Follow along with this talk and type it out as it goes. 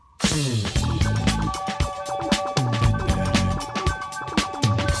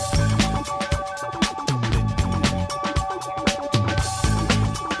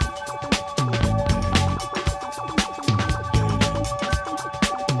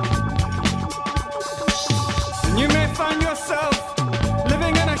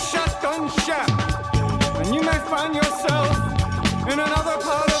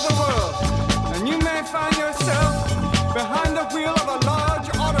wheel of a large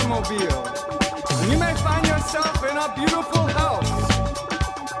automobile. And you may find yourself in a beautiful house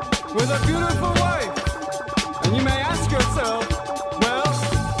with a beautiful wife. And you may ask yourself, well,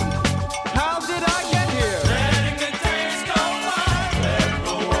 how did I get here? Letting the days go by, let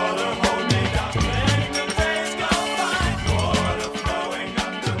the water hold me down. Letting the days go by, water flowing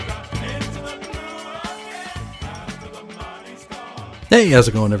underground into the blue again after the money's gone. Hey, how's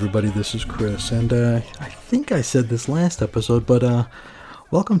it going, everybody? This is Chris, and I think I said this last episode, but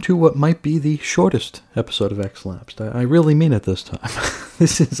welcome to what might be the shortest episode of X-Lapsed. I really mean it this time.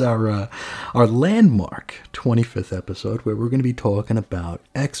 This is our landmark 25th episode, where we're going to be talking about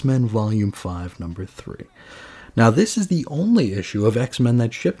X-Men Volume 5, Number 3. Now, this is the only issue of X-Men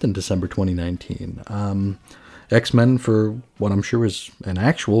that shipped in December 2019. X-Men, for what I'm sure is an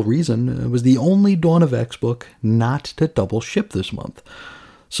actual reason, was the only Dawn of X book not to double ship this month.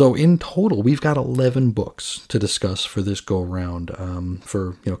 So in total, we've got 11 books to discuss for this go-around,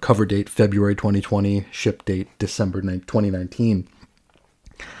 for cover date February 2020, ship date December 2019.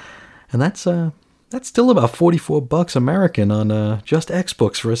 And that's still about $44 American on just X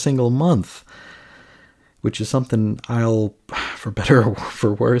books for a single month, which is something I'll, for better or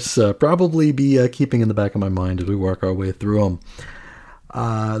for worse, probably be keeping in the back of my mind as we work our way through them.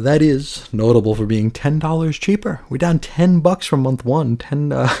 That is notable for being $10 cheaper. We're down $10 from month one.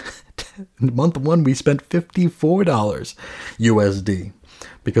 Month one, we spent $54 USD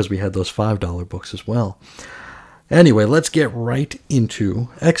because we had those $5 books as well. Anyway, let's get right into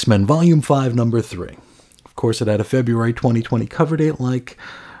X-Men Volume 5, Number 3. Of course, it had a February 2020 cover date like,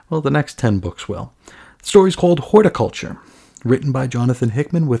 well, the next 10 books will. The story's called Horticulture, written by Jonathan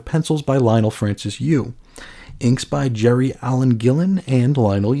Hickman with pencils by Lionel Francis Yu. Inks by Jerry Allen Gillen and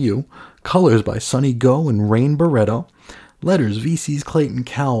Lionel Yu. Colors by Sonny Go and Rain Barretto. Letters VC's Clayton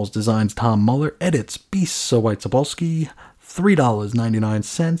Cowles. Designs Tom Muller. Edits Beast White Sapolsky.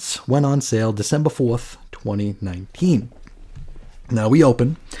 $3.99. Went on sale December 4th, 2019. Now we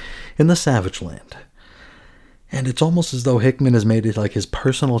open in the Savage Land. And it's almost as though Hickman has made it like his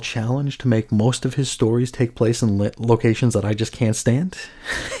personal challenge to make most of his stories take place in locations that I just can't stand,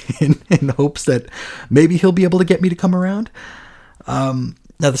 in hopes that maybe he'll be able to get me to come around. Now,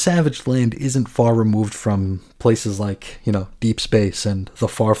 the Savage Land isn't far removed from places like, Deep Space and the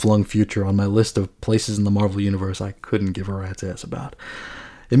Far-Flung Future on my list of places in the Marvel Universe I couldn't give a rat's ass about.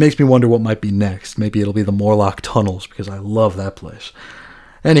 It makes me wonder what might be next. Maybe it'll be the Morlock Tunnels, because I love that place.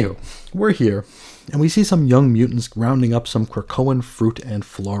 Anywho, we're here. And we see some young mutants rounding up some Krakoan fruit and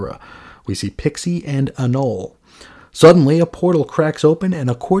flora. We see Pixie and Anole. Suddenly, a portal cracks open and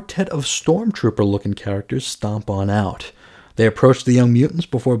a quartet of stormtrooper-looking characters stomp on out. They approach the young mutants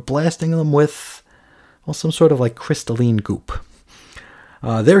before blasting them with, well, some sort of like crystalline goop.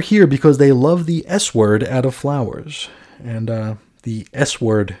 They're here because they love the S-word out of flowers. And the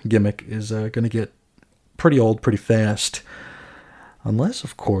S-word gimmick is going to get pretty old pretty fast. Unless,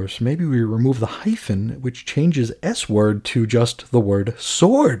 of course, maybe we remove the hyphen, which changes S-word to just the word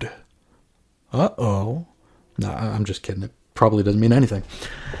sword. Uh-oh. No, I'm just kidding. It probably doesn't mean anything.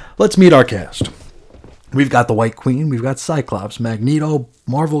 Let's meet our cast. We've got the White Queen, we've got Cyclops, Magneto,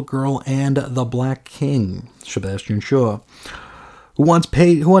 Marvel Girl, and the Black King, Sebastian Shaw. Who wants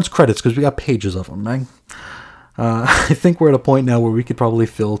credits? Because we got pages of them, right? I think we're at a point now where we could probably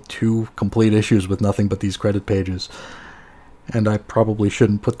fill 2 complete issues with nothing but these credit pages. And I probably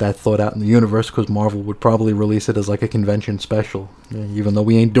shouldn't put that thought out in the universe, because Marvel would probably release it as like a convention special, even though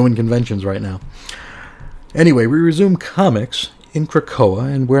we ain't doing conventions right now. Anyway, we resume comics in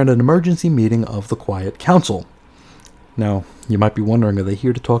Krakoa, and we're at an emergency meeting of the Quiet Council. Now, you might be wondering, are they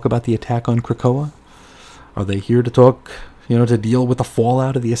here to talk about the attack on Krakoa? Are they here to talk, to deal with the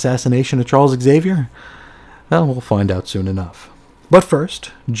fallout of the assassination of Charles Xavier? Well, we'll find out soon enough. But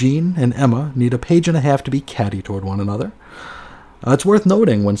first, Jean and Emma need a page and a half to be catty toward one another. It's worth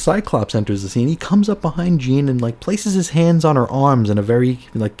noting, when Cyclops enters the scene, he comes up behind Jean and places his hands on her arms in a very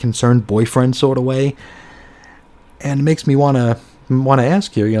concerned boyfriend sort of way. And it makes me want to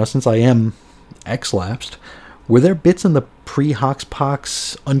ask you, since I am X-Lapsed, were there bits in the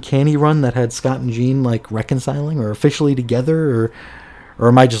pre-Hoxpox Uncanny run that had Scott and Jean reconciling or officially together, or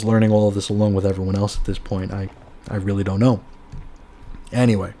am I just learning all of this along with everyone else at this point? I really don't know.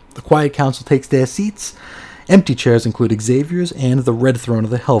 Anyway, the Quiet Council takes their seats. Empty chairs include Xavier's and the Red Throne of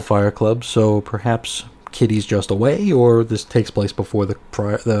the Hellfire Club, so perhaps Kitty's just away, or this takes place before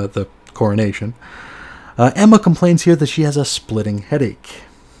the coronation. Emma complains here that she has a splitting headache.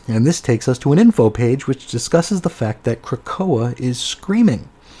 And this takes us to an info page which discusses the fact that Krakoa is screaming.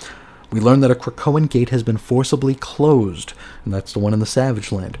 We learn that a Krakoan gate has been forcibly closed, and that's the one in the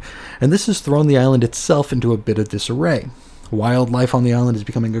Savage Land. And this has thrown the island itself into a bit of disarray. Wildlife on the island is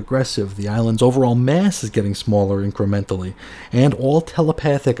becoming aggressive. The island's overall mass is getting smaller incrementally. And all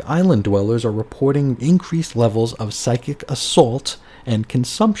telepathic island dwellers are reporting increased levels of psychic assault and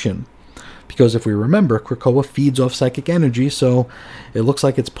consumption. Because if we remember, Krakoa feeds off psychic energy, so it looks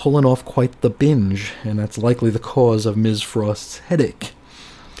like it's pulling off quite the binge, and that's likely the cause of Ms. Frost's headache.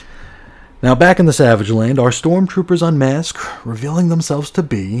 Now, back in the Savage Land, our stormtroopers unmask, revealing themselves to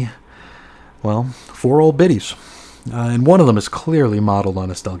be, well, 4 old biddies. And one of them is clearly modeled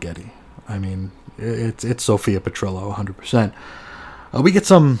on Estelle Getty. I mean, it's Sophia Petrillo, 100%. We get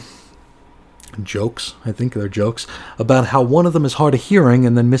some jokes, I think they're jokes, about how one of them is hard of hearing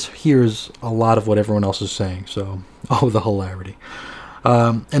and then mishears a lot of what everyone else is saying. So, the hilarity.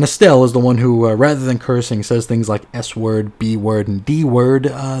 And Estelle is the one who, rather than cursing, says things like S-word, B-word, and D-word.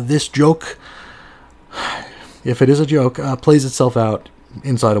 This joke, if it is a joke, plays itself out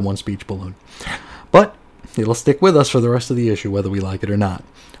inside of one speech balloon. But it'll stick with us for the rest of the issue, whether we like it or not.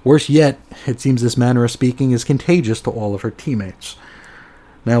 Worse yet, it seems this manner of speaking is contagious to all of her teammates.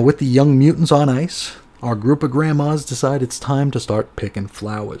 Now, with the young mutants on ice, our group of grandmas decide it's time to start picking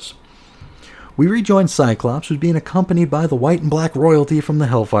flowers. We rejoin Cyclops, who's being accompanied by the white and black royalty from the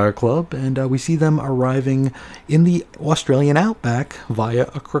Hellfire Club, and we see them arriving in the Australian outback via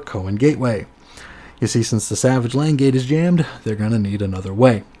a Krakoan gateway. You see, since the Savage Land gate is jammed, they're going to need another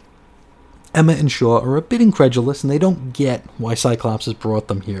way. Emma and Shaw are a bit incredulous, and they don't get why Cyclops has brought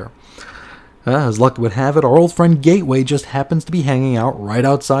them here. As luck would have it, our old friend Gateway just happens to be hanging out right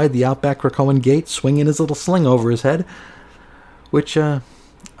outside the Outback Krakoan gate, swinging his little sling over his head. Which,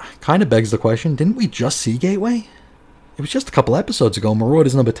 kind of begs the question, didn't we just see Gateway? It was just a couple episodes ago,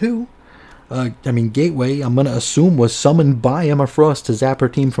 Marauders number 2. Gateway, I'm going to assume, was summoned by Emma Frost to zap her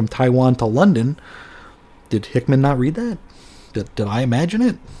team from Taiwan to London. Did Hickman not read that? Did I imagine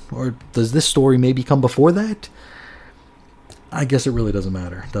it? Or does this story maybe come before that? I guess it really doesn't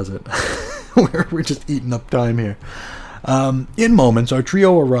matter, does it? We're just eating up time here. In moments, our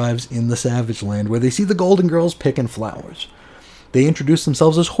trio arrives in the Savage Land, where they see the Golden Girls picking flowers. They introduce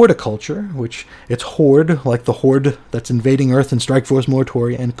themselves as Horticulture, which it's Horde, like the Horde that's invading Earth in Strikeforce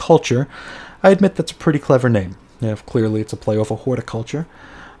Mortoria, and Culture. I admit that's a pretty clever name. Yeah, clearly it's a play off of Horticulture.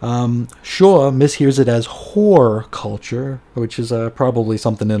 Shaw mishears it as Whore-culture, which is probably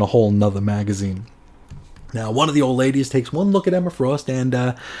something in a whole nother magazine. Now, one of the old ladies takes one look at Emma Frost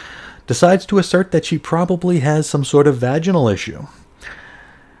and decides to assert that she probably has some sort of vaginal issue.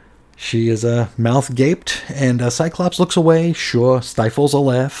 She is mouth gaped, and Cyclops looks away. Shaw stifles a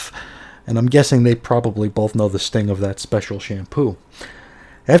laugh, and I'm guessing they probably both know the sting of that special shampoo.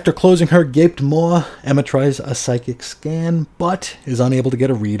 After closing her gaped maw, Emma tries a psychic scan, but is unable to get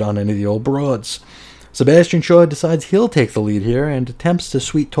a read on any of the old broads. Sebastian Shaw decides he'll take the lead here and attempts to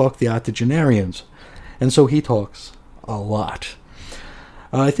sweet-talk the octogenarians. And so he talks a lot.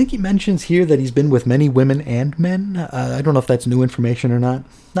 I think he mentions here that he's been with many women and men. I don't know if that's new information or not.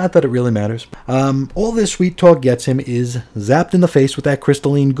 Not that it really matters. All this sweet talk gets him is zapped in the face with that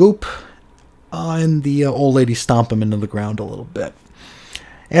crystalline goop, and the old lady stomp him into the ground a little bit.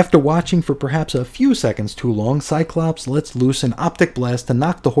 After watching for perhaps a few seconds too long, Cyclops lets loose an optic blast to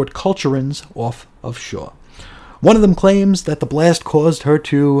knock the Horticulturans off of Shaw. One of them claims that the blast caused her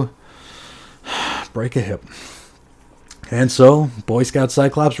to break a hip. And so, Boy Scout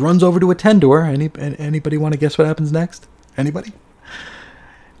Cyclops runs over to attend to her. Anybody want to guess what happens next? Anybody?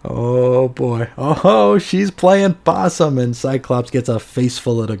 Oh boy. Oh, she's playing possum, and Cyclops gets a face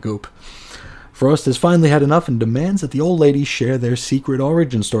full of the goop. Frost has finally had enough and demands that the old ladies share their secret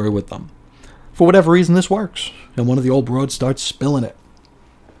origin story with them. For whatever reason, this works, and one of the old broads starts spilling it.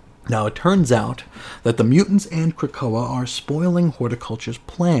 Now, it turns out that the mutants and Krakoa are spoiling Horticulture's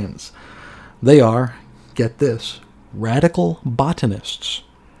plans. They are, get this, radical botanists.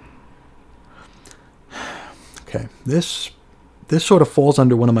 Okay, this sort of falls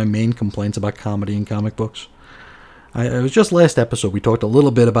under one of my main complaints about comedy in comic books. It was just last episode we talked a little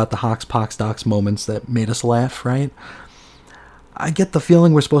bit about the Hox Pox Docs moments that made us laugh, right? I get the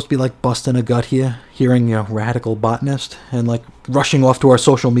feeling we're supposed to be like busting a gut here, hearing a radical botanist, and like rushing off to our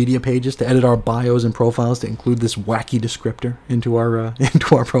social media pages to edit our bios and profiles to include this wacky descriptor into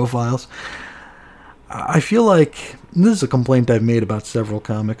our profiles. I feel like, this is a complaint I've made about several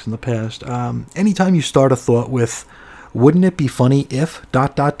comics in the past, anytime you start a thought with, wouldn't it be funny if ...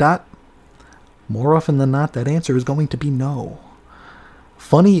 more often than not, that answer is going to be no.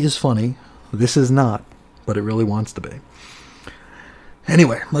 Funny is funny. This is not, but it really wants to be.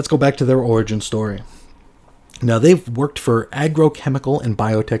 Anyway, let's go back to their origin story. Now, they've worked for agrochemical and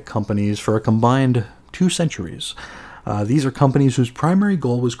biotech companies for a combined 2 centuries. These are companies whose primary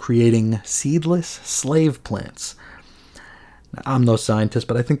goal was creating seedless slave plants. I'm no scientist,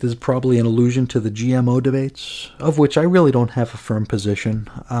 but I think this is probably an allusion to the GMO debates, of which I really don't have a firm position.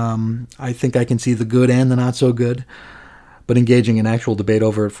 I think I can see the good and the not so good, but engaging in actual debate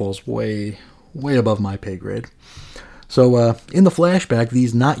over it falls way, way above my pay grade. So in the flashback,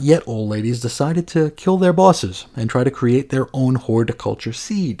 these not yet old ladies decided to kill their bosses and try to create their own horticulture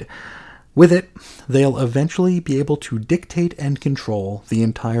seed. With it, they'll eventually be able to dictate and control the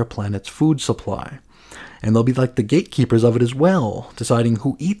entire planet's food supply. And they'll be like the gatekeepers of it as well, deciding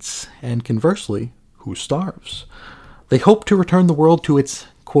who eats and, conversely, who starves. They hope to return the world to its,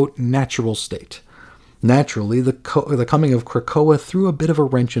 quote, natural state. Naturally, the coming of Krakoa threw a bit of a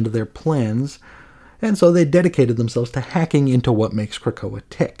wrench into their plans, and so they dedicated themselves to hacking into what makes Krakoa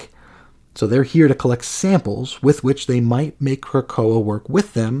tick. So they're here to collect samples with which they might make Krakoa work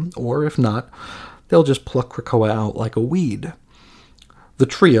with them, or if not, they'll just pluck Krakoa out like a weed. The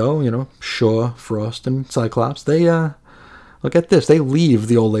trio, Shaw, Frost, and Cyclops, they, look at this, they leave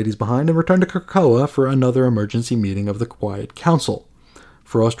the old ladies behind and return to Krakoa for another emergency meeting of the Quiet Council.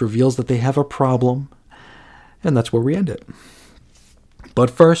 Frost reveals that they have a problem, and that's where we end it.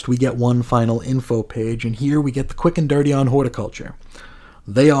 But first, we get one final info page, and here we get the quick and dirty on horticulture.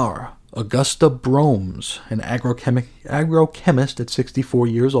 They are Augusta Bromes, an agrochemist at 64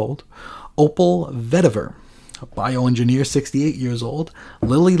 years old, Opal Vetiver, a bioengineer 68 years old,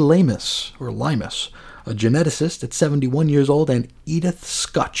 Lily Limas, a geneticist at 71 years old, and Edith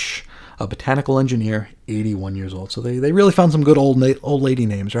Scutch, a botanical engineer, 81 years old. So they really found some good old lady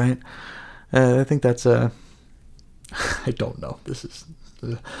names, right? I think that's I don't know. This is...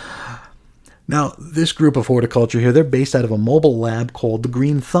 Now, this group of horticulture here, they're based out of a mobile lab called the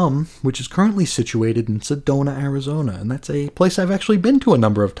Green Thumb, which is currently situated in Sedona, Arizona. And that's a place I've actually been to a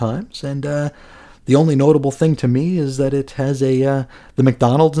number of times. And the only notable thing to me is that it has the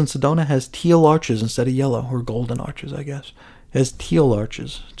McDonald's in Sedona has teal arches instead of yellow, or golden arches, I guess. It has teal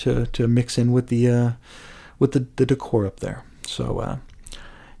arches to mix in with the decor up there. So,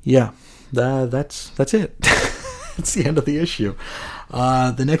 yeah, that's it. That's the end of the issue.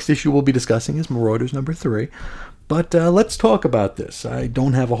 The next issue we'll be discussing is Marauders number 3. But let's talk about this. I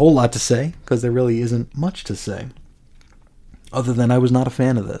don't have a whole lot to say, because there really isn't much to say, other than I was not a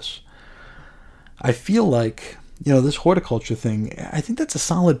fan of this. I feel like, this horticulture thing, I think that's a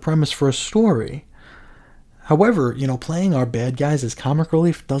solid premise for a story. However, playing our bad guys as comic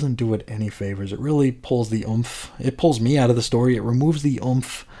relief doesn't do it any favors. It really pulls the oomph. It pulls me out of the story. It removes the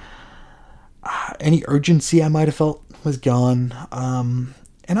oomph. Any urgency I might have felt was gone. And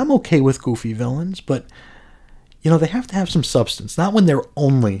I'm okay with goofy villains, but, they have to have some substance. Not when they're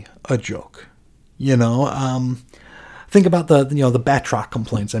only a joke. Think about the Batroc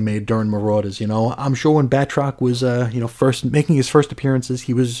complaints I made during Marauders. I'm sure when Batroc was first making his first appearances,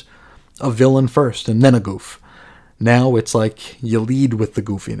 he was a villain first and then a goof. Now it's like you lead with the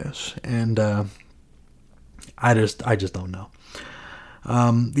goofiness, and I just don't know.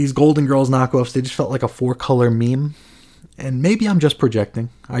 These Golden Girls knockoffs, they just felt like a 4-color meme, and maybe I'm just projecting.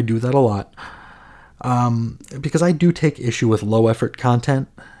 I do that a lot, because I do take issue with low effort content.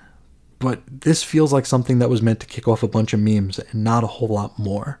 But this feels like something that was meant to kick off a bunch of memes and not a whole lot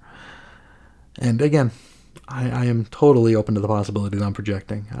more. And again, I am totally open to the possibility that I'm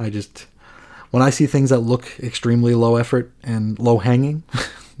projecting. When I see things that look extremely low effort and low hanging,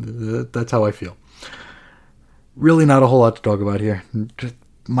 that's how I feel. Really not a whole lot to talk about here.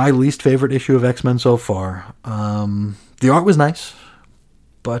 My least favorite issue of X-Men so far. The art was nice,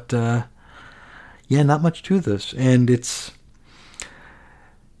 but not much to this. And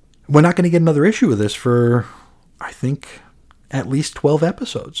we're not going to get another issue of this for, I think, at least 12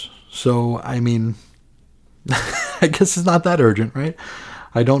 episodes. So, I mean, I guess it's not that urgent, right?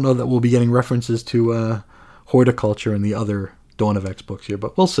 I don't know that we'll be getting references to horticulture in the other Dawn of X books here,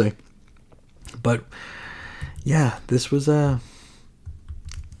 but we'll see. But, yeah, this wasn't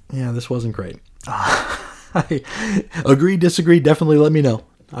great. I agree, disagree, definitely let me know.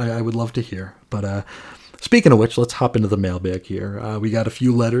 I would love to hear. But, speaking of which, let's hop into the mailbag here. We got a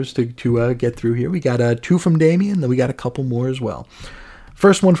few letters to get through here. We got 2 from Damien, then we got a couple more as well.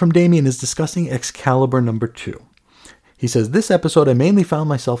 First one from Damien is discussing Excalibur number 2. He says, this episode I mainly found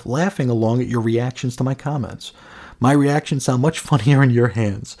myself laughing along at your reactions to my comments. My reactions sound much funnier in your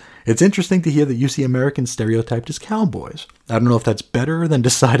hands. It's interesting to hear that you see Americans stereotyped as cowboys. I don't know if that's better than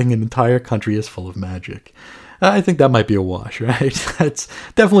deciding an entire country is full of magic. I think that might be a wash, right? That's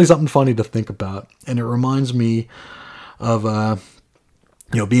definitely something funny to think about. And it reminds me of,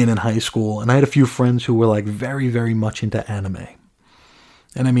 being in high school. And I had a few friends who were like very, very much into anime.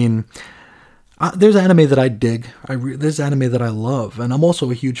 And I mean, there's anime that I dig. There's anime that I love. And I'm also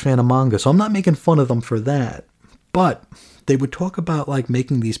a huge fan of manga. So I'm not making fun of them for that. But they would talk about like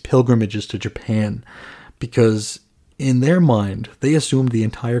making these pilgrimages to Japan because in their mind, they assumed the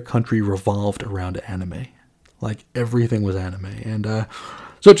entire country revolved around anime. Like everything was anime. And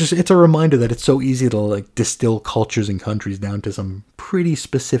so it's a reminder that it's so easy to like distill cultures and countries down to some pretty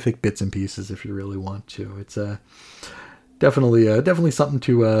specific bits and pieces if you really want to. It's definitely something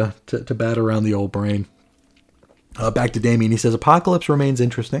to bat around the old brain. Back to Damien, he says, Apocalypse remains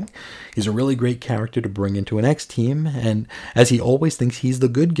interesting. He's a really great character to bring into an X team, and as he always thinks he's the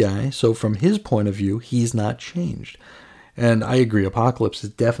good guy, so from his point of view, he's not changed. And I agree, Apocalypse is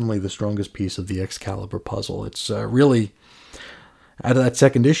definitely the strongest piece of the Excalibur puzzle. It's really, out of that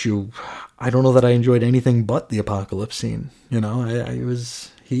second issue, I don't know that I enjoyed anything but the Apocalypse scene. You know,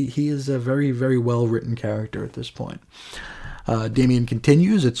 he is a very, very well-written character at this point. Damien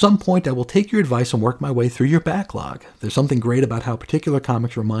continues, at some point I will take your advice and work my way through your backlog. There's something great about how particular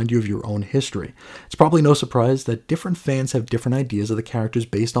comics remind you of your own history. It's probably no surprise that different fans have different ideas of the characters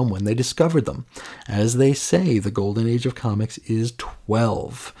based on when they discovered them. As they say, the golden age of comics is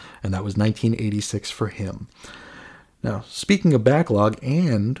 12, and that was 1986 for him. Now, speaking of backlog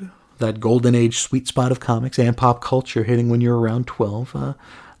and that golden age sweet spot of comics and pop culture hitting when you're around 12,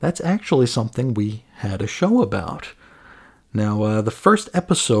 that's actually something we had a show about. Now, the first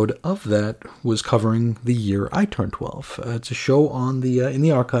episode of that was covering the year I turned 12. It's a show on the in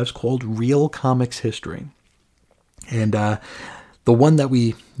the archives called Real Comics History. And the one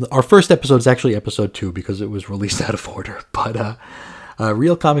that our first episode is actually episode 2 because it was released out of order. But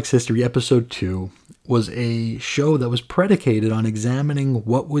Real Comics History episode 2 was a show that was predicated on examining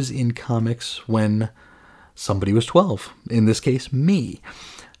what was in comics when somebody was 12. In this case, me.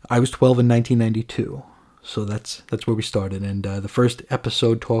 I was 12 in 1992. So that's where we started. And the first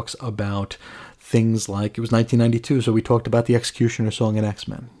episode talks about things like, it was 1992, so we talked about the Executioner song in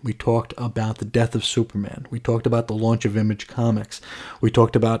X-Men. We talked about the death of Superman. We talked about the launch of Image Comics. We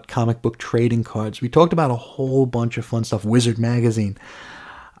talked about comic book trading cards. We talked about a whole bunch of fun stuff. Wizard Magazine.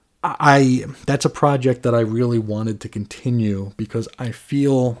 That's a project that I really wanted to continue because I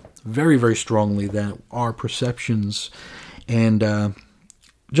feel very, very strongly that our perceptions and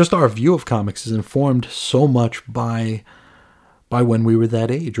just our view of comics is informed so much by when we were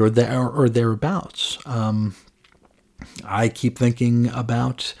that age or thereabouts. I keep thinking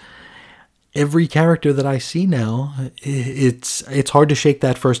about every character that I see now. It's hard to shake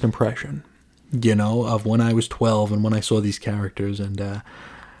that first impression, you know, of when I was 12 and when I saw these characters. And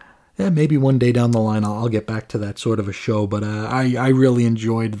maybe one day down the line I'll get back to that sort of a show, but I really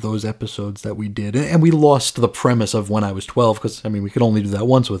enjoyed those episodes that we did. And we lost the premise of when I was 12, because, I mean, we could only do that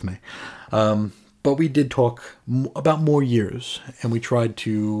once with me. But we did talk about more years, and we tried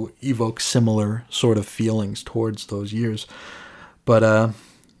to evoke similar sort of feelings towards those years. But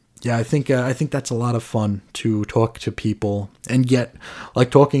yeah, I think that's a lot of fun to talk to people and get,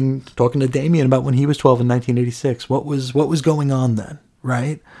 like talking to Damien about when he was 12 in 1986. What was going on then,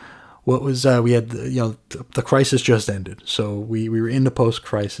 right? What was we had the crisis just ended, so we were in the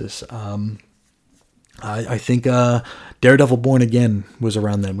post-crisis. I think Daredevil Born Again was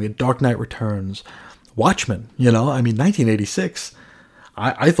around then. We had Dark Knight Returns, Watchmen. You know, I mean 1986.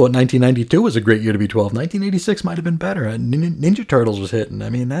 I thought 1992 was a great year to be 12. 1986 might have been better. Ninja Turtles was hitting. I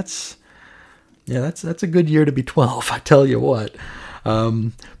mean that's a good year to be 12. I tell you what.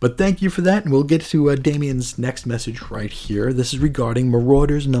 But thank you for that, and we'll get to Damien's next message right here. This is regarding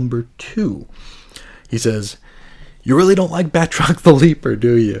Marauders number 2. He says, "You really don't like Batroc the Leaper,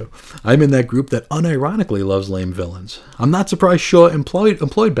 do you? I'm in that group that unironically loves lame villains. I'm not surprised Shaw employed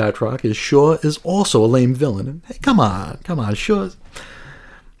Batroc, as Shaw is also a lame villain. And, hey, come on, Shaw."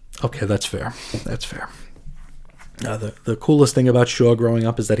 Okay, that's fair. The coolest thing about Shaw growing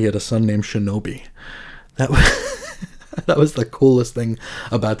up is that he had a son named Shinobi. That was the coolest thing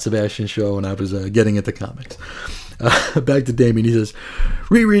about Sebastian Shaw when I was getting into comics. Back to Damien, he says,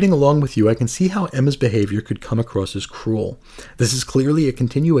 "Rereading along with you, I can see how Emma's behavior could come across as cruel. This is clearly a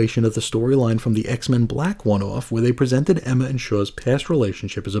continuation of the storyline from the X-Men Black one-off, where they presented Emma and Shaw's past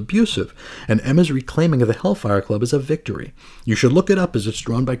relationship as abusive, and Emma's reclaiming of the Hellfire Club as a victory. You should look it up, as it's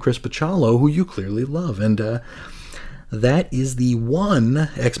drawn by Chris Bachalo, who you clearly love." And that is the one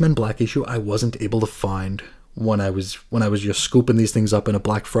X-Men Black issue I wasn't able to find when I was just scooping these things up in a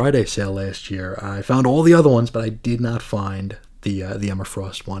Black Friday sale last year. I found all the other ones, but I did not find the Emma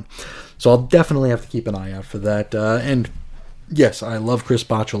Frost one. So I'll definitely have to keep an eye out for that. And yes, I love Chris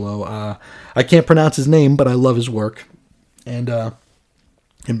Bachalo. I can't pronounce his name, but I love his work. And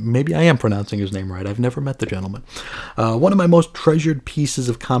maybe I am pronouncing his name right. I've never met the gentleman. One of my most treasured pieces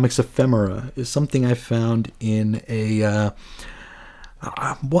of comics ephemera is something I found in a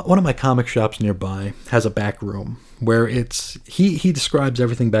one of my comic shops nearby has a back room where he describes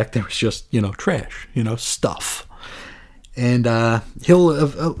everything back there as just, trash, stuff. And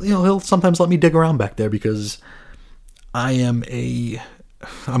he'll sometimes let me dig around back there because I'm a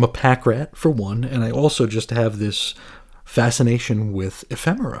pack rat for one, and I also just have this fascination with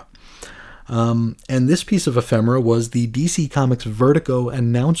ephemera. And this piece of ephemera was the DC Comics Vertigo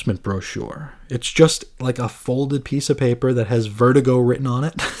announcement brochure. It's just like a folded piece of paper that has Vertigo written on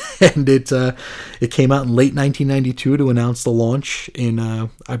it. And it came out in late 1992 to announce the launch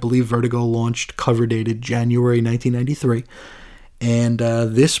I believe Vertigo launched cover dated January 1993. And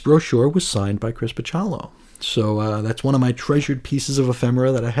this brochure was signed by Chris Bachalo. So that's one of my treasured pieces of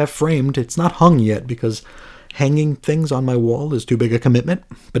ephemera that I have framed. It's not hung yet because hanging things on my wall is too big a commitment,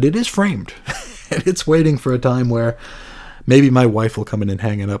 but it is framed. And it's waiting for a time where maybe my wife will come in and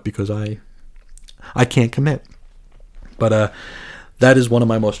hang it up because I can't commit. But that is one of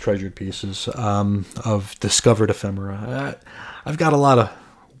my most treasured pieces of discovered ephemera. I've got a lot of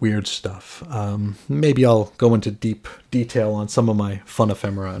weird stuff. Maybe I'll go into deep detail on some of my fun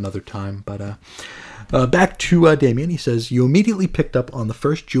ephemera another time. But back to Damien. He says, you immediately picked up on the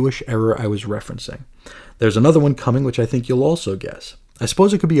first Jewish error I was referencing. There's another one coming, which I think you'll also guess. I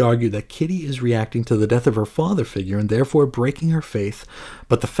suppose it could be argued that Kitty is reacting to the death of her father figure and therefore breaking her faith,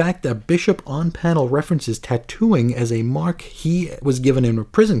 but the fact that Bishop on panel references tattooing as a mark he was given in a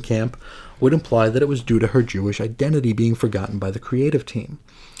prison camp would imply that it was due to her Jewish identity being forgotten by the creative team.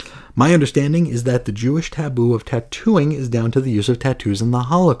 My understanding is that the Jewish taboo of tattooing is down to the use of tattoos in the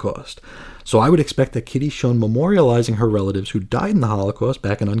Holocaust. So I would expect that Kitty shown memorializing her relatives who died in the Holocaust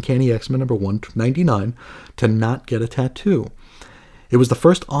back in Uncanny X-Men number 199 to not get a tattoo. It was the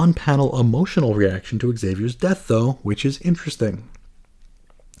first on-panel emotional reaction to Xavier's death, though, which is interesting.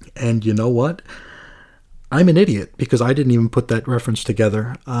 And you know what? I'm an idiot because I didn't even put that reference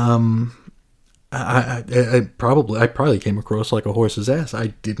together. I probably came across like a horse's ass.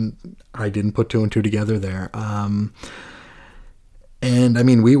 I didn't put two and two together there. And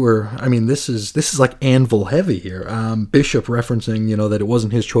this is like Anvil heavy here. Bishop referencing, that it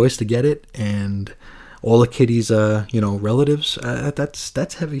wasn't his choice to get it, and all of Kitty's, relatives.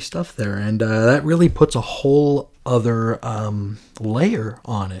 That's heavy stuff there, and that really puts a whole other layer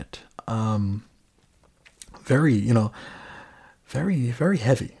on it. Very, very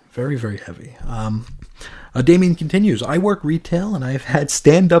heavy. Very, very heavy. Damien continues, I work retail and I've had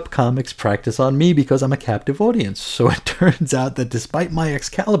stand-up comics practice on me because I'm a captive audience. So it turns out that despite my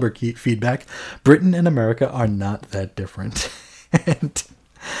Excalibur feedback, Britain and America are not that different. And,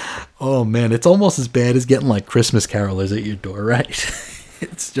 oh man, it's almost as bad as getting like Christmas carolers at your door, right?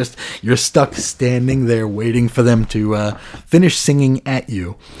 It's just, you're stuck standing there waiting for them to finish singing at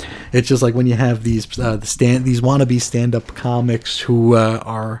you. It's just like when you have these these wannabe stand-up comics who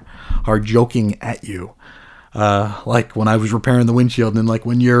are joking at you. Like when I was repairing the windshield, and like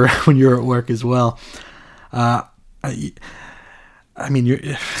when you're at work as well. I've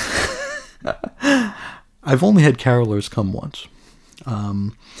only had carolers come once.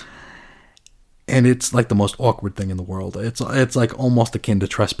 And it's like the most awkward thing in the world. It's like almost akin to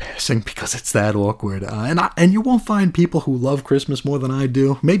trespassing because it's that awkward. And you won't find people who love Christmas more than I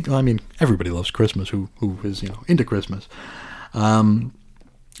do. Everybody loves Christmas who is into Christmas.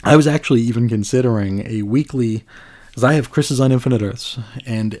 I was actually even considering a weekly, because I have Chris's on Infinite Earths,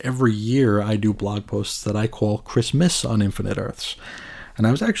 and every year I do blog posts that I call Christmas on Infinite Earths. And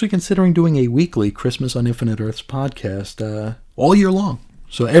I was actually considering doing a weekly Christmas on Infinite Earths podcast all year long.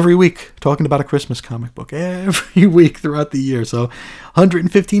 So every week, talking about a Christmas comic book, every week throughout the year. So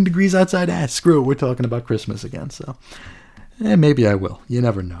 115 degrees outside, screw it, we're talking about Christmas again. So maybe I will. You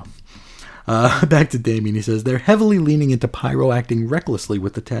never know. Back to Damien, he says, they're heavily leaning into Pyro acting recklessly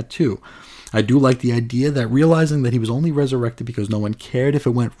with the tattoo. I do like the idea that realizing that he was only resurrected because no one cared if it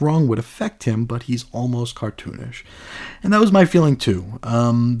went wrong would affect him, but he's almost cartoonish. And that was my feeling too.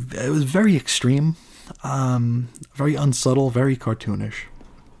 It was very extreme, very unsubtle, very cartoonish.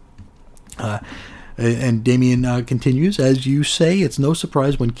 And Damien continues, as you say, it's no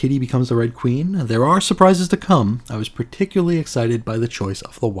surprise when Kitty becomes the Red Queen. There are surprises to come. I was particularly excited by the choice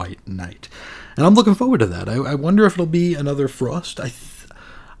of the White Knight. And I'm looking forward to that. I wonder if it'll be another Frost.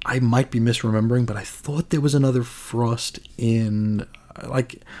 I might be misremembering, but I thought there was another Frost in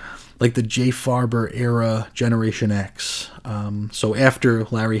like the Jay Farber era Generation X. So after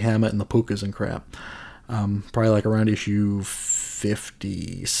Larry Hammett and the Pukas and crap. Probably like around issue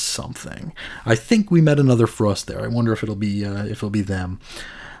 50 something. I think we met another Frost there. I wonder if it'll be them.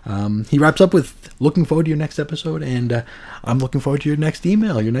 He wraps up with looking forward to your next episode, and I'm looking forward to your next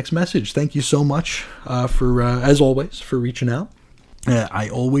email, your next message. Thank you so much for as always for reaching out. I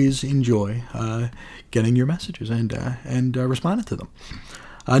always enjoy getting your messages and responding to them.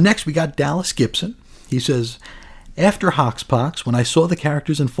 Next, we got Dallas Gibson. He says, after Hoxpox, when I saw the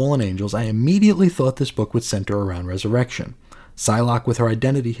characters in Fallen Angels, I immediately thought this book would center around resurrection. Psylocke with her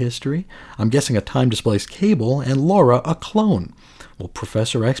identity history, I'm guessing a time-displaced Cable, and Laura a clone. Will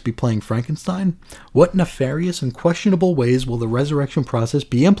Professor X be playing Frankenstein? What nefarious and questionable ways will the resurrection process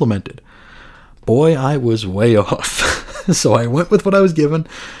be implemented? Boy, I was way off. So I went with what I was given,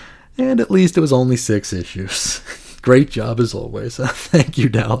 and at least it was only 6 issues. Great job as always. Thank you,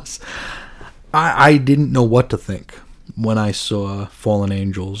 Dallas. I didn't know what to think when I saw Fallen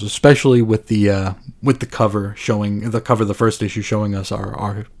Angels, especially with the cover showing the first issue showing us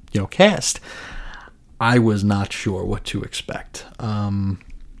our cast. I was not sure what to expect. I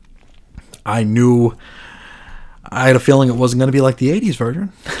had a feeling it wasn't going to be like the 80s version,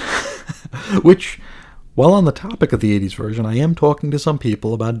 which, while on the topic of the 80s version, I am talking to some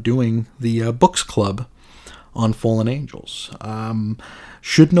people about doing the books club on Fallen Angels.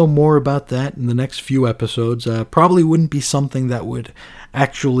 Should know more about that in the next few episodes. Probably wouldn't be something that would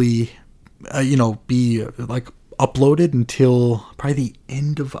actually, be like uploaded until probably the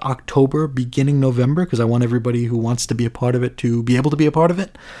end of October, beginning November, because I want everybody who wants to be a part of it to be able to be a part of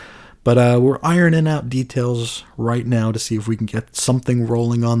it. But we're ironing out details right now to see if we can get something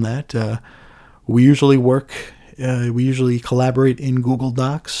rolling on that. We usually collaborate in Google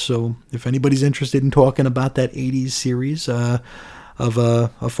Docs, so if anybody's interested in talking about that 80s series of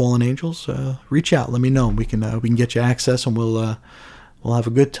Fallen Angels, reach out. Let me know. We can get you access, and we'll have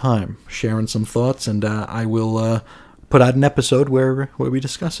a good time sharing some thoughts. And I will put out an episode where we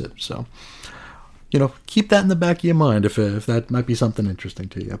discuss it. So, keep that in the back of your mind if that might be something interesting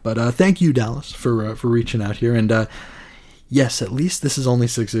to you. But thank you, Dallas, for reaching out here. And yes, at least this is only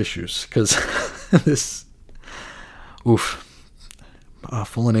 6 issues, because this.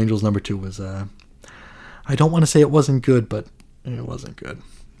 Fallen Angels number 2 was. I don't want to say it wasn't good, but it wasn't good.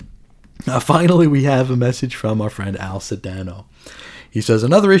 Finally, we have a message from our friend Al Sedano. He says,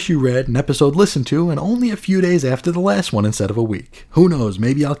 another issue read, an episode listened to, and only a few days after the last one instead of a week. Who knows,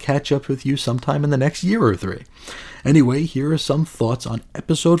 maybe I'll catch up with you sometime in the next year or 3. Anyway, here are some thoughts on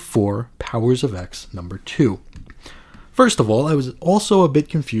episode 4, Powers of X number 2. First of all, I was also a bit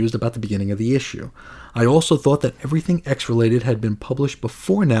confused about the beginning of the issue. I also thought that everything X-related had been published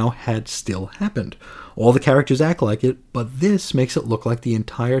before now had still happened. All the characters act like it, but this makes it look like the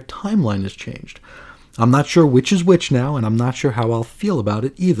entire timeline has changed. I'm not sure which is which now, and I'm not sure how I'll feel about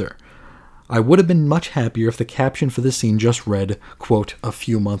it either. I would have been much happier if the caption for this scene just read, quote, a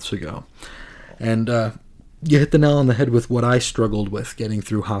few months ago. And you hit the nail on the head with what I struggled with getting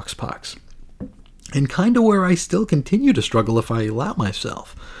through Hoxpox. And kind of where I still continue to struggle if I allow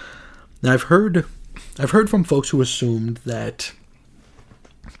myself. Now, I've heard from folks who assumed that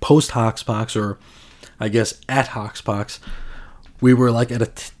post-Hoxpox, or I guess at Hoxpox, we were like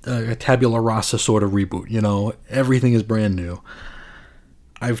at a tabula rasa sort of reboot. Everything is brand new.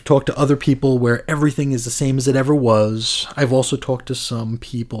 I've talked to other people where everything is the same as it ever was. I've also talked to some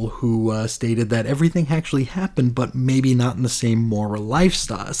people who stated that everything actually happened, but maybe not in the same moral life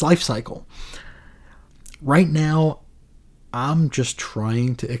cycle. Right now, I'm just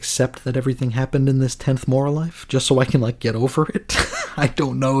trying to accept that everything happened in this 10th Moral Life, just so I can get over it. I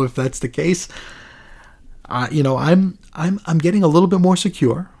don't know if that's the case. I'm getting a little bit more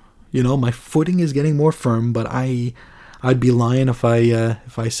secure. My footing is getting more firm, but I'd be lying if I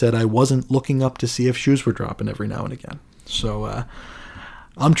said I wasn't looking up to see if shoes were dropping every now and again. So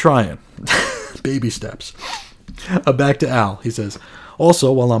I'm trying. Baby steps. Back to Al. He says,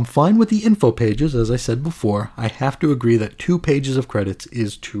 also, while I'm fine with the info pages, as I said before, I have to agree that 2 pages of credits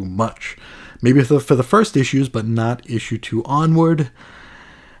is too much. Maybe for the first issues, but not issue 2 onward.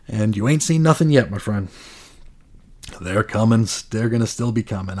 And you ain't seen nothing yet, my friend. They're coming. They're going to still be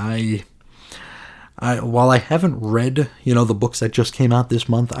coming. While I haven't read, the books that just came out this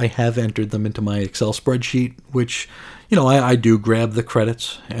month, I have entered them into my Excel spreadsheet, which, I do grab the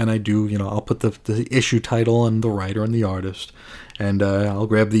credits, and I do, I'll put the issue title and the writer and the artist, and I'll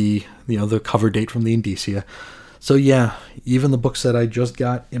grab the cover date from the Indicia. So yeah, even the books that I just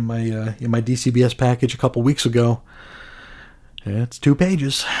got in my DCBS package a couple weeks ago, it's 2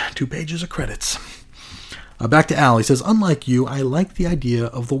 pages of credits. Back to Al. He says, unlike you, I like the idea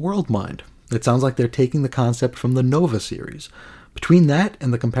of the world mind. It sounds like they're taking the concept from the Nova series. Between that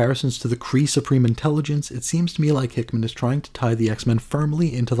and the comparisons to the Kree Supreme Intelligence, it seems to me like Hickman is trying to tie the X-Men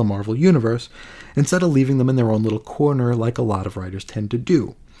firmly into the Marvel Universe, instead of leaving them in their own little corner like a lot of writers tend to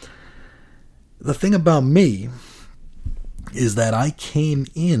do. The thing about me is that I came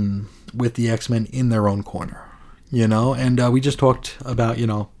in with the X-Men in their own corner. And we just talked about,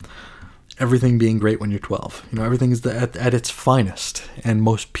 everything being great when you're 12. Everything is at its finest and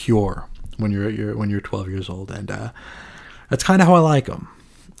most pure when you're 12 years old, and that's kind of how I like them.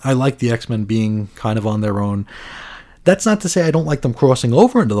 I like the X-Men being kind of on their own. That's not to say I don't like them crossing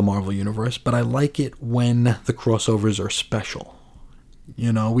over into the Marvel Universe, but I like it when the crossovers are special.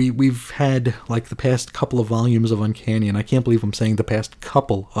 We've had like the past couple of volumes of Uncanny, and I can't believe I'm saying the past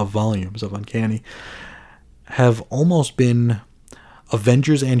couple of volumes of Uncanny, have almost been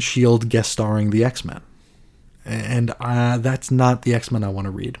Avengers and S.H.I.E.L.D. guest starring the X-Men. And that's not the X-Men I want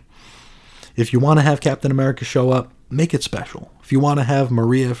to read. If you want to have Captain America show up, make it special. If you want to have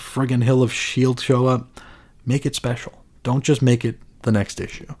Maria friggin' Hill of S.H.I.E.L.D. show up, make it special. Don't just make it the next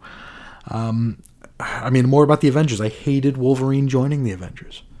issue. More about the Avengers. I hated Wolverine joining the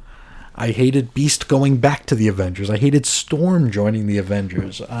Avengers. I hated Beast going back to the Avengers. I hated Storm joining the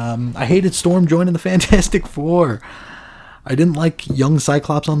Avengers. I hated Storm joining the Fantastic Four. I didn't like young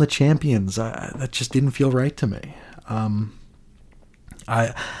Cyclops on the Champions. That just didn't feel right to me.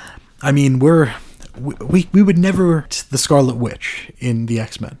 We would never the Scarlet Witch in the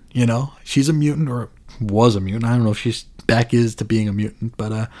X-Men. She's a mutant, or was a mutant. I don't know if she's back to being a mutant,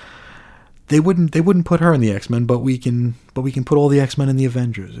 but they wouldn't put her in the X-Men. But we can put all the X-Men in the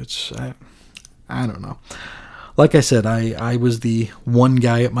Avengers. I don't know. Like I said, I was the one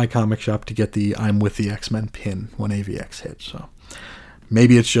guy at my comic shop to get the I'm with the X-Men pin when AVX hit, so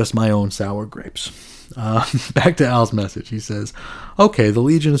maybe it's just my own sour grapes. Back to Al's message. He says, okay, the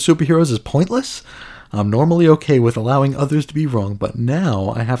Legion of Superheroes is pointless. I'm normally okay with allowing others to be wrong, but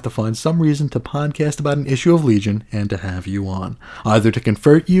now I have to find some reason to podcast about an issue of Legion and to have you on. Either to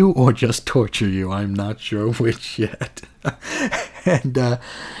convert you or just torture you. I'm not sure which yet. And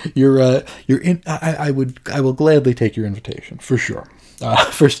you're in. I will gladly take your invitation for sure.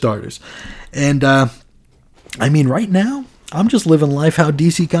 For starters, and right now I'm just living life how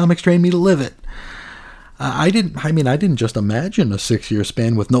DC Comics trained me to live it. I didn't just imagine a 6-year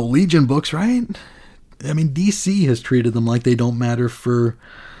span with no Legion books, right? DC has treated them like they don't matter for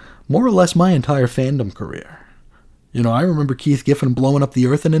more or less my entire fandom career. I remember Keith Giffen blowing up the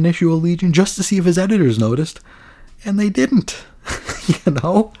earth in an issue of Legion just to see if his editors noticed, and they didn't.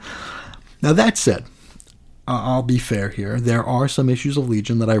 Now that said, I'll be fair here. There are some issues of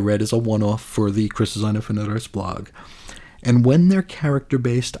Legion that I read as a one-off for the Chris's on Infinite Earths blog, and when they're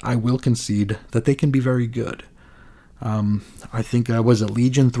character-based, I will concede that they can be very good. I think was it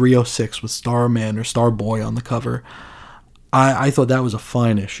Legion 306 with Starman or Starboy on the cover. I thought that was a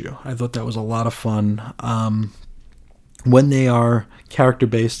fine issue. I thought that was a lot of fun. When they are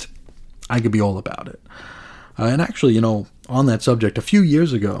character-based, I could be all about it. And actually, on that subject, a few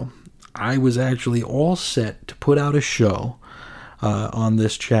years ago, I was actually all set to put out a show on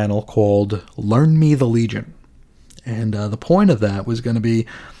this channel called Learn Me the Legion. And the point of that was going to be,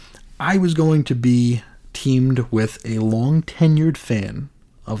 I was going to be teamed with a long-tenured fan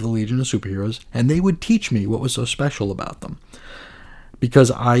of the Legion of Superheroes, and they would teach me what was so special about them. Because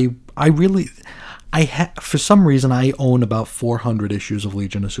for some reason, I own about 400 issues of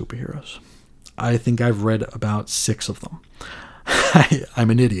Legion of Superheroes. I think I've read about 6 of them. I'm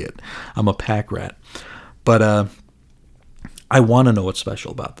an idiot. I'm a pack rat. But I want to know what's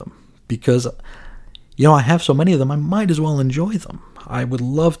special about them. Because, I have so many of them, I might as well enjoy them. I would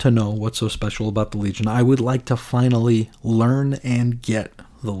love to know what's so special about the Legion. I would like to finally learn and get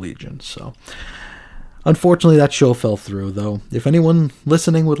the Legion. So, unfortunately, that show fell through, though. If anyone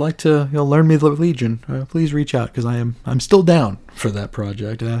listening would like to learn me the Legion, please reach out, because I'm still down for that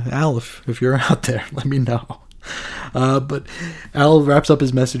project. Al, if you're out there, let me know. But Al wraps up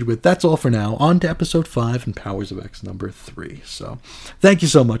his message with, that's all for now. On to episode 5 and Powers of X number 3. So, thank you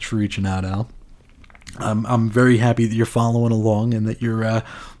so much for reaching out, Al. I'm very happy that you're following along and that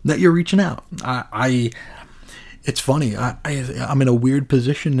you're reaching out. It's funny. I'm in a weird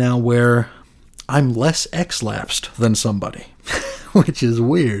position now where I'm less X-lapsed than somebody, which is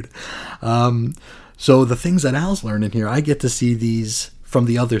weird. So the things that Al's learning here, I get to see these from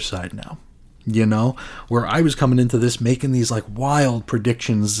the other side now. Where I was coming into this making these like wild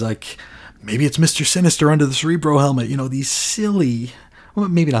predictions, like maybe it's Mr. Sinister under the Cerebro helmet. These silly. Well,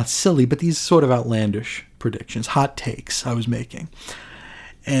 maybe not silly, but these sort of outlandish predictions, hot takes I was making.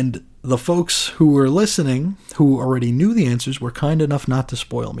 And the folks who were listening, who already knew the answers, were kind enough not to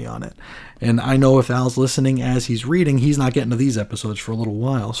spoil me on it. And I know if Al's listening as he's reading, he's not getting to these episodes for a little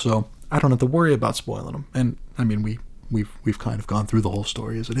while, so I don't have to worry about spoiling them. And, we've kind of gone through the whole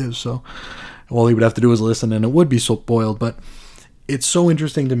story as it is, so all he would have to do is listen, and it would be spoiled. But it's so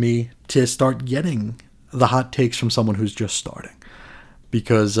interesting to me to start getting the hot takes from someone who's just starting.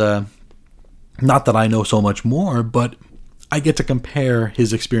 Because, Not that I know so much more, but I get to compare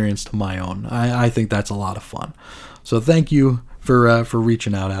his experience to my own. I think that's a lot of fun. So thank you for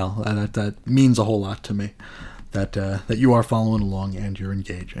reaching out, Al. That means a whole lot to me. That you are following along and you're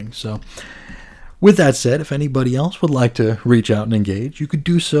engaging. So with that said, if anybody else would like to reach out and engage, you could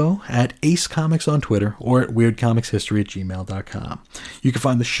do so at Ace Comics on Twitter or at weirdcomicshistory@gmail.com. You can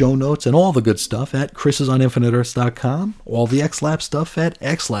find the show notes and all the good stuff at chrisisoninfiniteearths.com, all the XLab stuff at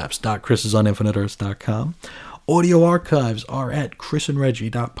xlabs.chrisisoninfiniteearths.com. Audio archives are at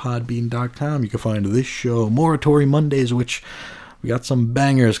chrisandreggie.podbean.com. You can find this show, Moratory Mondays, which we got some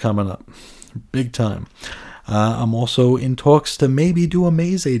bangers coming up. Big time. I'm also in talks to maybe do a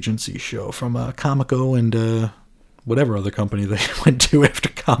Maze Agency show from Comico and whatever other company they went to after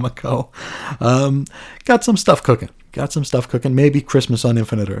Comico. Got some stuff cooking. Maybe Christmas on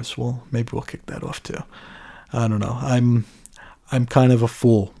Infinite Earths. Well, maybe we'll kick that off too. I don't know. I'm kind of a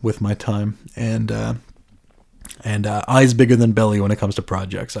fool with my time, and eyes bigger than belly when it comes to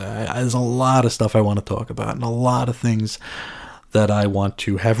projects. There's a lot of stuff I want to talk about, and a lot of things that I want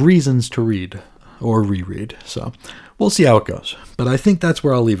to have reasons to read or reread. So we'll see how it goes. But I think that's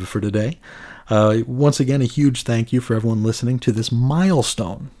where I'll leave it for today. Once again, a huge thank you for everyone listening to this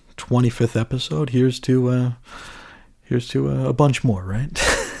milestone 25th episode. Here's to a bunch more, right?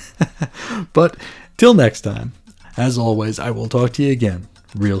 But till next time, as always, I will talk to you again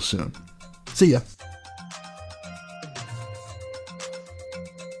real soon. See ya.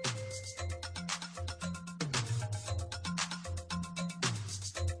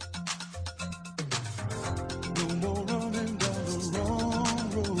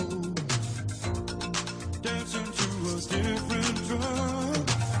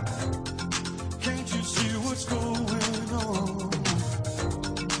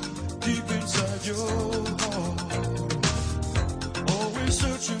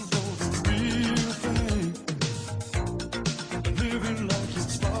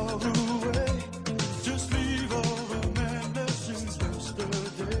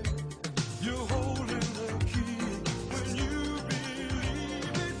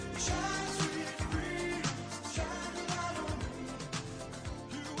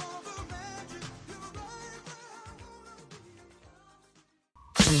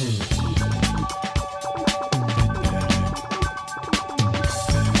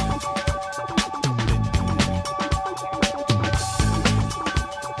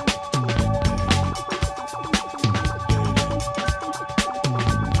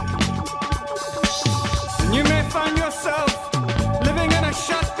 You may find yourself living in a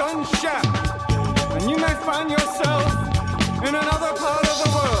shotgun shack, and you may find yourself in another part of the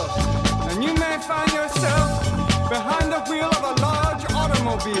world, and you may find yourself behind the wheel of a large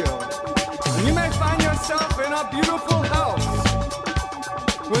automobile, and you may find yourself in a beautiful house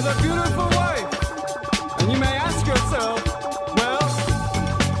with a beautiful wife, and you may ask yourself, well,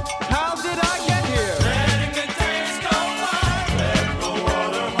 how did I get here? Letting the days go by, let the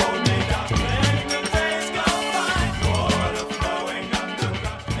water hold me down. Letting the days go by, water flowing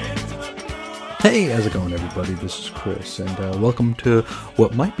underground into the blue. Hey, how's it going, everybody? This is Chris, and welcome to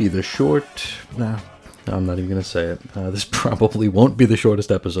what might be the short... I'm not even going to say it. This probably won't be the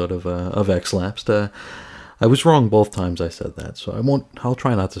shortest episode of X-Lapsed. I was wrong both times I said that, so I'll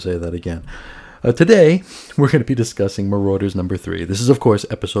try not to say that again. Today, we're going to be discussing Marauders number 3. This is, of course,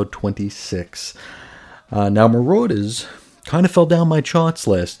 episode 26. Now, Marauders kind of fell down my charts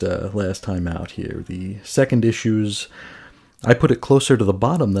last time out here. The second issues, I put it closer to the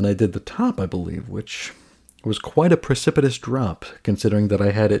bottom than I did the top, I believe, which was quite a precipitous drop, considering that I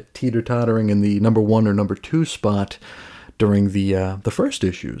had it teeter-tottering in the number 1 or number 2 spot during the first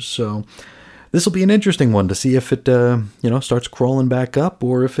issues. So this will be an interesting one to see if it starts crawling back up,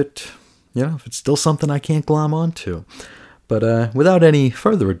 or if it's still something I can't glom onto. But without any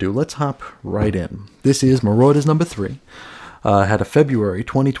further ado, let's hop right in. This is Marauders number 3. Had a February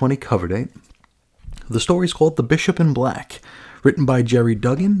 2020 cover date. The story's called The Bishop in Black. Written by Jerry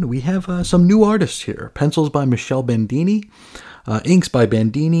Duggan. We have some new artists here. Pencils by Michelle Bandini, inks by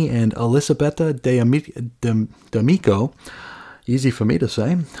Bandini and Elisabetta D'Amico. Easy for me to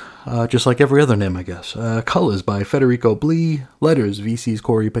say. Just like every other name, I guess. Colors by Federico Blee. Letters, VC's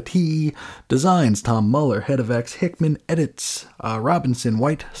Corey Petit. Designs, Tom Muller. Head of X, Hickman. Edits, Robinson,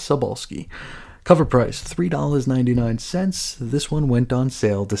 White, Sobolski. Cover price, $3.99. This one went on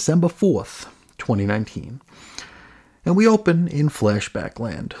sale December 4th, 2019. And we open in Flashback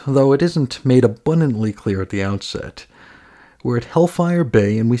Land, though it isn't made abundantly clear at the outset. We're at Hellfire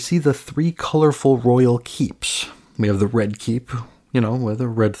Bay, and we see the 3 colorful royal keeps. We have the Red Keep, where the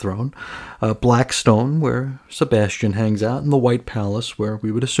Red Throne, Blackstone, where Sebastian hangs out, and the White Palace, where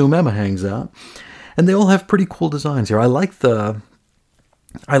we would assume Emma hangs out. And they all have pretty cool designs here. I like the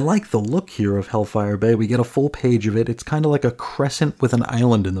look here of Hellfire Bay. We get a full page of it. It's kind of like a crescent with an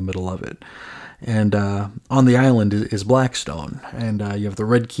island in the middle of it. And on the island is Blackstone. And you have the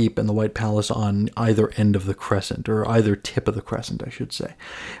Red Keep and the White Palace on either end of the crescent, or either tip of the crescent, I should say.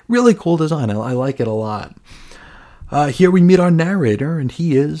 Really cool design. I like it a lot. Here we meet our narrator, and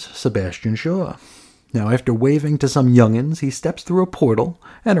he is Sebastian Shaw. Now, after waving to some youngins, he steps through a portal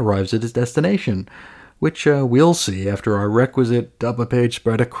and arrives at his destination, which we'll see after our requisite double-page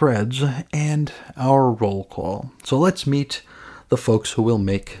spread of creds and our roll call. So let's meet the folks who will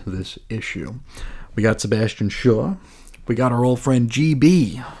make this issue. We got Sebastian Shaw. We got our old friend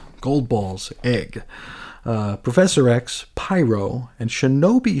GB, Goldballs, Egg, Professor X, Pyro, and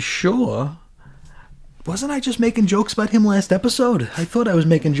Shinobi Shaw. Wasn't I just making jokes about him last episode? I thought I was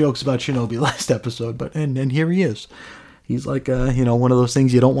making jokes about Shinobi last episode, but and here he is. He's like, one of those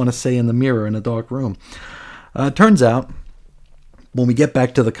things you don't want to say in the mirror in a dark room. Turns out, when we get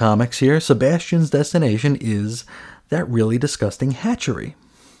back to the comics here, Sebastian's destination is that really disgusting hatchery.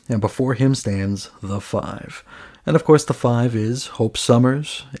 And before him stands the Five. And of course the Five is Hope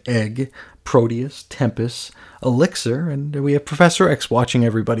Summers, Egg, Proteus, Tempest, Elixir, and we have Professor X watching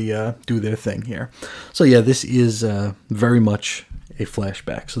everybody do their thing here. So yeah, this is very much a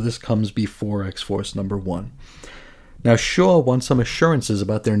flashback. So this comes before X-Force number 1. Now Shaw wants some assurances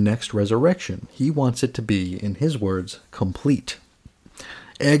about their next resurrection. He wants it to be, in his words, complete.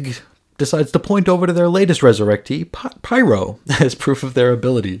 Egg decides to point over to their latest resurrectee, Pyro, as proof of their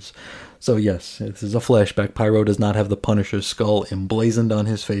abilities. So yes, this is a flashback. Pyro does not have the Punisher's skull emblazoned on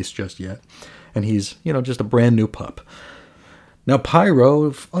his face just yet. And he's, just a brand new pup. Now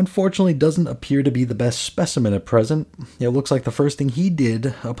Pyro, unfortunately, doesn't appear to be the best specimen at present. It looks like the first thing he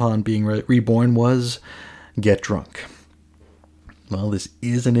did upon being reborn was get drunk. Well, this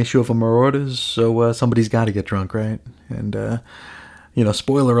is an issue of a Marauders, so somebody's got to get drunk, right? And,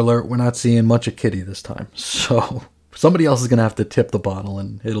 spoiler alert, we're not seeing much of Kitty this time. So somebody else is going to have to tip the bottle,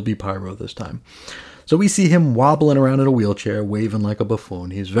 and it'll be Pyro this time. So we see him wobbling around in a wheelchair, waving like a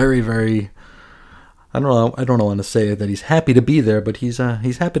buffoon. He's very, very, I don't want to say that he's happy to be there, but he's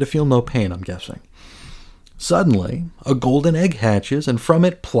happy to feel no pain, I'm guessing. Suddenly, a golden egg hatches, and from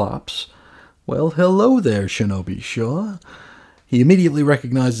it plops, well, hello there, Shinobi Shaw. He immediately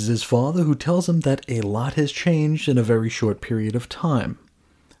recognizes his father, who tells him that a lot has changed in a very short period of time.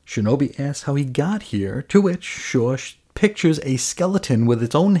 Shinobi asks how he got here, to which Shaw pictures a skeleton with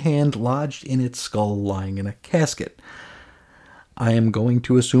its own hand lodged in its skull lying in a casket. I am going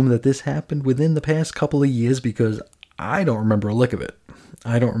to assume that this happened within the past couple of years because I don't remember a lick of it.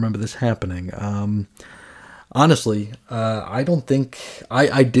 I don't remember this happening. Honestly, I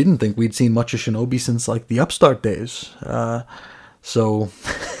didn't think we'd seen much of Shinobi since like the Upstart days. So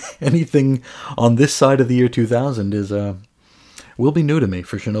anything on this side of the year 2000 will be new to me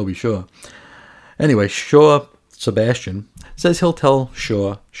for Shinobi Shaw. Anyway, Sebastian says he'll tell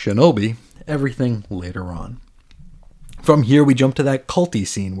Shinobi everything later on. From here, we jump to that culty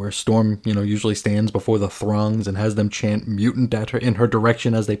scene where Storm, usually stands before the throngs and has them chant mutant at her in her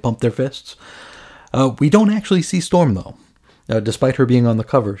direction as they pump their fists. We don't actually see Storm, though. Despite her being on the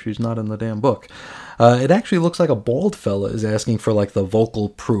cover, she's not in the damn book. It actually looks like a bald fella is asking for like the vocal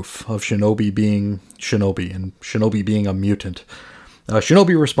proof of Shinobi being Shinobi and Shinobi being a mutant.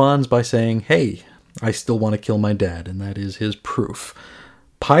 Shinobi responds by saying, "Hey, I still want to kill my dad," and that is his proof.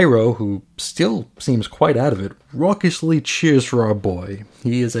 Pyro, who still seems quite out of it, raucously cheers for our boy.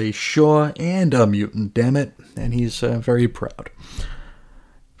 He is a Shaw and a mutant, damn it, and he's very proud.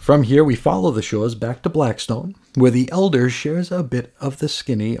 From here, we follow the Shaws back to Blackstone, where the Elder shares a bit of the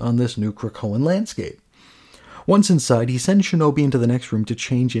skinny on this new Krakoan landscape. Once inside, he sends Shinobi into the next room to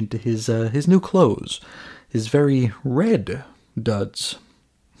change into his new clothes, his very red duds.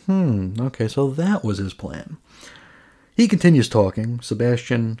 Okay, so that was his plan. He continues talking.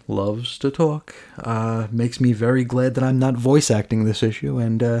 Sebastian loves to talk. Makes me very glad that I'm not voice acting this issue,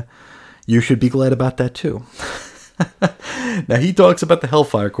 and you should be glad about that too. Now, he talks about the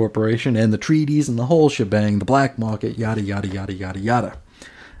Hellfire Corporation and the treaties and the whole shebang, the black market, yada, yada, yada, yada, yada.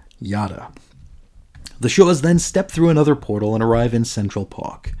 Yada. The Shaws then step through another portal and arrive in Central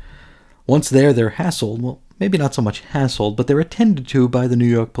Park. Once there, they're hassled, well, maybe not so much hassled, but they're attended to by the New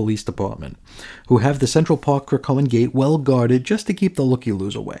York Police Department, who have the Central Park Krakoan gate well guarded just to keep the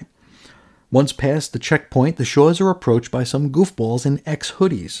looky-loos away. Once past the checkpoint, the Shaws are approached by some goofballs in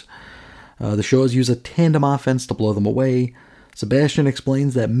X-hoodies. The Shaws use a tandem offense to blow them away. Sebastian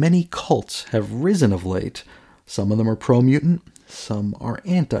explains that many cults have risen of late. Some of them are pro-mutant, some are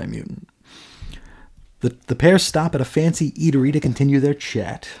anti-mutant. The pair stop at a fancy eatery to continue their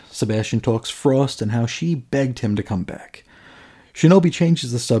chat. Sebastian talks Frost and how she begged him to come back. Shinobi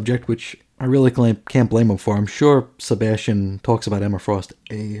changes the subject, which I really can't blame him for. I'm sure Sebastian talks about Emma Frost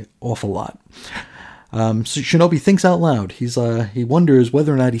an awful lot. So Shinobi thinks out loud. He wonders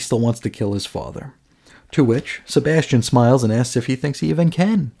whether or not he still wants to kill his father. To which Sebastian smiles and asks if he thinks he even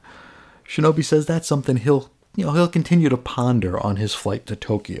can. Shinobi says that's something he'll continue to ponder on his flight to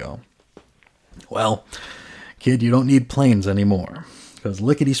Tokyo. Well, kid, you don't need planes anymore, because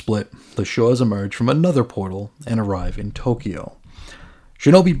lickety-split, the Shaws emerge from another portal and arrive in Tokyo.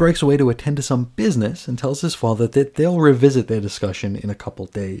 Shinobi breaks away to attend to some business and tells his father that they'll revisit their discussion in a couple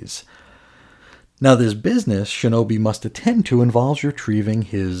days. Now, this business Shinobi must attend to involves retrieving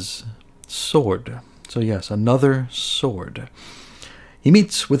his sword. So yes, another sword. He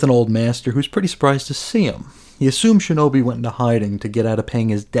meets with an old master who's pretty surprised to see him. He assumes Shinobi went into hiding to get out of paying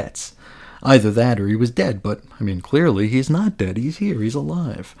his debts. Either that or he was dead, but, clearly he's not dead. He's here. He's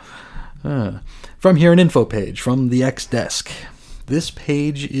alive. From here, an info page from the X-Desk. This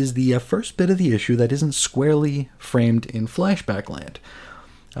page is the first bit of the issue that isn't squarely framed in Flashback Land.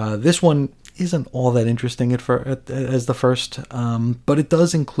 This one isn't all that interesting as the first, but it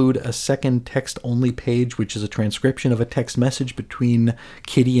does include a second text-only page, which is a transcription of a text message between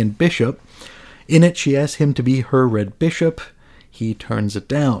Kitty and Bishop. In it, she asks him to be her Red Bishop. He turns it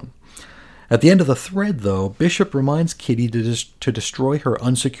down. At the end of the thread, though, Bishop reminds Kitty to destroy her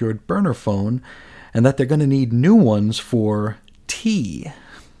unsecured burner phone, and that they're going to need new ones for T,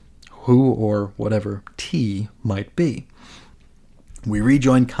 who or whatever T might be. We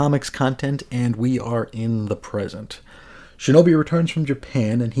rejoin comics content, and we are in the present. Shinobi returns from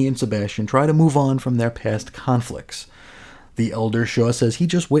Japan, and he and Sebastian try to move on from their past conflicts. The elder Shaw says he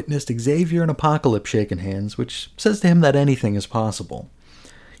just witnessed Xavier and Apocalypse shaking hands, which says to him that anything is possible.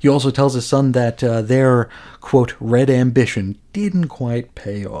 He also tells his son that their, quote, red ambition didn't quite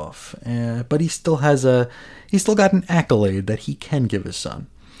pay off, but he still got an accolade that he can give his son.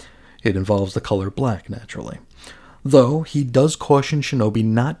 It involves the color black, naturally. Though he does caution Shinobi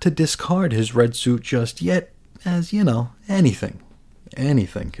not to discard his red suit just yet, as, anything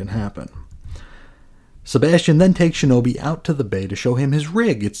can happen. Sebastian then takes Shinobi out to the bay to show him his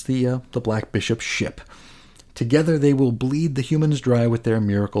rig. It's the Black Bishop's ship. Together they will bleed the humans dry with their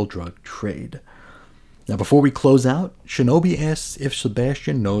miracle drug trade. Now, before we close out, Shinobi asks if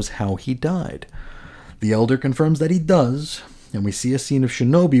Sebastian knows how he died. The elder confirms that he does, and we see a scene of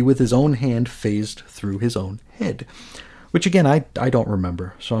Shinobi with his own hand phased through his own head, which again, I don't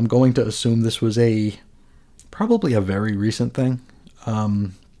remember, so I'm going to assume this was probably a very recent thing,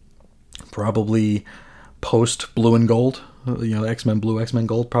 probably post Blue and Gold, X-Men Blue, X-Men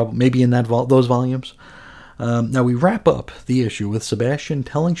Gold, probably maybe in those volumes. Now we wrap up the issue with Sebastian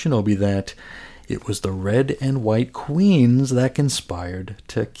telling Shinobi that it was the Red and White Queens that conspired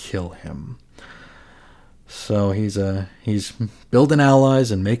to kill him. So he's building allies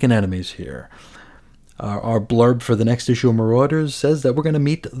and making enemies here. Our blurb for the next issue of Marauders says that we're going to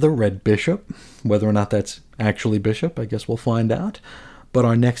meet the Red Bishop. Whether or not that's actually Bishop, I guess we'll find out. But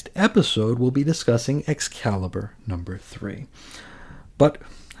our next episode will be discussing Excalibur number 3. But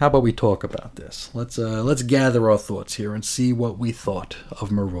how about we talk about this? Let's gather our thoughts here and see what we thought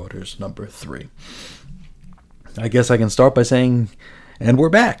of Marauders number 3. I guess I can start by saying, and we're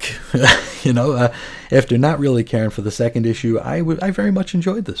back. After not really caring for the second issue, I very much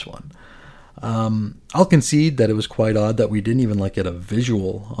enjoyed this one. I'll concede that it was quite odd that we didn't even get a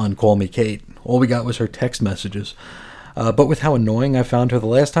visual on Call Me Kate. All we got was her text messages. But with how annoying I found her the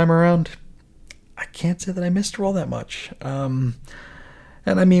last time around, I can't say that I missed her all that much. And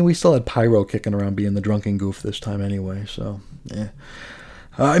we still had Pyro kicking around being the drunken goof this time anyway, so, yeah.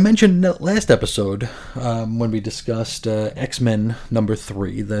 I mentioned in the last episode, when we discussed X-Men number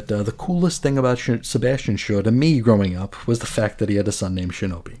 3, that the coolest thing about Sebastian Shaw to me growing up was the fact that he had a son named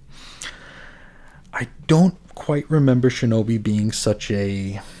Shinobi. I don't quite remember Shinobi being such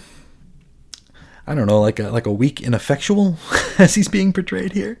a, like a weak ineffectual as he's being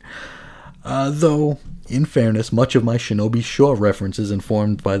portrayed here. Though, in fairness, much of my Shinobi Shaw reference is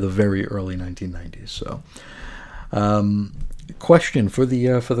informed by the very early 1990s. So, question for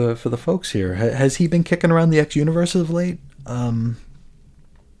the folks here: has he been kicking around the X universe of late? I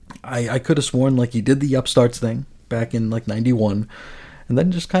could have sworn he did the Upstarts thing back in 91, and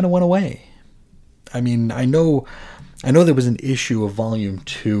then just kind of went away. I know there was an issue of Volume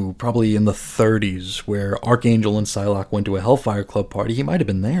 2, probably in the 30s, where Archangel and Psylocke went to a Hellfire Club party. He might have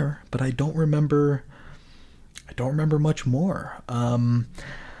been there, but I don't remember much more.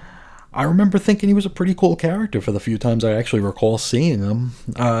 I remember thinking he was a pretty cool character for the few times I actually recall seeing him.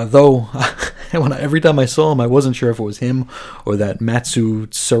 Though, every time I saw him, I wasn't sure if it was him or that Matsu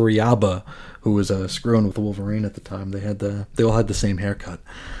Tsurayaba, who was screwing with Wolverine at the time. They all had the same haircut.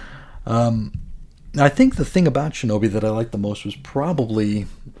 I think the thing about Shinobi that I liked the most was probably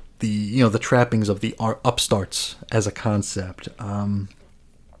the trappings of the upstarts as a concept.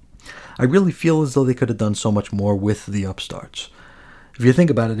 I really feel as though they could have done so much more with the upstarts. If you think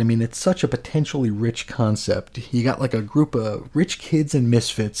about it, I mean, it's such a potentially rich concept. You got like a group of rich kids and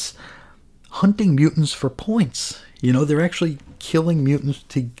misfits hunting mutants for points. They're actually killing mutants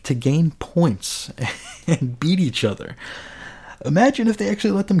to gain points and beat each other. Imagine if they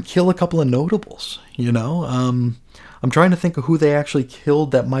actually let them kill a couple of notables, I'm trying to think of who they actually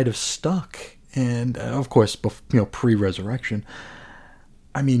killed that might have stuck. And, of course, pre-resurrection.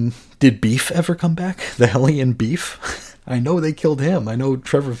 I mean, did Beef ever come back? The Hellion Beef? I know they killed him. I know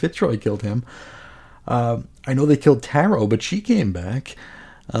Trevor Fitzroy killed him. I know they killed Taro, but she came back.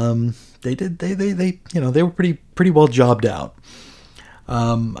 They did. They were pretty well jobbed out.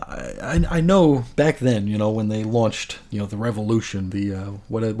 I know back then, when they launched, the Revolution,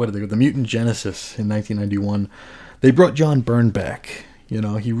 the Mutant Genesis in 1991, they brought John Byrne back.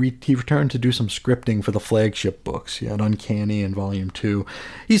 He returned to do some scripting for the flagship books. He had Uncanny in Volume 2.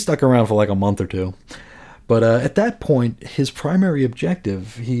 He stuck around for like a month or two. But at that point, his primary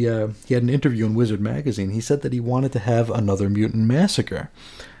objective, he had an interview in Wizard Magazine. He said that he wanted to have another mutant massacre.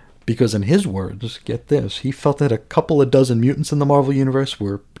 Because in his words, get this, he felt that a couple of dozen mutants in the Marvel Universe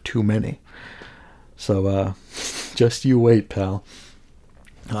were too many. So, just you wait, pal.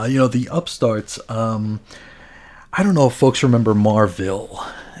 The upstarts, I don't know if folks remember Marville.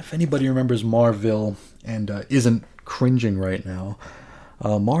 If anybody remembers Marville and isn't cringing right now,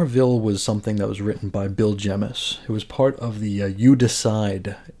 Marville was something that was written by Bill Jemas. It was part of the You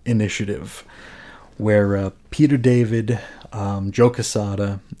Decide initiative, where Peter David, Joe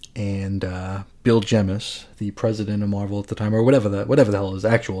Quesada, and Bill Jemas, the president of Marvel at the time, or whatever the hell his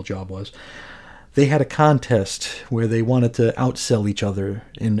actual job was, they had a contest where they wanted to outsell each other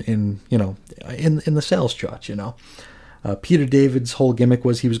in the sales charts. Peter David's whole gimmick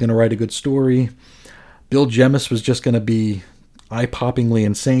was he was going to write a good story. Bill Jemas was just going to be eye-poppingly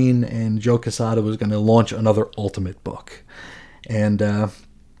insane, and Joe Quesada was going to launch another Ultimate book. And the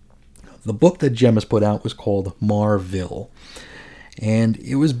book that Jemas put out was called Marville. And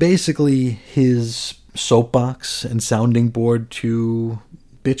it was basically his soapbox and sounding board to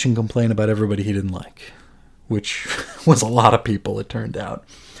bitch and complain about everybody he didn't like, which was a lot of people, it turned out.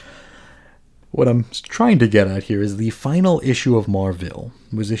 What I'm trying to get at here is the final issue of Marville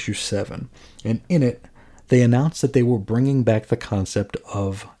was issue 7, and in it, they announced that they were bringing back the concept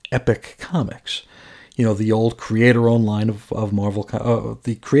of Epic Comics. The old creator-owned line of Marvel,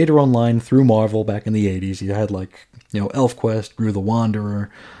 the creator-owned line through Marvel back in the 80s. You had ElfQuest, Gru the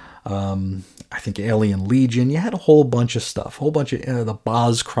Wanderer, I think Alien Legion. You had a whole bunch of stuff, a whole bunch of the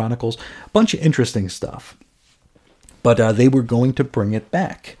Boz Chronicles, a bunch of interesting stuff. But they were going to bring it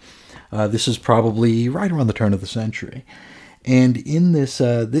back. This is probably right around the turn of the century. And in this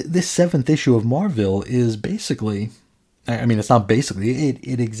this 7th issue of Marville is basically, I mean, it's not basically,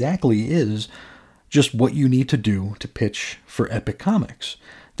 it exactly is just what you need to do to pitch for Epic Comics.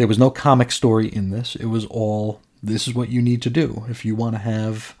 There was no comic story in this. It was all, this is what you need to do if you want to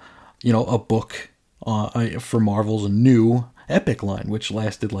have, a book for Marvel's new Epic line, which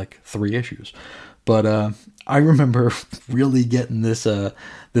lasted like 3 issues. But I remember really getting this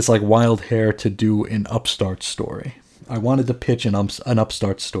wild hair to do an Upstart story. I wanted to pitch an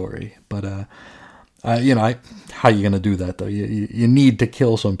Upstart story, but how are you gonna do that though? You need to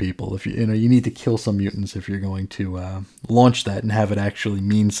kill some people. If you need to kill some mutants if you're going to launch that and have it actually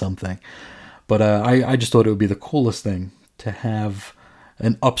mean something. But I just thought it would be the coolest thing to have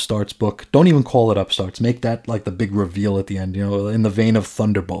an Upstarts book. Don't even call it Upstarts. Make that like the big reveal at the end. In the vein of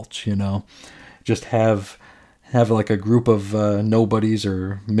Thunderbolts. Just have like a group of nobodies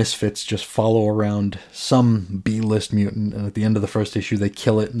or misfits just follow around some B-list mutant, and at the end of the first issue they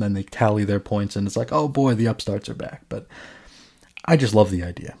kill it, and then they tally their points, and it's like, oh boy, the Upstarts are back. But I just love the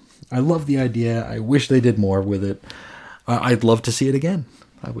idea. I love the idea. I wish they did more with it. I'd love to see it again.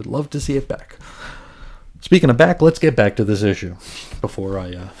 I would love to see it back. Speaking of back, let's get back to this issue before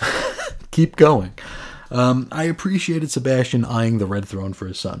I keep going. I appreciated Sebastian eyeing the Red Throne for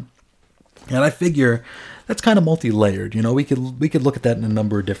his son. And I figure that's kind of multi-layered. We could look at that in a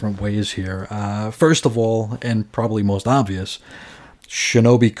number of different ways here. First of all, and probably most obvious,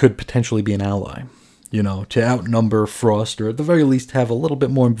 Shinobi could potentially be an ally. To outnumber Frost, or at the very least have a little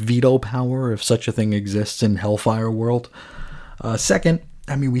bit more veto power if such a thing exists in Hellfire World. Second,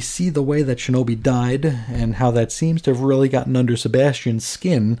 I mean, we see the way that Shinobi died and how that seems to have really gotten under Sebastian's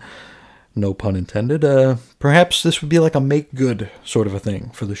skin. No pun intended. Perhaps this would be like a make good sort of a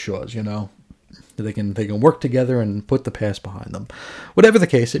thing for the Shaws, you know. They can work together and put the past behind them. Whatever the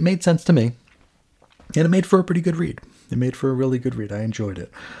case, it made sense to me. And it made for a pretty good read. It made for a really good read. I enjoyed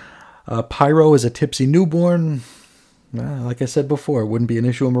it. Pyro is a tipsy newborn. Like I said before, it wouldn't be an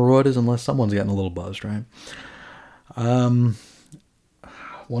issue of Marauders unless someone's getting a little buzzed, right?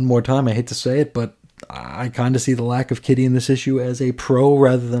 One more time, I hate to say it, but I kind of see the lack of Kitty in this issue as a pro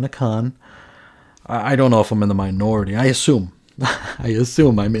rather than a con. I don't know if I'm in the minority. I assume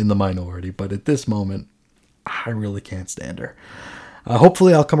I'm in the minority, but at this moment, I really can't stand her.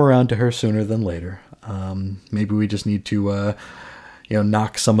 Hopefully I'll come around to her sooner than later. Maybe we just need to,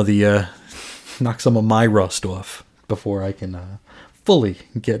 knock some of my rust off before I can fully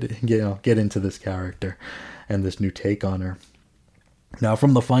get into this character and this new take on her. Now,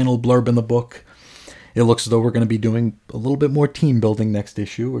 from the final blurb in the book, it looks as though we're going to be doing a little bit more team building next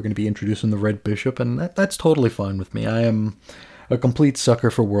issue. We're going to be introducing the Red Bishop, and that's totally fine with me. I am a complete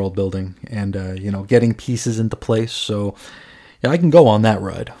sucker for world building and getting pieces into place. So yeah, I can go on that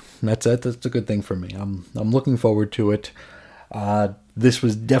ride. That's a good thing for me. I'm looking forward to it. This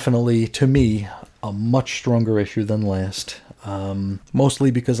was definitely, to me, a much stronger issue than last.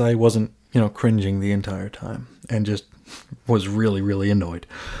 Mostly because I wasn't, cringing the entire time and just was really, really annoyed.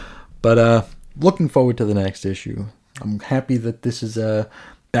 But looking forward to the next issue. I'm happy that this is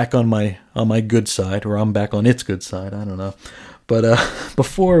back on my good side, or I'm back on its good side. I don't know. But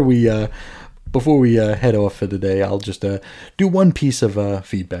before we head off for today, I'll just do one piece of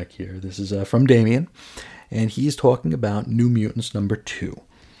feedback here. This is from Damien, and he's talking about New Mutants number 2.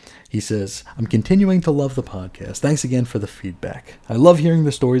 He says, I'm continuing to love the podcast. Thanks again for the feedback. I love hearing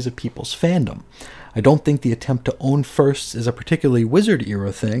the stories of people's fandom. I don't think the attempt to own firsts is a particularly Wizard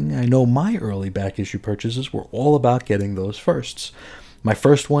era thing. I know my early back issue purchases were all about getting those firsts. My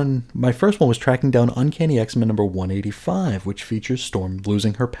first one was tracking down Uncanny X-Men number 185, which features Storm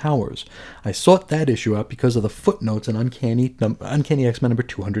losing her powers. I sought that issue out because of the footnotes in Uncanny X-Men number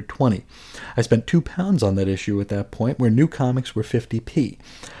 220. I spent £2 on that issue at that point, where new comics were 50p.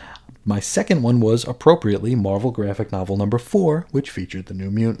 My second one was, appropriately, Marvel graphic novel number 4, which featured the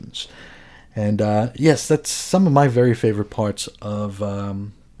New Mutants. And yes, that's some of my very favorite parts of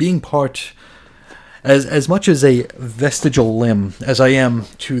being part, as much as a vestigial limb as I am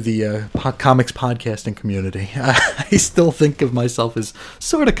to the comics podcasting community. I still think of myself as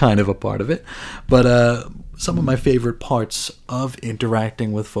sort of kind of a part of it. But some of my favorite parts of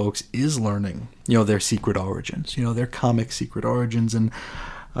interacting with folks is learning, their secret origins, their comic secret origins, and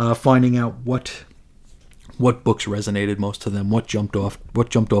finding out what books resonated most to them, what jumped off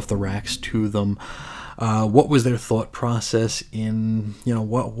the racks to them, what was their thought process in,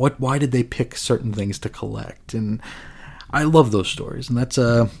 why did they pick certain things to collect. And I love those stories, and that's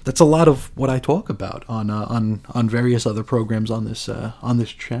a lot of what I talk about on various other programs on this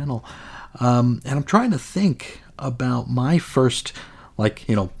channel. And I'm trying to think about my first,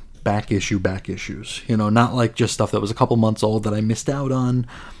 back issues, not like just stuff that was a couple months old that I missed out on,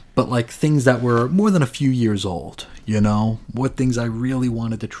 but like things that were more than a few years old, what things I really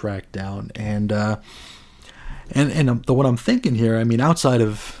wanted to track down. And what I'm thinking here, I mean, outside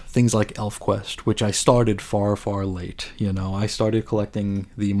of things like ElfQuest, which I started far, far late, I started collecting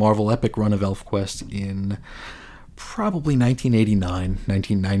the Marvel Epic run of ElfQuest in probably 1989,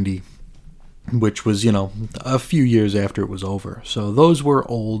 1990, which was, a few years after it was over. So those were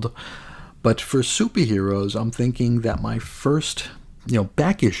old. But for superheroes, I'm thinking that my first,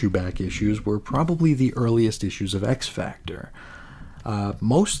 back issues were probably the earliest issues of X-Factor.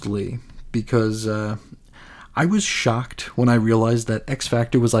 Mostly because I was shocked when I realized that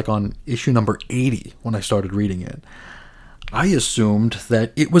X-Factor was on issue number 80 when I started reading it. I assumed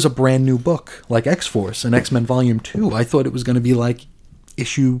that it was a brand new book, like X-Force and X-Men Volume 2. I thought it was going to be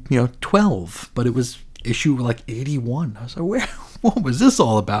issue 12, but it was issue 81. I was like, what was this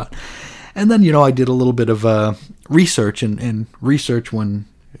all about? And then I did a little bit of research, and research when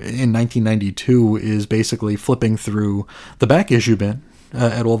in 1992 is basically flipping through the back issue bin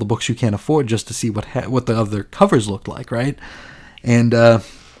at all the books you can't afford just to see what the other covers looked like, right? And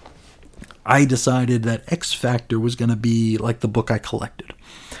I decided that X-Factor was going to be the book I collected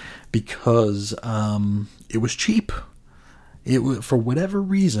because it was cheap. For whatever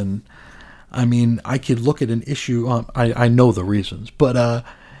reason, I mean, I could look at an issue. I know the reasons, but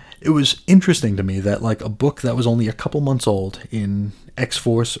it was interesting to me that a book that was only a couple months old in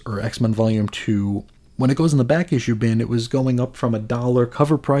X-Force or X-Men Volume 2, when it goes in the back issue bin, it was going up from $1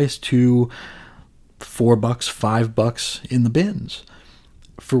 cover price to $4, $5 in the bins.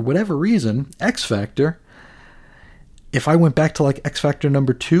 for whatever reason, X Factor, if I went back to like X Factor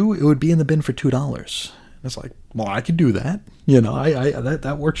number 2, it would be in the bin for $2. It's like, well, I could do that.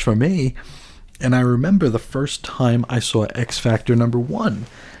 That works for me. And I remember the first time I saw X Factor number 1.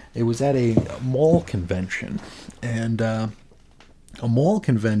 It was at a mall convention. And a mall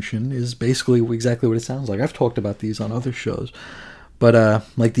convention is basically exactly what it sounds like. I've talked about these on other shows. But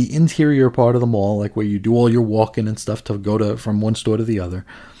like the interior part of the mall, like where you do all your walking and stuff to go from one store to the other,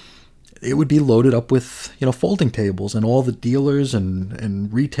 it would be loaded up with, folding tables, and all the dealers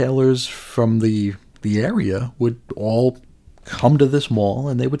and retailers from the area would all come to this mall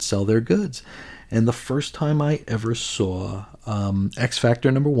and they would sell their goods. And the first time I ever saw X Factor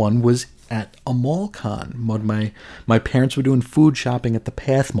number 1 was at a mall con. When my parents were doing food shopping at the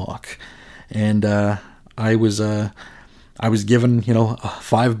Pathmark, and I was given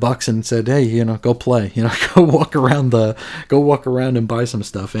 $5 and said, hey, go play, go walk around and buy some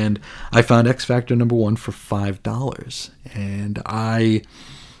stuff. And I found X Factor number 1 for $5, and I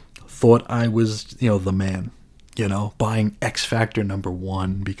thought I was the man, buying X Factor number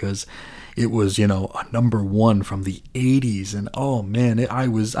 1 because it was, a number 1 from the 80s. And oh man, I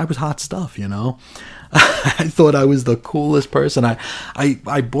was hot stuff, I thought I was the coolest person.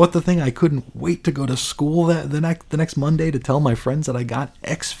 I bought the thing. I couldn't wait to go to school the next Monday to tell my friends that I got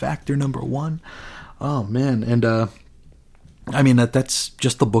X Factor number 1. Oh man. And, that's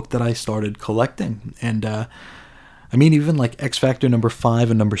just the book that I started collecting. And, even like X Factor number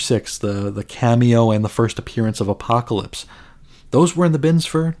 5 and number 6, the cameo and the first appearance of Apocalypse, those were in the bins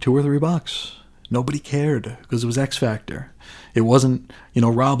for $2 or $3. Nobody cared because it was X Factor. It wasn't,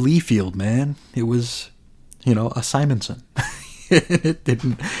 Rob Liefeld, man. It was, a Simonson. It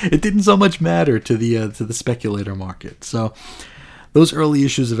didn't so much matter to the speculator market. So those early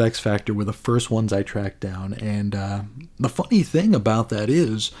issues of X Factor were the first ones I tracked down. And the funny thing about that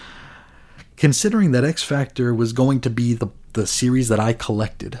is, considering that X Factor was going to be the series that I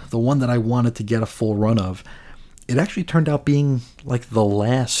collected, the one that I wanted to get a full run of, it actually turned out being like the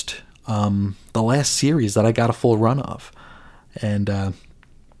last series that I got a full run of. And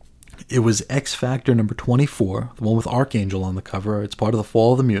it was X Factor number 24, the one with Archangel on the cover. It's part of the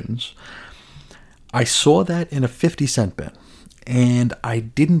Fall of the Mutants. I saw that in a 50-cent bin, and I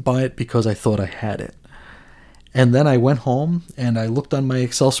didn't buy it because I thought I had it. And then I went home and I looked on my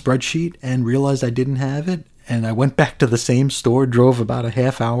Excel spreadsheet and realized I didn't have it. And I went back to the same store, drove about a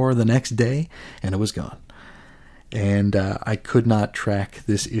half hour the next day, and it was gone. And I could not track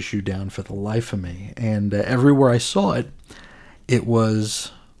this issue down for the life of me. And everywhere I saw it, it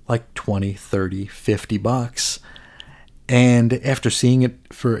was like $20, $30, $50. And after seeing it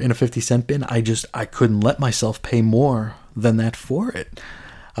in a 50-cent bin, I couldn't let myself pay more than that for it.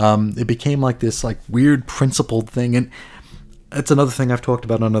 It became like this like weird principled thing. And that's another thing I've talked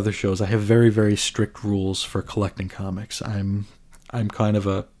about on other shows. I have very, very strict rules for collecting comics. I'm kind of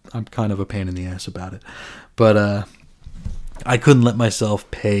a pain in the ass about it. But I couldn't let myself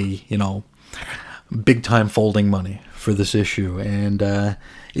pay, big time folding money for this issue. And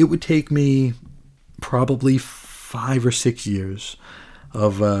it would take me probably 5 or 6 years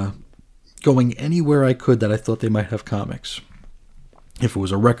of going anywhere I could that I thought they might have comics. If it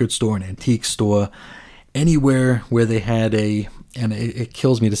was a record store, an antique store, anywhere where they had and it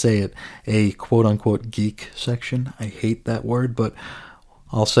kills me to say it, a quote-unquote geek section. I hate that word, but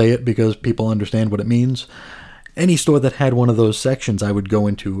I'll say it because people understand what it means. Any store that had one of those sections I would go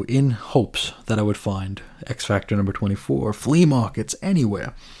into in hopes that I would find X Factor number 24, flea markets,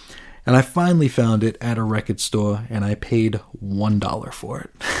 anywhere. And I finally found it at a record store, and I paid $1 for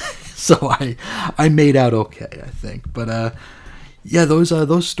it. So I made out okay, I think. But yeah,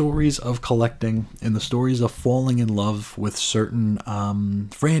 those stories of collecting and the stories of falling in love with certain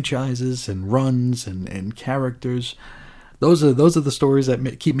franchises and runs and characters, those are the stories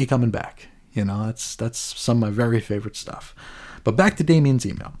that keep me coming back. That's some of my very favorite stuff. But back to Damien's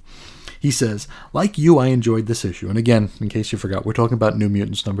email. He says, like you, I enjoyed this issue. And again, in case you forgot, we're talking about New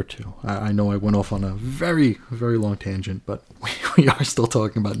Mutants number 2. I know I went off on a very, very long tangent, but we are still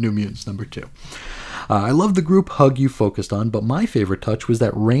talking about New Mutants number 2. I love the group hug you focused on, but my favorite touch was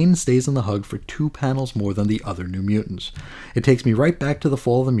that Reign stays in the hug for 2 panels more than the other New Mutants. It takes me right back to the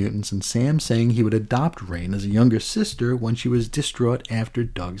Fall of the Mutants and Sam saying he would adopt Reign as a younger sister when she was distraught after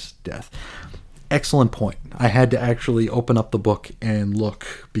Doug's death. Excellent point. I had to actually open up the book and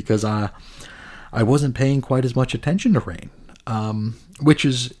look because I wasn't paying quite as much attention to Reign, which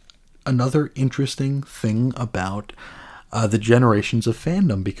is another interesting thing about the generations of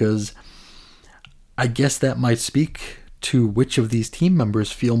fandom, because I guess that might speak to which of these team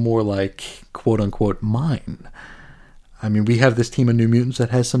members feel more like quote-unquote mine. I mean, we have this team of New Mutants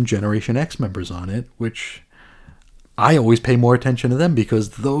that has some Generation X members on it, which I always pay more attention to them because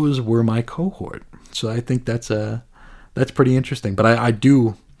those were my cohort. So I think that's pretty interesting. But I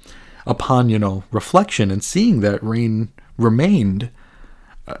do, upon, reflection and seeing that Reign remained,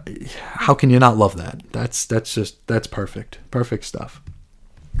 how can you not love that? That's perfect. Perfect stuff.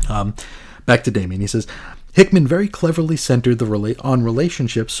 Back to Damian. He says, Hickman very cleverly centered on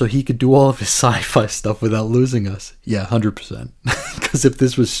relationships so he could do all of his sci-fi stuff without losing us. Yeah, 100%. Because if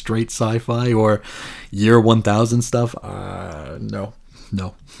this was straight sci-fi or year 1000 stuff, no,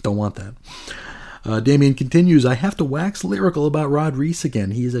 don't want that. Damian continues, I have to wax lyrical about Rod Reis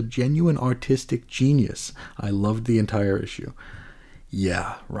again. He is a genuine artistic genius. I loved the entire issue.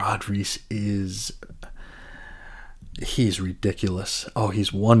 Yeah, Rod Reis he's ridiculous. Oh,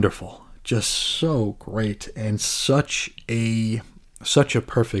 he's wonderful. Just so great and such a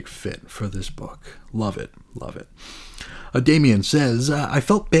perfect fit for this book. Love it. Damian says, I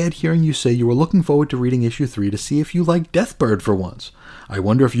felt bad hearing you say you were looking forward to reading issue 3 to see if you like Deathbird for once. I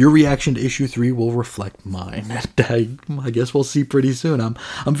wonder if your reaction to issue 3 will reflect mine. I guess we'll see pretty soon.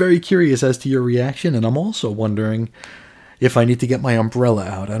 I'm very curious as to your reaction, and I'm also wondering if I need to get my umbrella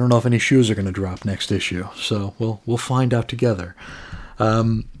out. I don't know if any shoes are going to drop next issue, so we'll find out together.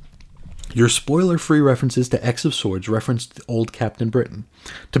 Your spoiler-free references to X of Swords referenced old Captain Britain.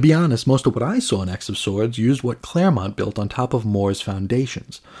 To be honest, most of what I saw in X of Swords used what Claremont built on top of Moore's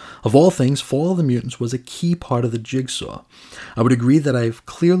foundations. Of all things, Fall of the Mutants was a key part of the jigsaw. I would agree that I've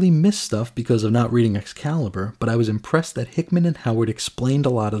clearly missed stuff because of not reading Excalibur, but I was impressed that Hickman and Howard explained a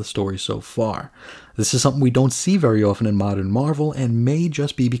lot of the story so far. This is something we don't see very often in modern Marvel, and may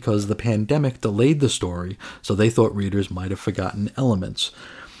just be because the pandemic delayed the story, so they thought readers might have forgotten elements.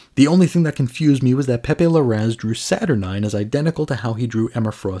 The only thing that confused me was that Pepe Larraz drew Saturnine as identical to how he drew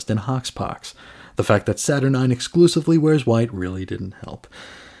Emma Frost in Hoxpox. The fact that Saturnine exclusively wears white really didn't help.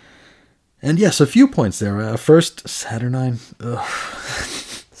 And yes, a few points there. First, Saturnine.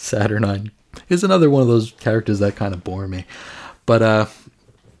 Saturnine is another one of those characters that kind of bore me. But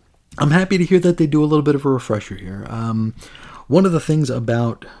I'm happy to hear that they do a little bit of a refresher here. One of the things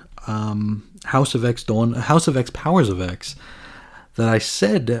about House of X, Powers of X, that I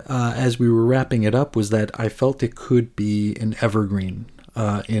said as we were wrapping it up was that I felt it could be an evergreen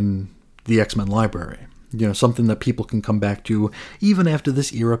in the X-Men library. Something that people can come back to even after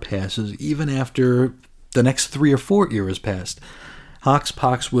this era passes, even after the next 3 or 4 eras passed.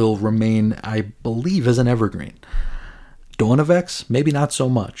 Hoxpox will remain, I believe, as an evergreen. Dawn of X, maybe not so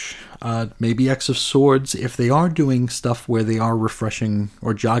much. Maybe X of Swords, if they are doing stuff where they are refreshing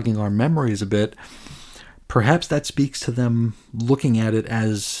or jogging our memories a bit, perhaps that speaks to them looking at it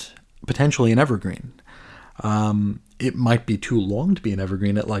as potentially an evergreen. It might be too long to be an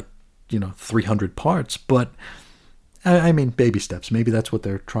evergreen at 300 parts, but I mean, baby steps. Maybe that's what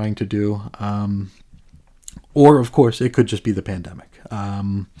they're trying to do. Or, of course, it could just be the pandemic.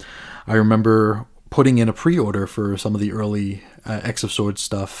 I remember putting in a pre-order for some of the early X of Swords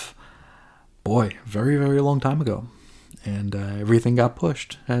stuff, very, very long time ago. And everything got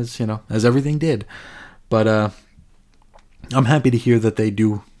pushed, as everything did. But I'm happy to hear that they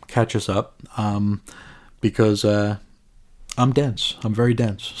do catch us up, because I'm dense. I'm very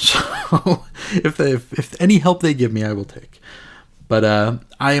dense. So if any help they give me, I will take. But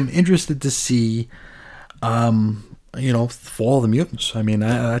I am interested to see, Fall of the Mutants. I mean,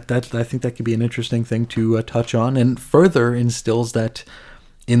 I think that could be an interesting thing to touch on, and further instills that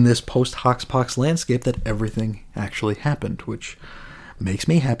in this post-Hoxpox landscape that everything actually happened, which makes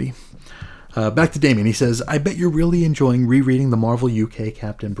me happy. Back to Damian. He says, I bet you're really enjoying rereading the Marvel UK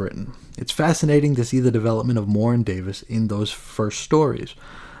Captain Britain. It's fascinating to see the development of Moore and Davis in those first stories.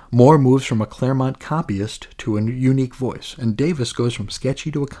 Moore moves from a Claremont copyist to a unique voice, and Davis goes from sketchy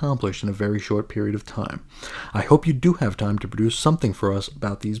to accomplished in a very short period of time. I hope you do have time to produce something for us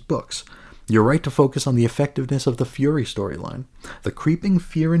about these books. You're right to focus on the effectiveness of the Fury storyline. The creeping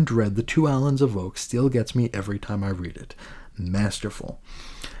fear and dread the two Allens evoke still gets me every time I read it. Masterful.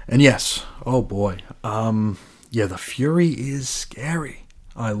 And yes, oh boy, the Fury is scary.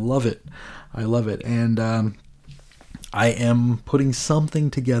 I love it. And I am putting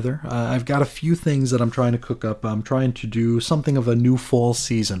something together. I've got a few things that I'm trying to cook up. I'm trying to do something of a new fall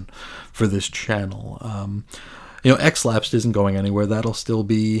season for this channel. X-Lapsed isn't going anywhere. That'll still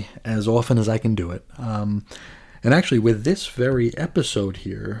be as often as I can do it. And actually, with this very episode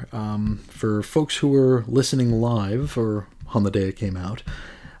here, for folks who are listening live or on the day it came out,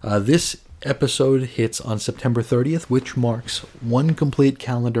 this episode hits on September 30th, which marks one complete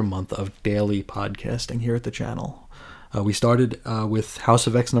calendar month of daily podcasting here at the channel. We started with House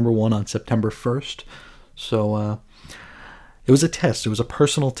of X #1 on September 1st, so it was a test. It was a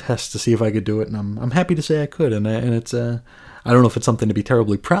personal test to see if I could do it, and I'm happy to say I could. And it's I don't know if it's something to be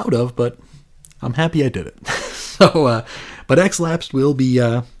terribly proud of, but I'm happy I did it. So, but X-Lapsed will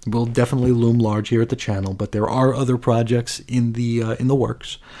definitely loom large here at the channel. But there are other projects in the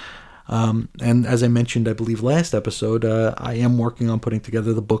works. And as I mentioned, I believe last episode, I am working on putting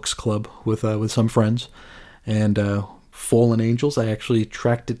together the books club with some friends, and Fallen Angels. I actually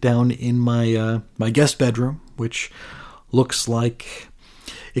tracked it down in my guest bedroom, which looks like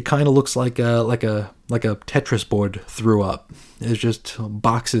a Tetris board threw up. There's just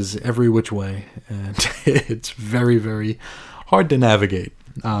boxes every which way, and it's very, very hard to navigate.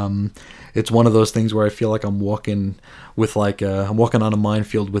 It's one of those things where I feel like I'm walking on a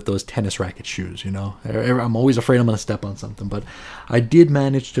minefield with those tennis racket shoes, you know. I'm always afraid I'm going to step on something, but I did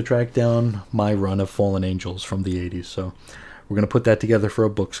manage to track down my run of Fallen Angels from the 80s, so we're going to put that together for a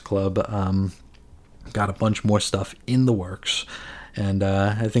books club. Got a bunch more stuff in the works, and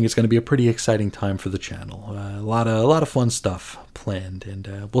I think it's going to be a pretty exciting time for the channel. A lot of fun stuff planned,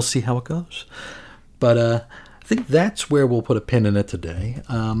 and we'll see how it goes. But I think that's where we'll put a pin in it today.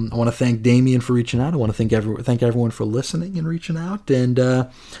 I want to thank Damien for reaching out. I want to thank everyone for listening and reaching out. And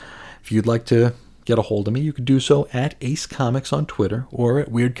if you'd like to get a hold of me, you could do so at Ace Comics on Twitter or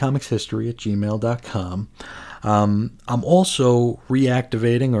at weirdcomicshistory@gmail.com. I'm also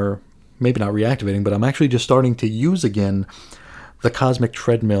reactivating, or maybe not reactivating, but I'm actually just starting to use again the Cosmic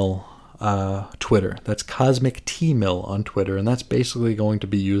Treadmill Twitter. That's Cosmic T-Mill on Twitter, and that's basically going to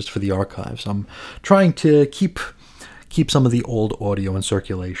be used for the archives. I'm trying to keep some of the old audio in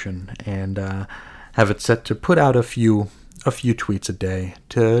circulation, and have it set to put out a few tweets a day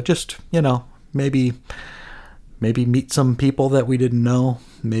to just, you know, maybe meet some people that we didn't know,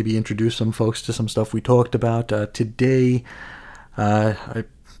 maybe introduce some folks to some stuff we talked about. Today,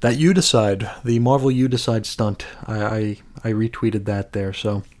 that You Decide, the Marvel You Decide stunt, I retweeted that there,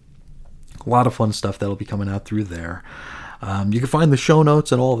 so a lot of fun stuff that'll be coming out through there. You can find the show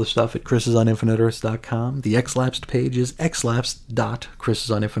notes and all the stuff at chrisisoninfiniteearths.com. The X-Lapsed page is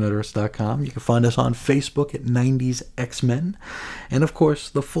xlapsed.chrisisoninfiniteearths.com. You can find us on Facebook at 90s X-Men. And of course,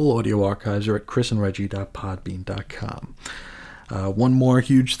 the full audio archives are at chrisandreggie.podbean.com. One more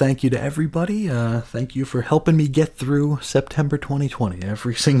huge thank you to everybody. Thank you for helping me get through September 2020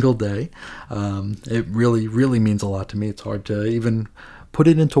 every single day. It really, really means a lot to me. It's hard to even put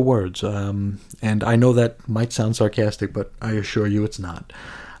it into words. And I know that might sound sarcastic, but I assure you it's not.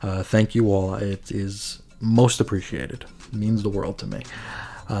 Thank you all. It is most appreciated. It means the world to me.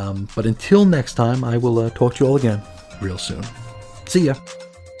 But until next time, I will talk to you all again real soon. See ya.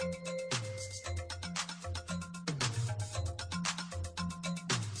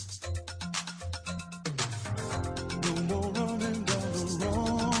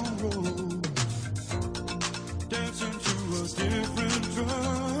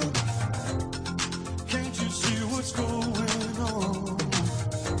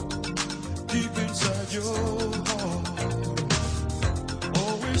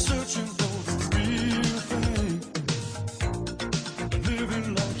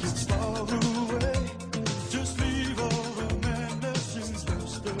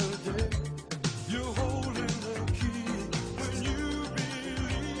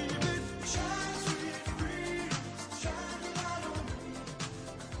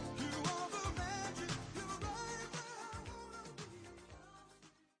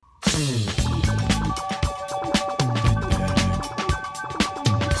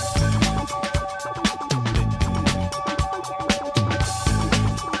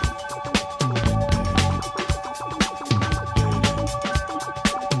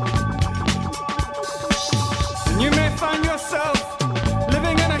 You may find yourself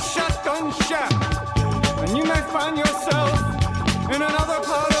living in a shotgun shack, and you may find yourself in another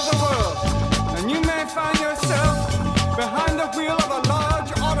part of the world, and you may find yourself behind the wheel of a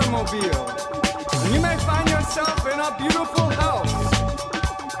large automobile, and you may find yourself in a beautiful house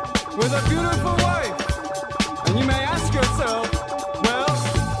with a beautiful wife, and you may ask yourself, well,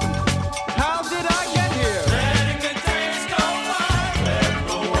 how did I get here? Letting the days go by, let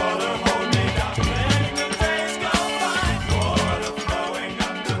the water hold me down. Letting the days go by, water flowing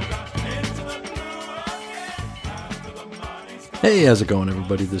underground into the blue again after the money's gone. Hey, how's it going,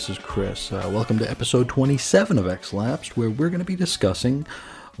 everybody? This is Chris. Welcome to episode 27 of X-Lapsed, where we're going to be discussing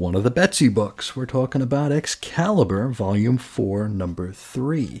one of the Betsy books. We're talking about Excalibur, Volume 4, Number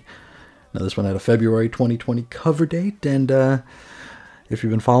 3. Now, this one had a February 2020 cover date, and if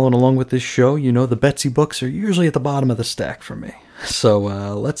you've been following along with this show, you know the Betsy books are usually at the bottom of the stack for me. So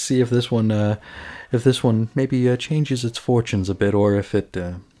let's see if this one maybe changes its fortunes a bit, or if it,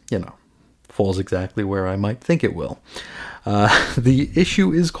 falls exactly where I might think it will. The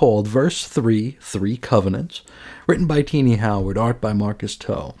issue is called Verse 3, Three Covenants, written by Teenie Howard, art by Marcus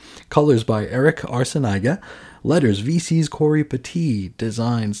Toe, colors by Eric Arciniga, letters VC's Corey Petit,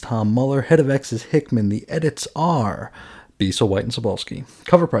 designs Tom Muller, head of X is Hickman, the edits are Bisa, White, and Sobolski.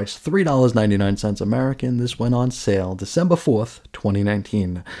 Cover price $3.99 American. This went on sale December 4th,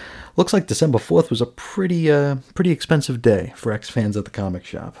 2019. Looks like December 4th was a pretty expensive day for X fans at the comic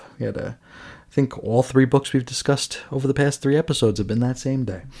shop. We had I think all three books we've discussed over the past 3 episodes have been that same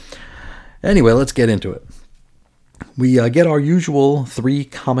day. Anyway, let's get into it. We get our usual 3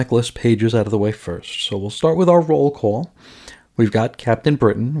 comic list pages out of the way first. So we'll start with our roll call. We've got Captain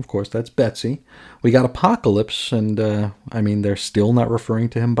Britain, of course, that's Betsy. We got Apocalypse, and they're still not referring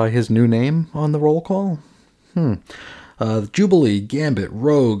to him by his new name on the roll call? Jubilee, Gambit,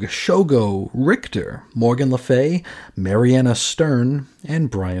 Rogue, Shogo, Richter, Morgan Le Fay, Mariana Stern, and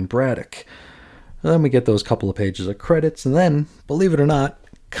Brian Braddock. And then we get those couple of pages of credits, and then, believe it or not,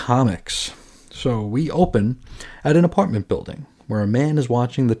 comics. So we open at an apartment building where a man is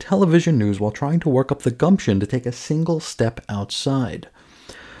watching the television news while trying to work up the gumption to take a single step outside.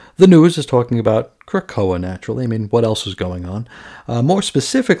 The news is talking about Krakoa, naturally. I mean, what else is going on? More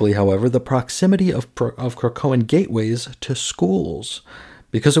specifically, however, the proximity of Krakoan gateways to schools.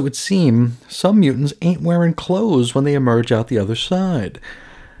 Because it would seem some mutants ain't wearing clothes when they emerge out the other side.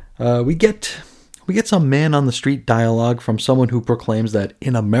 We get some man-on-the-street dialogue from someone who proclaims that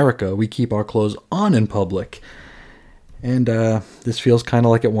in America we keep our clothes on in public. And this feels kind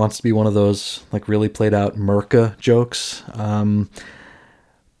of like it wants to be one of those like really played-out Merca jokes.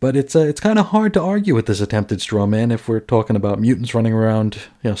 But it's kind of hard to argue with this attempted straw man if we're talking about mutants running around,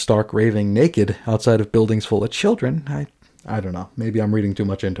 stark raving naked outside of buildings full of children. I don't know. Maybe I'm reading too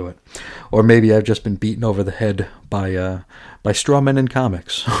much into it. Or maybe I've just been beaten over the head by straw men in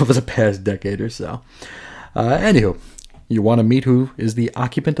comics over the past decade or so. Anywho, you want to meet who is the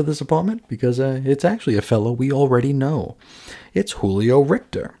occupant of this apartment? Because it's actually a fellow we already know. It's Julio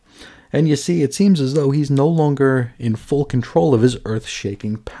Richter. And you see, it seems as though he's no longer in full control of his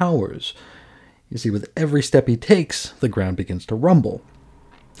earth-shaking powers. You see, with every step he takes, the ground begins to rumble.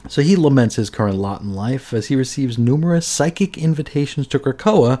 So he laments his current lot in life as he receives numerous psychic invitations to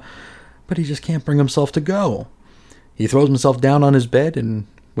Krakoa, but he just can't bring himself to go. He throws himself down on his bed, and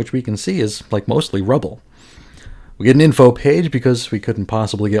which we can see is like mostly rubble. We get an info page because we couldn't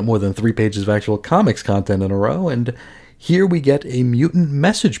possibly get more than 3 pages of actual comics content in a row, and here we get a mutant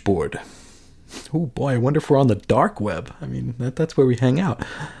message board. Oh boy, I wonder if we're on the dark web. I mean, that's where we hang out.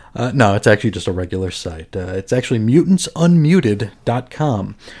 No, it's actually just a regular site. It's actually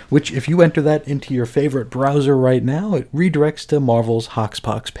mutantsunmuted.com, which if you enter that into your favorite browser right now, it redirects to Marvel's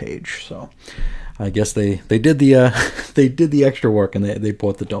Hoxpox page. So I guess they did the extra work and they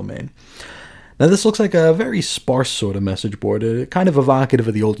bought the domain. Now this looks like a very sparse sort of message board, kind of evocative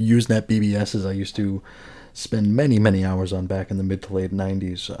of the old Usenet BBSs I used to spend many hours on back in the mid to late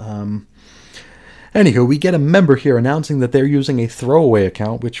 90s. Anywho, we get a member here announcing that they're using a throwaway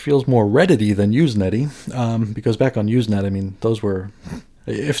account, which feels more Reddit-y than Usenet-y, because back on Usenet, I mean, those were...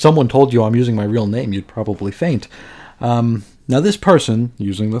 If someone told you I'm using my real name, you'd probably faint. Now this person,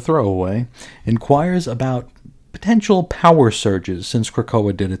 using the throwaway, inquires about potential power surges since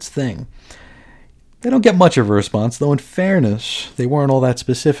Krakoa did its thing. They don't get much of a response, though in fairness, they weren't all that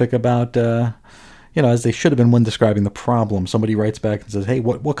specific about... as they should have been when describing the problem. Somebody writes back and says, hey,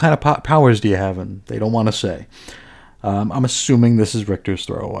 what kind of powers do you have? And they don't want to say. I'm assuming this is Richter's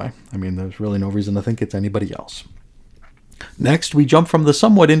throwaway. I mean, there's really no reason to think it's anybody else. Next, we jump from the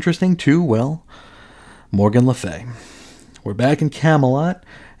somewhat interesting to, well, Morgan Le Fay. We're back in Camelot,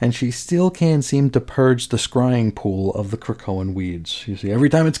 and she still can't seem to purge the scrying pool of the Krakoan weeds. You see, every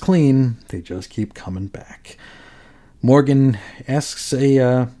time it's clean, they just keep coming back. Morgan asks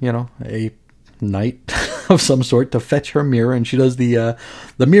a knight of some sort to fetch her mirror, and she does the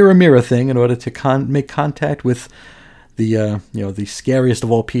mirror thing in order to make contact with the scariest of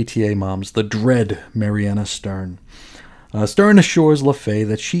all PTA moms, the dread Mariana Stern. Stern assures Le Fay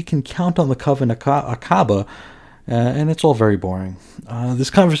that she can count on the Coven Akaba, and it's all very boring. This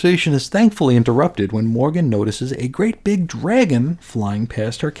conversation is thankfully interrupted when Morgan notices a great big dragon flying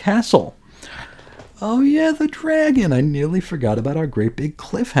past her castle. Oh yeah, the dragon! I nearly forgot about our great big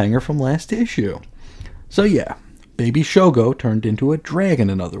cliffhanger from last issue. So yeah, baby Shogo turned into a dragon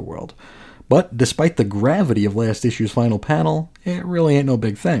in Otherworld. But despite the gravity of last issue's final panel, it really ain't no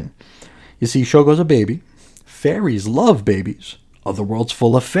big thing. You see, Shogo's a baby. Fairies love babies. Otherworld's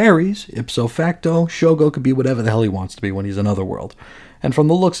full of fairies. Ipso facto, Shogo could be whatever the hell he wants to be when he's in Otherworld. And from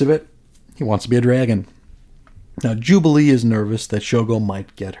the looks of it, he wants to be a dragon. Now, Jubilee is nervous that Shogo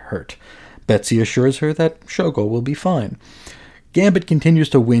might get hurt. Betsy assures her that Shogo will be fine. Gambit continues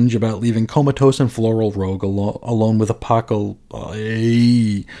to whinge about leaving Comatose and Floral Rogue alone with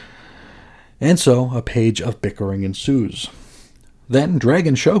Apocalypse. And so, a page of bickering ensues. Then,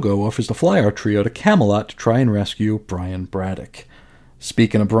 Dragon Shogo offers to fly our trio to Camelot to try and rescue Brian Braddock.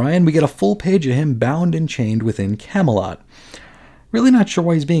 Speaking of Brian, we get a full page of him bound and chained within Camelot. Really not sure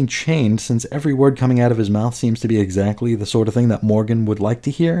why he's being chained, since every word coming out of his mouth seems to be exactly the sort of thing that Morgan would like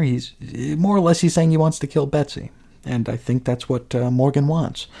to hear. He's more or less he's saying he wants to kill Betsy, and I think that's what Morgan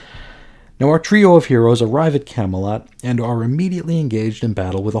wants. Now our trio of heroes arrive at Camelot and are immediately engaged in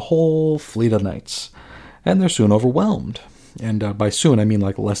battle with a whole fleet of knights, and they're soon overwhelmed. And by soon I mean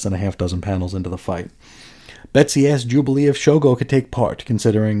like less than a half dozen panels into the fight. Betsy asks Jubilee if Shogo could take part,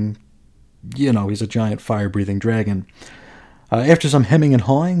 considering, he's a giant fire-breathing dragon. After some hemming and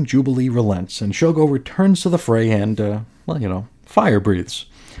hawing, Jubilee relents, and Shogo returns to the fray and, fire breathes.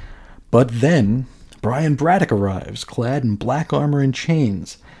 But then, Brian Braddock arrives, clad in black armor and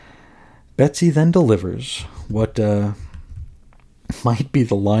chains. Betsy then delivers what might be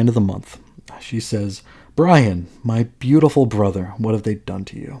the line of the month. She says, "Brian, my beautiful brother, what have they done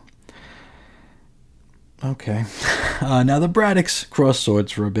to you?" Okay. Now the Braddocks cross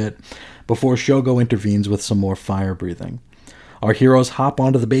swords for a bit before Shogo intervenes with some more fire breathing. Our heroes hop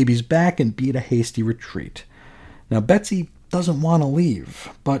onto the baby's back and beat a hasty retreat. Now Betsy doesn't want to leave,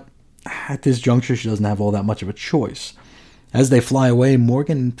 but at this juncture she doesn't have all that much of a choice. As they fly away,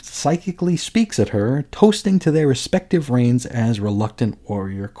 Morgan psychically speaks at her, toasting to their respective reigns as reluctant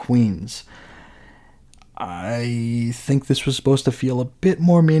warrior queens. I think this was supposed to feel a bit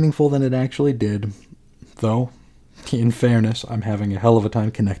more meaningful than it actually did. Though, in fairness, I'm having a hell of a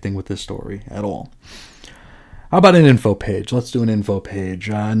time connecting with this story at all. How about an info page? Let's do an info page.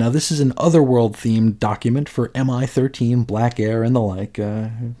 Now, this is an Otherworld-themed document for MI13, Black Air, and the like.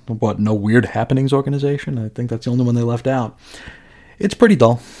 No Weird Happenings organization? I think that's the only one they left out. It's pretty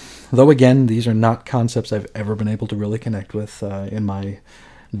dull. Though, again, these are not concepts I've ever been able to really connect with in my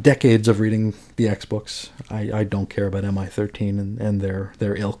decades of reading the X-books. I don't care about MI13 and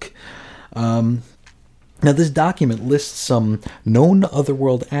their ilk. Now, this document lists some known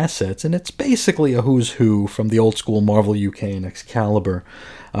Otherworld assets, and it's basically a who's who from the old school Marvel UK and Excalibur.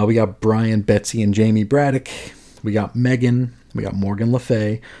 We got Brian, Betsy, and Jamie Braddock. We got Megan. We got Morgan Le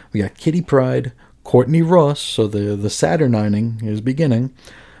Fay. We got Kitty Pryde, Courtney Ross, so the Saturnining is beginning.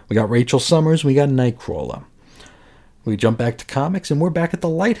 We got Rachel Summers. We got Nightcrawler. We jump back to comics, and we're back at the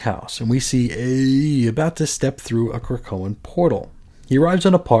Lighthouse, and we see A about to step through a Krakoan portal. He arrives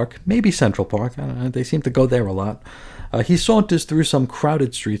in a park, maybe Central Park. I don't know, they seem to go there a lot. He saunters through some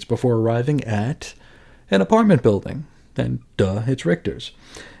crowded streets before arriving at an apartment building. And it's Richter's.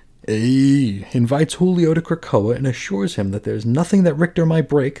 A invites Julio to Krakoa and assures him that there's nothing that Richter might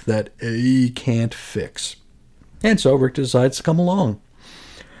break that A can't fix. And so Richter decides to come along.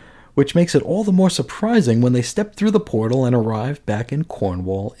 Which makes it all the more surprising when they step through the portal and arrive back in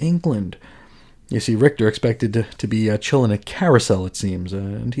Cornwall, England. You see, Richter expected to be chilling at Carousel, it seems,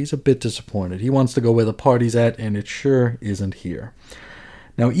 and he's a bit disappointed. He wants to go where the party's at, and it sure isn't here.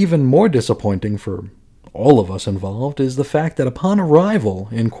 Now, even more disappointing for all of us involved is the fact that upon arrival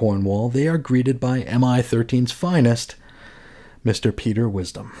in Cornwall, they are greeted by MI13's finest, Mr. Peter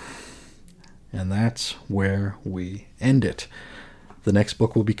Wisdom. And that's where we end it. The next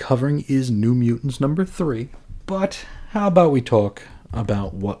book we'll be covering is New Mutants number 3, but how about we talk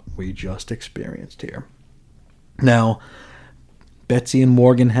about what we just experienced here. Now, Betsy and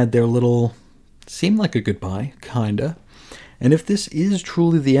Morgan had their little, seemed like a goodbye, kinda. And if this is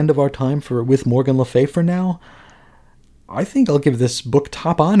truly the end of our time with Morgan Le Fay for now, I think I'll give this book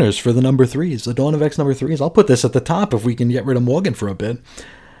top honors for the number 3s, the Dawn of X number 3s. I'll put this at the top if we can get rid of Morgan for a bit.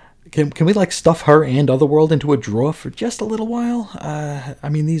 Can we stuff her and Otherworld into a drawer for just a little while?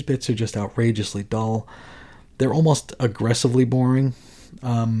 These bits are just outrageously dull. They're almost aggressively boring.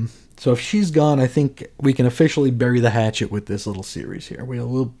 So if she's gone, I think we can officially bury the hatchet with this little series here.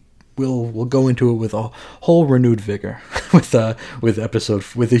 We'll go into it with a whole renewed vigor with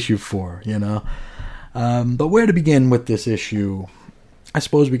issue 4. But where to begin with this issue? I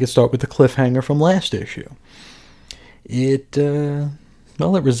suppose we could start with the cliffhanger from last issue. It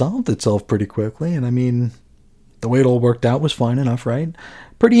resolved itself pretty quickly, and the way it all worked out was fine enough, right?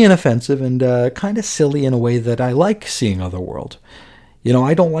 Pretty inoffensive and kind of silly in a way that I like seeing Otherworld.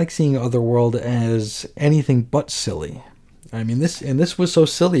 I don't like seeing Otherworld as anything but silly. This was so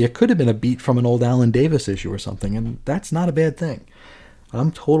silly, it could have been a beat from an old Alan Davis issue or something, and that's not a bad thing.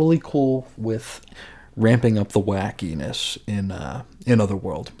 I'm totally cool with ramping up the wackiness in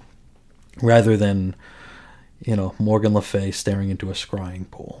Otherworld, rather than, Morgan Le Fay staring into a scrying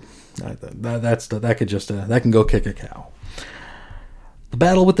pool. That can go kick a cow. The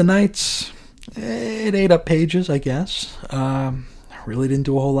battle with the knights, it ate up pages, I guess. Really didn't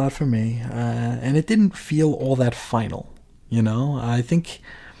do a whole lot for me, and it didn't feel all that final. I think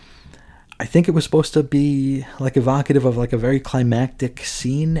it was supposed to be like evocative of like a very climactic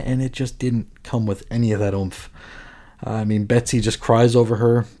scene, and it just didn't come with any of that oomph. Betsy just cries over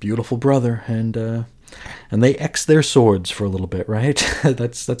her beautiful brother, and they X their swords for a little bit, right?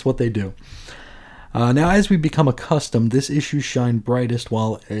 That's what they do. Now, as we become accustomed, this issue shined brightest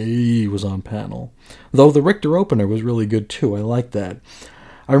while A was on panel. Though the Richter opener was really good too, I like that.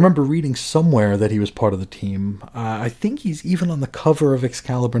 I remember reading somewhere that he was part of the team. I think he's even on the cover of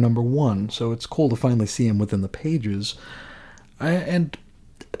Excalibur #1, so it's cool to finally see him within the pages. And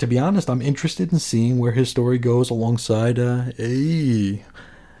to be honest, I'm interested in seeing where his story goes alongside A.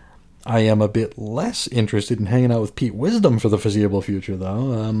 I am a bit less interested in hanging out with Pete Wisdom for the foreseeable future,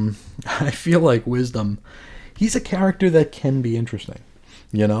 though. I feel like Wisdom, he's a character that can be interesting,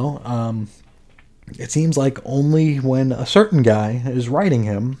 It seems like only when a certain guy is writing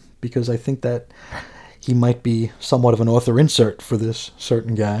him, because I think that he might be somewhat of an author insert for this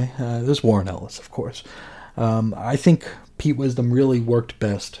certain guy. This Warren Ellis, of course. I think Pete Wisdom really worked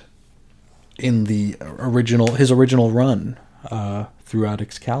best in his original run throughout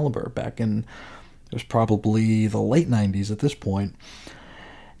Excalibur back in, it was probably the late 90s at this point.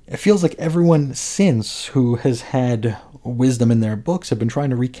 It feels like everyone since who has had Wisdom in their books have been trying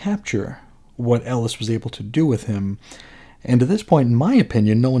to recapture what Ellis was able to do with him. And to this point, in my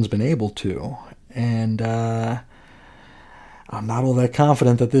opinion, no one's been able to. And I'm not all that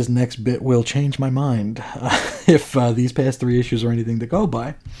confident that this next bit will change my mind if these past 3 issues are anything to go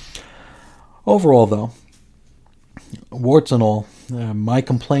by. Overall, though, warts and all, my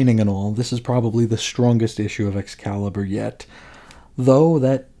complaining and all, this is probably the strongest issue of Excalibur yet. Though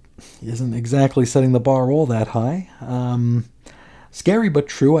that isn't exactly setting the bar all that high. Scary but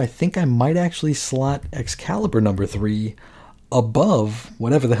true, I think I might actually slot Excalibur #3 above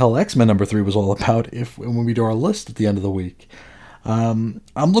whatever the hell X-Men #3 was all about when we do our list at the end of the week. I'm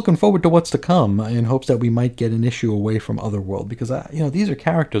looking forward to what's to come in hopes that we might get an issue away from Otherworld, because these are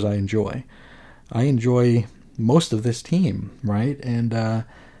characters I enjoy. I enjoy most of this team, right? And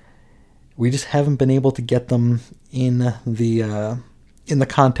we just haven't been able to get them in the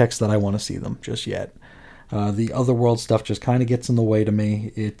context that I want to see them just yet. The Otherworld stuff just kind of gets in the way to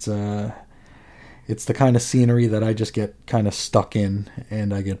me. It's the kind of scenery that I just get kind of stuck in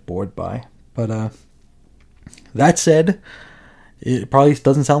and I get bored by. But that said, it probably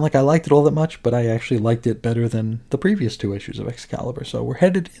doesn't sound like I liked it all that much, but I actually liked it better than the previous 2 issues of Excalibur, so we're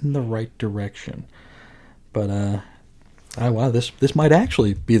headed in the right direction. But wow, this might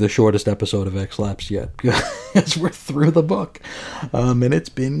actually be the shortest episode of X-Lapsed yet, because we're through the book, and it's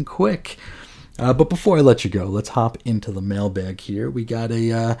been quick. But before I let you go, let's hop into the mailbag here. We got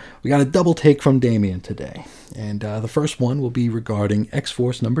a double take from Damien today, and the first one will be regarding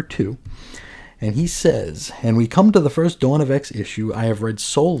X-Force #2. And he says, "And we come to the first Dawn of X issue I have read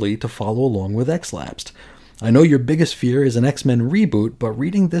solely to follow along with X-Lapsed. I know your biggest fear is an X-Men reboot, but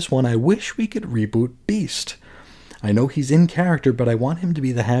reading this one, I wish we could reboot Beast. I know he's in character, but I want him to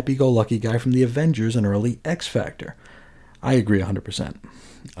be the happy-go-lucky guy from the Avengers and early X-Factor." I agree 100%.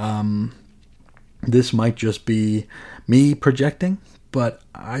 This might just be me projecting, but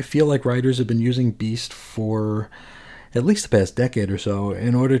I feel like writers have been using Beast for at least the past decade or so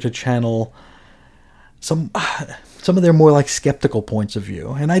in order to channel some of their more like skeptical points of view.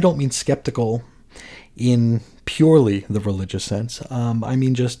 And I don't mean skeptical in purely the religious sense. I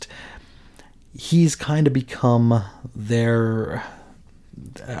mean just he's kind of become their...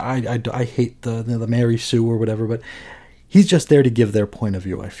 I hate the Mary Sue or whatever, but he's just there to give their point of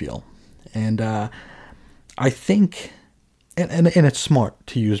view, I feel. And I think, and it's smart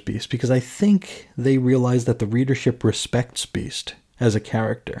to use Beast, because I think they realize that the readership respects Beast as a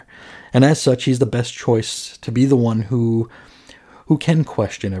character. And as such, he's the best choice to be the one who can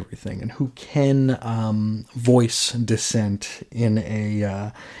question everything and who can voice dissent in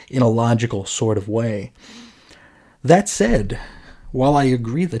a logical sort of way. That said, while I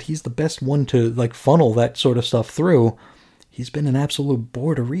agree that he's the best one to like funnel that sort of stuff through, he's been an absolute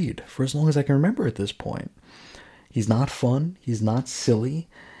bore to read for as long as I can remember at this point. He's not fun. He's not silly.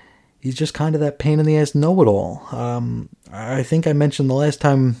 He's just kind of that pain-in-the-ass know-it-all. I think I mentioned the last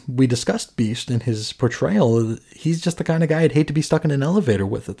time we discussed Beast and his portrayal, he's just the kind of guy I'd hate to be stuck in an elevator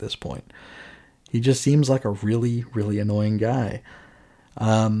with at this point. He just seems like a really, really annoying guy.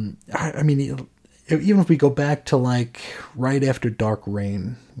 I mean, even if we go back to like right after Dark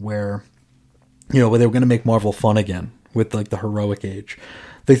Reign, where where they were going to make Marvel fun again with like the Heroic Age.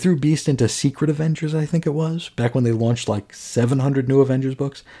 They threw Beast into Secret Avengers, I think it was, back when they launched like 700 new Avengers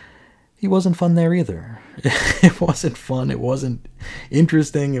books. He wasn't fun there either. It wasn't fun. It wasn't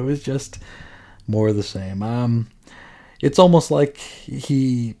interesting. It was just more of the same. It's almost like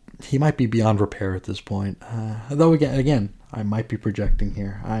he might be beyond repair at this point. Though again, I might be projecting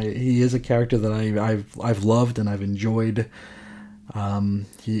here. He is a character that I've loved and I've enjoyed. I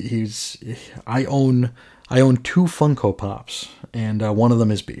own 2 Funko Pops, and one of them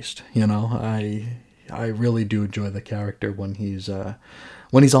is Beast. I really do enjoy the character when he's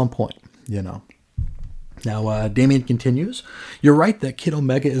on point. Now, Damian continues, "You're right that Kid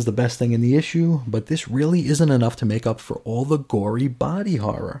Omega is the best thing in the issue, but this really isn't enough to make up for all the gory body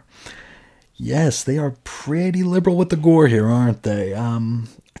horror." Yes, they are pretty liberal with the gore here, aren't they? I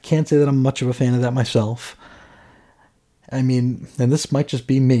can't say that I'm much of a fan of that myself. I mean, and this might just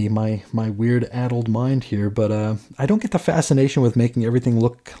be me, my weird addled mind here, but I don't get the fascination with making everything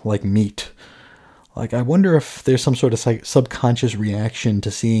look like meat. Like, I wonder if there's some sort of subconscious reaction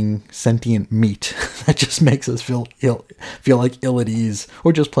to seeing sentient meat that just makes us feel like ill at ease,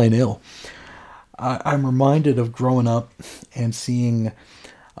 or just plain ill. I'm reminded of growing up and seeing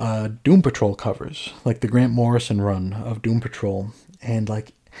Doom Patrol covers, like the Grant Morrison run of Doom Patrol, and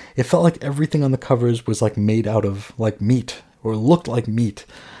like it felt like everything on the covers was like made out of like meat, or looked like meat.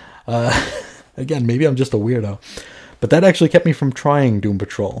 Again, maybe I'm just a weirdo. But that actually kept me from trying Doom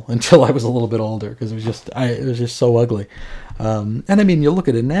Patrol until I was a little bit older, because it was just so ugly. And I mean, you look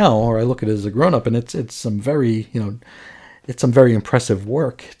at it now, or I look at it as a grown-up, and it's some very impressive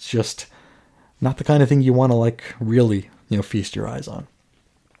work. It's just not the kind of thing you want to like really feast your eyes on.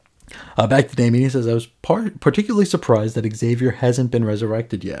 Back to Damian, he says, "I was particularly surprised that Xavier hasn't been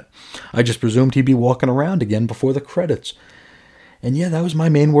resurrected yet. I just presumed he'd be walking around again before the credits." And yeah, that was my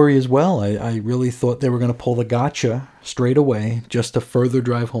main worry as well. I really thought they were going to pull the gotcha straight away, just to further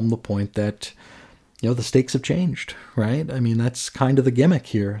drive home the point that, the stakes have changed, right? I mean, that's kind of the gimmick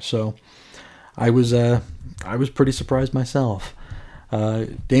here. So I was pretty surprised myself.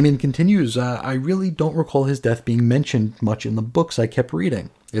 Damian continues, "I really don't recall his death being mentioned much in the books I kept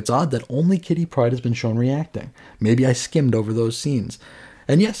reading. It's odd that only Kitty Pryde has been shown reacting. Maybe I skimmed over those scenes."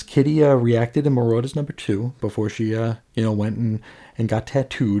 And yes, Kitty reacted in Marauders #2 before she, went and got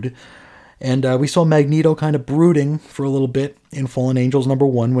tattooed. And we saw Magneto kind of brooding for a little bit in Fallen Angels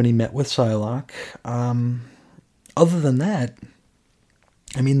 #1 when he met with Psylocke. Other than that,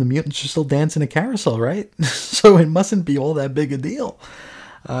 I mean, the mutants are still dancing a carousel, right? So it mustn't be all that big a deal.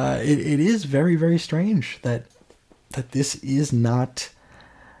 It is very, very strange that this is not...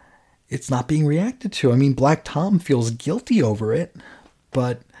 It's not being reacted to. I mean, Black Tom feels guilty over it,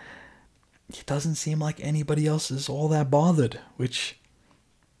 but it doesn't seem like anybody else is all that bothered, which,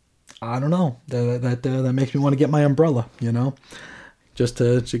 I don't know. That makes me want to get my umbrella, just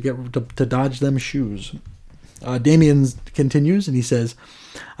to dodge them shoes. Damian continues, and he says,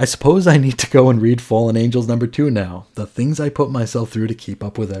 "I suppose I need to go and read Fallen Angels #2 now. The things I put myself through to keep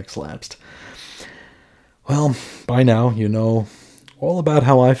up with X-Lapsed." Well, by now, you know all about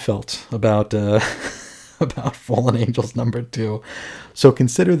how I felt about about Fallen Angels #2. So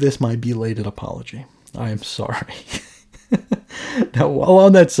consider this my belated apology. I am sorry. Now, while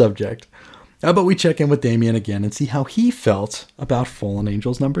on that subject, how about we check in with Damian again and see how he felt about Fallen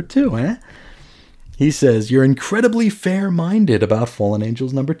Angels #2, eh? He says, "You're incredibly fair-minded about Fallen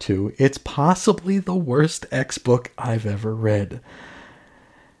Angels #2. It's possibly the worst X book I've ever read."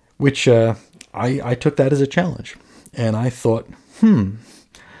 Which, I took that as a challenge. And I thought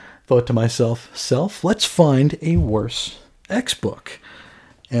to myself, let's find a worse X book.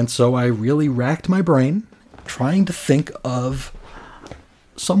 And so I really racked my brain trying to think of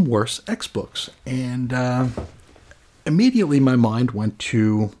some worse X books. And immediately my mind went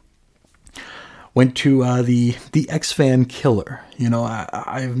to the X-Fan killer.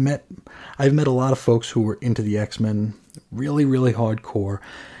 I've met a lot of folks who were into the X-Men really, really hardcore.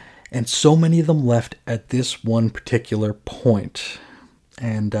 And so many of them left at this one particular point.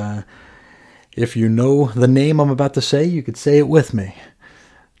 And if you know the name I'm about to say, you could say it with me.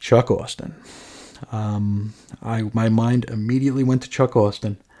 Chuck Austen. My mind immediately went to Chuck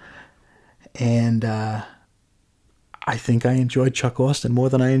Austen. And I think I enjoyed Chuck Austen more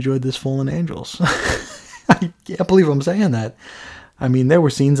than I enjoyed this Fallen Angels. I can't believe I'm saying that. I mean, there were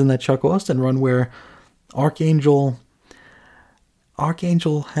scenes in that Chuck Austen run where Archangel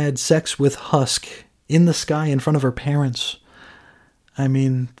had sex with Husk in the sky in front of her parents. I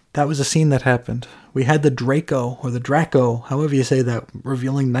mean, that was a scene that happened. We had the Draco, or the Draco, however you say that,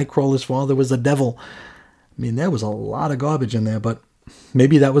 revealing Nightcrawler's father was the devil. I mean, there was a lot of garbage in there, but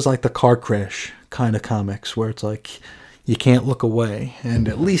maybe that was like the car crash kind of comics where it's like you can't look away, and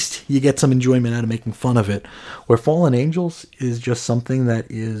at least you get some enjoyment out of making fun of it. Where Fallen Angels is just something that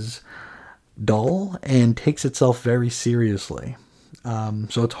is dull and takes itself very seriously.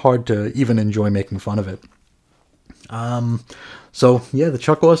 So it's hard to even enjoy making fun of it. So yeah, the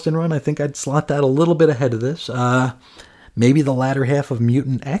Chuck Austen run, I think I'd slot that a little bit ahead of this. Maybe the latter half of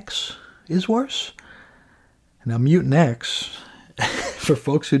Mutant X is worse. Now, Mutant X, for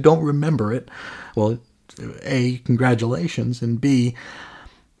folks who don't remember it, well, A, congratulations, and B,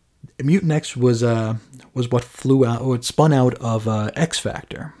 Mutant X was what flew out, or it spun out of X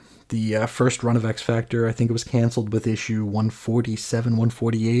Factor. The first run of X Factor, I think it was canceled with issue 147,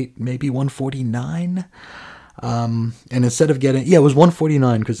 148, maybe 149. And instead of getting, it was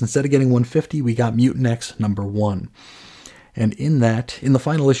 149, because instead of getting 150, we got Mutant X #1. And in the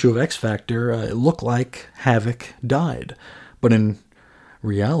final issue of X Factor, it looked like Havoc died. But in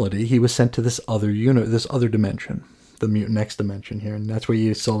reality, he was sent to this other dimension, the Mutant X dimension here. And that's where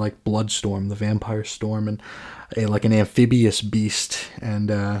you saw like Bloodstorm, the Vampire Storm, and like an amphibious beast. And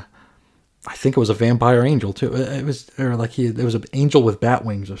I think it was a vampire angel too. It was an angel with bat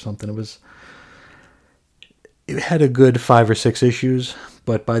wings or something. It had a good 5 or 6 issues,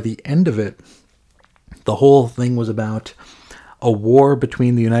 but by the end of it, the whole thing was about a war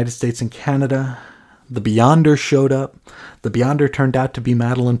between the United States and Canada. The Beyonder showed up. The Beyonder turned out to be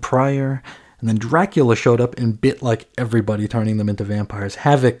Madeline Pryor. And then Dracula showed up and bit like everybody, turning them into vampires.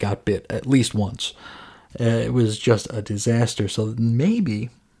 Havoc got bit at least once. It was just a disaster. So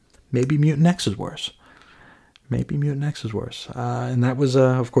maybe Mutant X is worse. Maybe Mutant X is worse. And that was,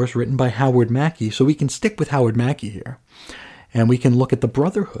 of course, written by Howard Mackie. So we can stick with Howard Mackie here. And we can look at The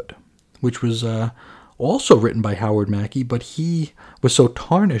Brotherhood, which was also written by Howard Mackie, but he was so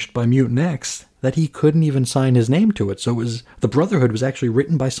tarnished by Mutant X that he couldn't even sign his name to it. So The Brotherhood was actually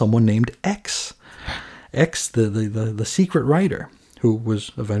written by someone named X. X, the secret writer, who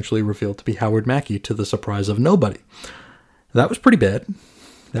was eventually revealed to be Howard Mackie, to the surprise of nobody. That was pretty bad.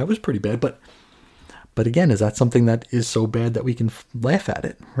 But again, is that something that is so bad that we can laugh at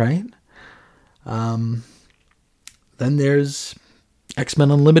it, right? Then there's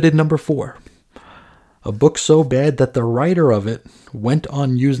X-Men Unlimited #4. A book so bad that the writer of it went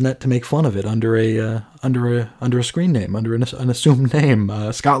on Usenet to make fun of it under a screen name, under an assumed name.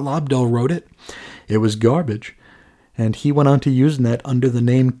 Scott Lobdell wrote it. It was garbage. And he went on to Usenet under the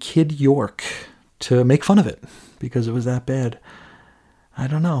name Kid York to make fun of it because it was that bad. I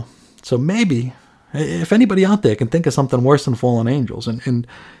don't know. So maybe, if anybody out there can think of something worse than Fallen Angels, and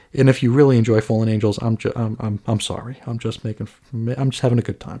if you really enjoy Fallen Angels, I'm sorry. I'm just having a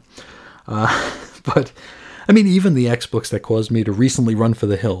good time. But I mean, even the X books that caused me to recently run for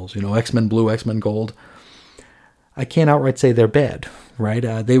the hills, X-Men Blue, X-Men Gold, I can't outright say they're bad, right?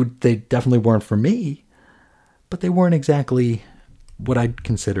 They definitely weren't for me, but they weren't exactly what I'd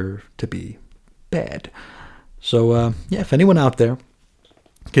consider to be bad. So if anyone out there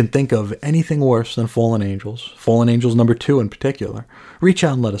can think of anything worse than Fallen Angels #2 in particular, reach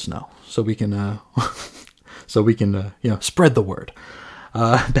out and let us know so we can spread the word.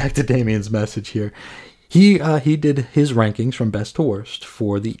 Back to Damien's message here. He did his rankings from best to worst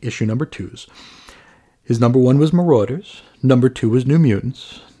for the issue #2s. His #1 was Marauders, #2 was New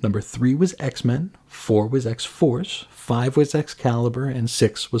Mutants, #3 was X-Men, 4 was X-Force, 5 was Excalibur, and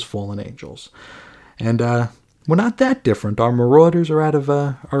 6 was Fallen Angels. And we're not that different. Our Marauders are out of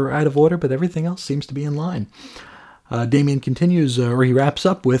order, but everything else seems to be in line. Damien continues, or he wraps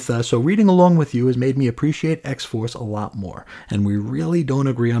up with, so reading along with you has made me appreciate X-Force a lot more, and we really don't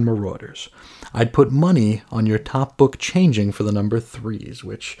agree on Marauders. I'd put money on your top book changing for the #3s,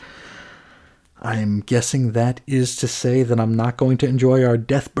 which I'm guessing that is to say that I'm not going to enjoy our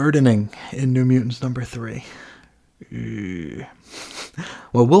death burdening in New Mutants #3.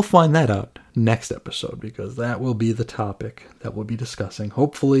 Well, we'll find that out next episode, because that will be the topic that we'll be discussing.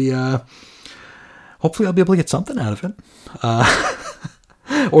 Hopefully I'll be able to get something out of it.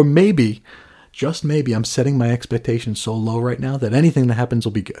 Or maybe, just maybe, I'm setting my expectations so low right now that anything that happens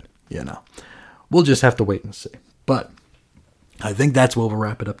will be good. We'll just have to wait and see. But I think that's where we'll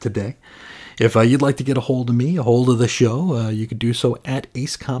wrap it up today. If you'd like to get a hold of me, a hold of the show, you could do so at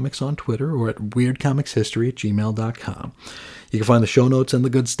Ace Comics on Twitter or at weirdcomicshistory@gmail.com. You can find the show notes and the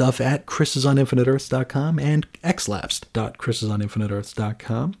good stuff at chrisisoninfiniteearths.com and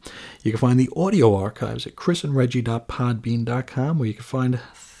xlapsed.chrisisoninfiniteearths.com. You can find the audio archives at chrisandreggie.podbean.com, where you can find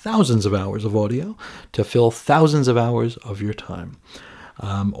thousands of hours of audio to fill thousands of hours of your time.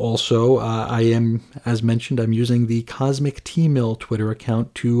 Also, I am, as mentioned, I'm using the Cosmic T-Mill Twitter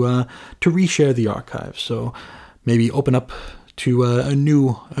account to reshare the archives. So maybe open up to a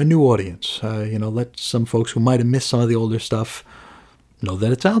new audience. Let some folks who might have missed some of the older stuff know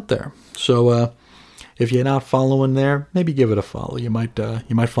that it's out there. So if you're not following there, maybe give it a follow. You might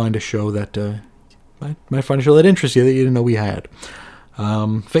find a show that interests you that you didn't know we had.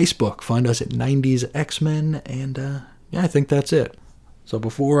 Facebook, find us at 90s X-Men, and I think that's it. So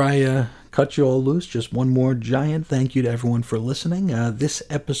before I cut you all loose, just one more giant thank you to everyone for listening. This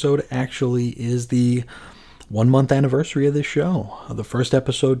episode actually is the 1-month anniversary of this show. The first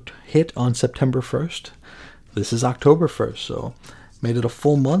episode hit on September 1st. This is October 1st, so made it a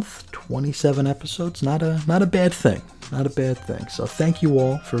full month, 27 episodes. Not a bad thing. Not a bad thing. So thank you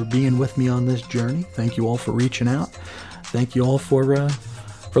all for being with me on this journey. Thank you all for reaching out. Thank you all for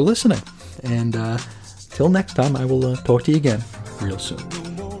listening. And till next time, I will talk to you again real soon.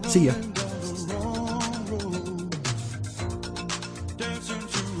 See ya.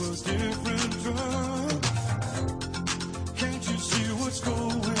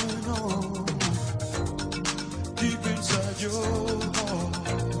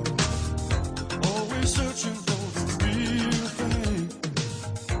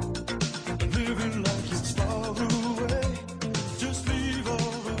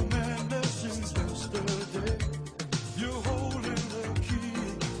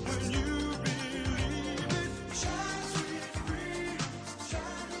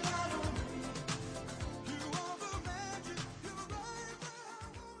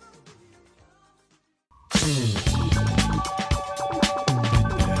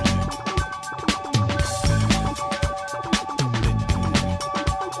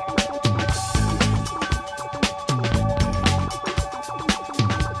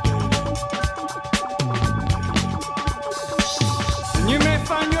 You may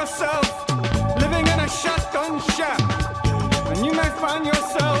find yourself living in a shotgun shack, and you may find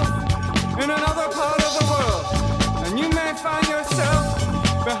yourself in another part of the world, and you may find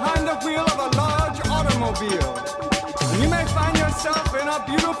yourself behind the wheel of a large automobile, and you may find yourself in a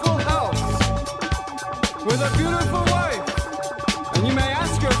beautiful house with a beautiful wife, and you may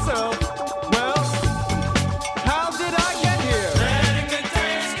ask yourself, well, how did I get here? Letting the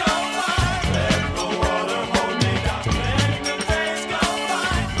days go by, let the water hold me down. Letting the days go by,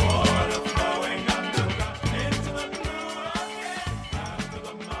 water flowing underground into the blue again after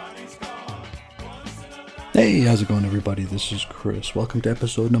the money's gone. Once in a life. Hey, how's it going, everybody? This is Chris. Welcome to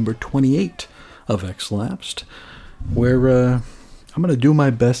episode number 28 of X-Lapsed, where I'm going to do my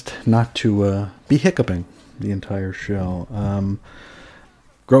best not to be hiccuping the entire show.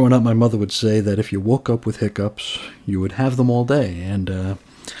 Growing up, my mother would say that if you woke up with hiccups, you would have them all day. And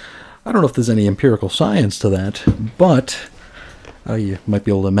I don't know if there's any empirical science to that, but you might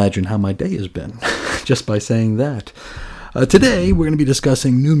be able to imagine how my day has been just by saying that. Today, we're going to be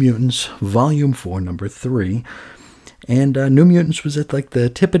discussing New Mutants, Volume 4, Number 3. And New Mutants was at like the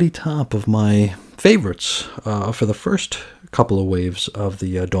tippity top of my favorites for the first couple of waves of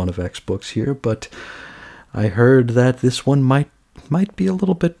the Dawn of X books here, but I heard that this one might be a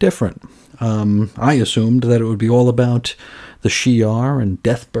little bit different. I assumed that it would be all about the Shi'ar and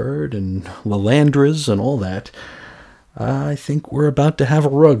Deathbird and Lilandras and all that. I think we're about to have a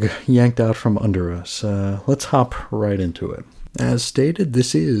rug yanked out from under us. Let's hop right into it. As stated,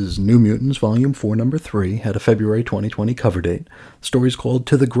 this is New Mutants, Volume 4, Number 3, had a February 2020 cover date. The story's called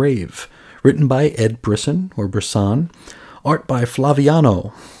To the Grave, written by Ed Brisson, or Brisson, art by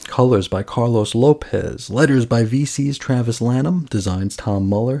Flaviano, colors by Carlos Lopez, letters by VC's Travis Lanham, designs Tom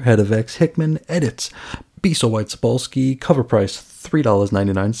Muller, head of X Hickman, edits Bisa White-Sapolsky, cover price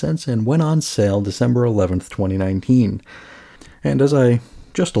 $3.99, and went on sale December 11th, 2019. And as I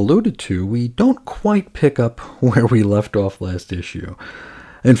just alluded to, we don't quite pick up where we left off last issue.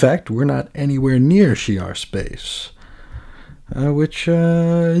 In fact, we're not anywhere near Shi'ar space, which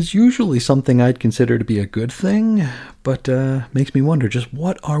is usually something I'd consider to be a good thing, but makes me wonder just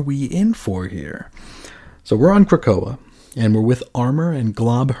what are we in for here? So we're on Krakoa, and we're with Armor and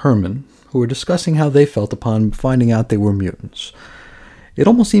Glob Herman, who are discussing how they felt upon finding out they were mutants. It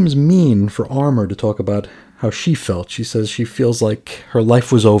almost seems mean for Armor to talk about how she felt. She says she feels like her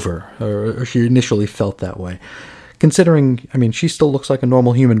life was over, or she initially felt that way. Considering, she still looks like a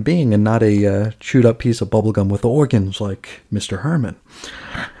normal human being and not a chewed-up piece of bubblegum with organs like Mr. Herman.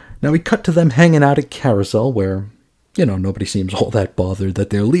 Now we cut to them hanging out at Carousel, where, nobody seems all that bothered that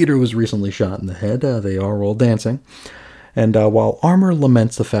their leader was recently shot in the head. They are all dancing. And while Armor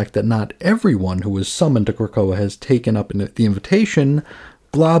laments the fact that not everyone who was summoned to Krakoa has taken up the invitation,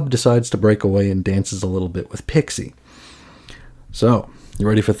 Glob decides to break away and dances a little bit with Pixie. So, you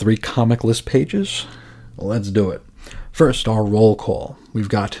ready for 3 comic list pages? Well, let's do it. First, our roll call. We've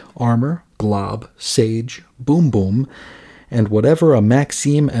got Armor, Glob, Sage, Boom Boom, and whatever a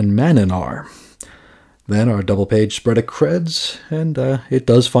Maxime and Manon are. Then our double page spread of creds, and it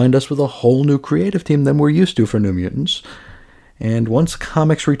does find us with a whole new creative team than we're used to for New Mutants. And once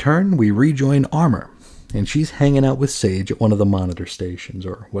comics return, we rejoin Armor, and she's hanging out with Sage at one of the monitor stations,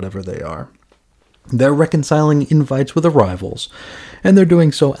 or whatever they are. They're reconciling invites with arrivals, and they're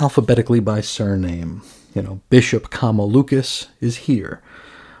doing so alphabetically by surname. Bishop, Lucas is here.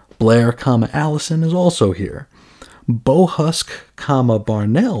 Blair, Allison is also here. Bohusk,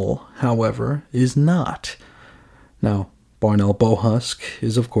 Barnell, however, is not. Now, Barnell Bohusk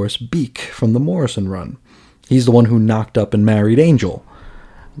is, of course, Beak from the Morrison run. He's the one who knocked up and married Angel.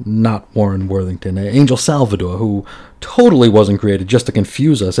 Not Warren Worthington, Angel Salvador, who totally wasn't created just to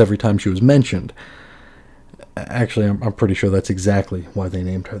confuse us every time she was mentioned. Actually, I'm pretty sure that's exactly why they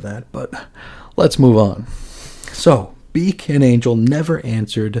named her that, but let's move on. So, Beak and Angel never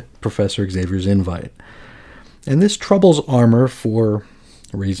answered Professor Xavier's invite. And this troubles Armor for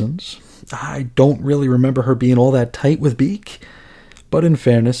reasons. I don't really remember her being all that tight with Beak, but in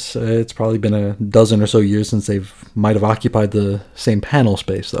fairness, it's probably been a dozen or so years since they might have occupied the same panel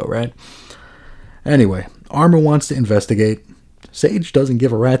space, though, right? Anyway, Armor wants to investigate. Sage doesn't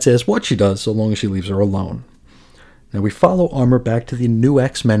give a rat's ass what she does so long as she leaves her alone. Now we follow Armor back to the new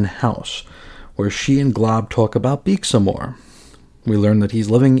X-Men house, where she and Glob talk about Beak some more. We learn that he's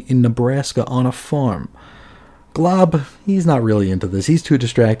living in Nebraska on a farm. Glob, he's not really into this. He's too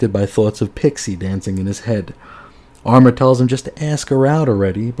distracted by thoughts of Pixie dancing in his head. Armor tells him just to ask her out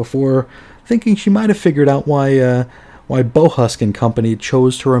already, before thinking she might have figured out why Bohusk and company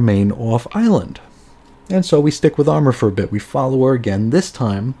chose to remain off-island. And so we stick with Armor for a bit. We follow her again. This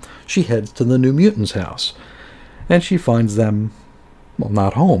time, she heads to the New Mutants' house. And she finds them, well,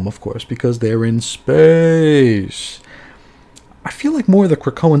 not home, of course, because they're in space. I feel like more of the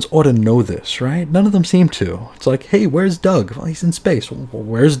Krakoans ought to know this, right? None of them seem to. It's like, hey, where's Doug? Well, he's in space. Well,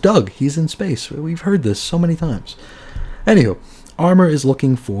 where's Doug? He's in space. We've heard this so many times. Anywho, Armor is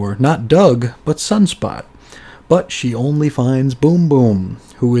looking for not Doug, but Sunspot. But she only finds Boom Boom,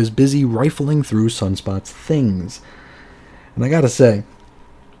 who is busy rifling through Sunspot's things. And I gotta say,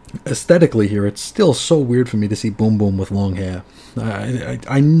 aesthetically here, it's still so weird for me to see Boom Boom with long hair.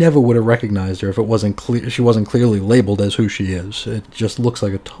 I never would have recognized her if it wasn't clear. She wasn't clearly labeled as who she is. It just looks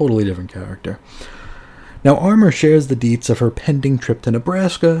like a totally different character. Now, Armor shares the deets of her pending trip to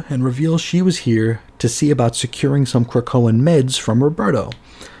Nebraska and reveals she was here to see about securing some Krakoan meds from Roberto.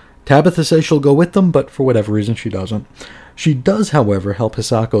 Tabitha says she'll go with them, but for whatever reason she doesn't. She does, however, help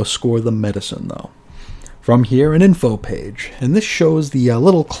Hisako score the medicine, though. From here, an info page, and this shows the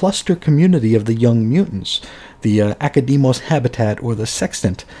little cluster community of the Young Mutants, the Academos Habitat, or the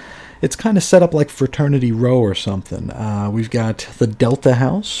Sextant. It's kind of set up like Fraternity Row or something. We've got the Delta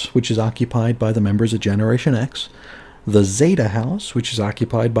House, which is occupied by the members of Generation X, the Zeta House, which is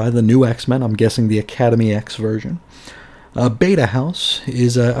occupied by the new X-Men, I'm guessing the Academy X version. Beta House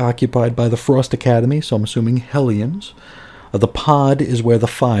is occupied by the Frost Academy, so I'm assuming Hellions. The Pod is where the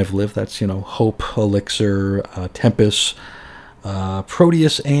Five live. That's, Hope, Elixir, Tempest,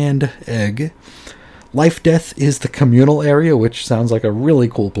 Proteus, and Egg. Life Death is the communal area, which sounds like a really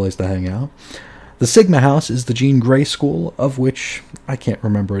cool place to hang out. The Sigma House is the Jean Grey School, of which I can't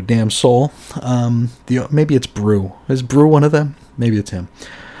remember a damn soul. Maybe it's Brew. Is Brew one of them? Maybe it's him.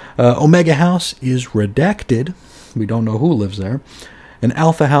 Omega House is Redacted. We don't know who lives there. And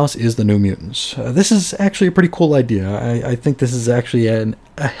Alpha House is the New Mutants. This is actually a pretty cool idea. I think this is actually a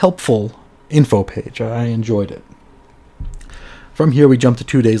helpful info page. I enjoyed it. From here, we jump to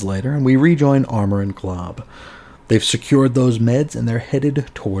 2 days later, and we rejoin Armor and Glob. They've secured those meds, and they're headed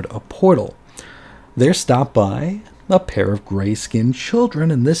toward a portal. They're stopped by a pair of gray-skinned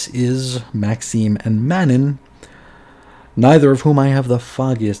children, and this is Maxime and Manon, neither of whom I have the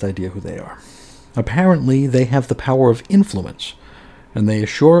foggiest idea who they are. Apparently, they have the power of influence, and they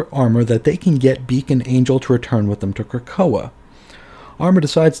assure Armor that they can get Beak and Angel to return with them to Krakoa. Armor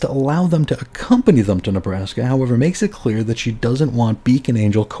decides to allow them to accompany them to Nebraska, however makes it clear that she doesn't want Beak and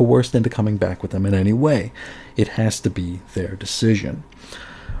Angel coerced into coming back with them in any way. It has to be their decision.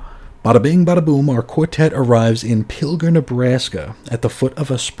 Bada bing, bada boom, our quartet arrives in Pilger, Nebraska, at the foot of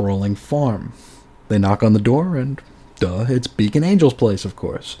a sprawling farm. They knock on the door, and it's Beak and Angel's place, of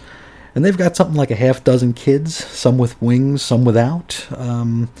course. And they've got something like a half dozen kids, some with wings, some without.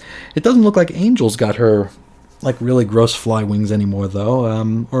 It doesn't look like Angel's got her really gross fly wings anymore,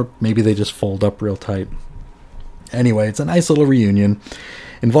 though. Or maybe they just fold up real tight. Anyway, it's a nice little reunion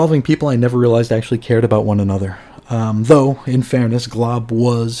involving people I never realized actually cared about one another. Though, in fairness, Glob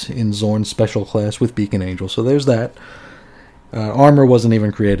was in Zorn's special class with Beak and Angel, so there's that. Armor wasn't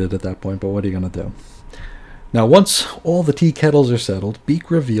even created at that point, but what are you going to do? Now, once all the tea kettles are settled,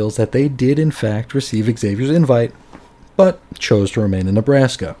 Beak reveals that they did in fact receive Xavier's invite, but chose to remain in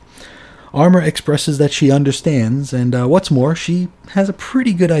Nebraska. Armor expresses that she understands, and what's more, she has a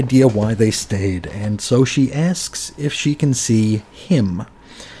pretty good idea why they stayed, and so she asks if she can see him.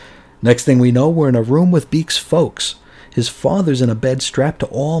 Next thing we know, we're in a room with Beak's folks. His father's in a bed strapped to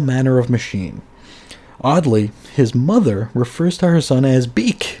all manner of machine. Oddly, his mother refers to her son as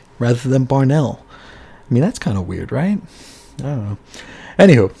Beak rather than Barnell. I mean, that's kind of weird, right? I don't know.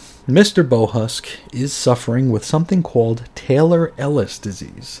 Anywho, Mr. Bohusk is suffering with something called Taylor-Ellis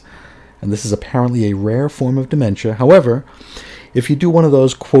disease. And this is apparently a rare form of dementia. However, if you do one of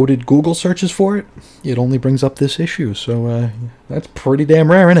those quoted Google searches for it, it only brings up this issue. So that's pretty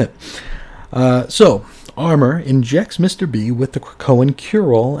damn rare, isn't it? So Armor injects Mr. B with the Krakoan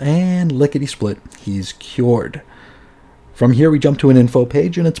cure-all, and lickety-split, he's cured. From here we jump to an info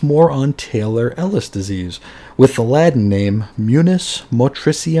page, and it's more on Taylor-Ellis disease, with the Latin name Munus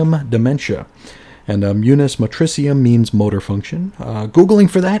motricium dementia. And munus motricium means motor function. Googling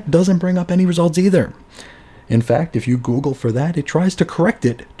for that doesn't bring up any results either. In fact, if you Google for that, it tries to correct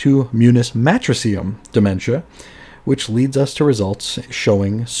it to munus matricium dementia, which leads us to results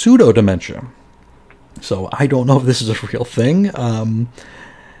showing pseudo-dementia. So I don't know if this is a real thing.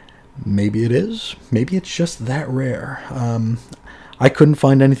 Maybe it is. Maybe it's just that rare. I couldn't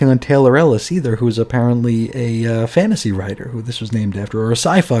find anything on Taylor-Ellis either, who's apparently a fantasy writer, who this was named after, or a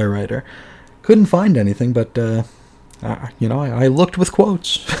sci-fi writer. Couldn't find anything, but, I looked with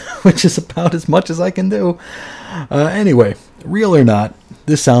quotes, which is about as much as I can do. Anyway, real or not,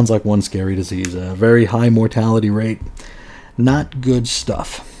 this sounds like one scary disease. A very high mortality rate. Not good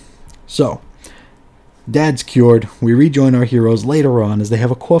stuff. So, Dad's cured. We rejoin our heroes later on as they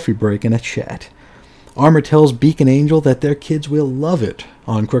have a coffee break and a chat. Armor tells Beak and Angel that their kids will love it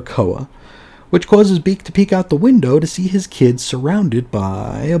on Krakoa, which causes Beak to peek out the window to see his kids surrounded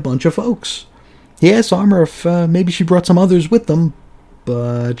by a bunch of folks. He asks Armor if maybe she brought some others with them,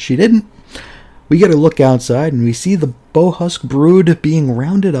 but she didn't. We get a look outside and we see the Bohusk brood being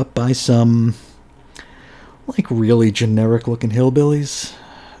rounded up by some, really generic-looking hillbillies.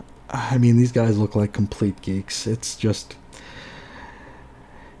 I mean, these guys look like complete geeks. It's just,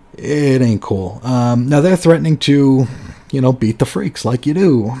 it ain't cool. Now they're threatening to, beat the freaks like you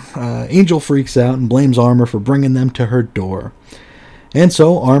do. Angel freaks out and blames Armor for bringing them to her door. And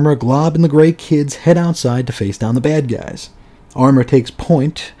so Armor, Glob, and the Grey Kids head outside to face down the bad guys. Armor takes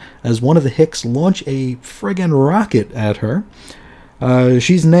point as one of the Hicks launch a friggin' rocket at her.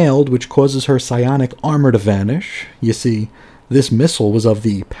 She's nailed, which causes her psionic armor to vanish. You see, this missile was of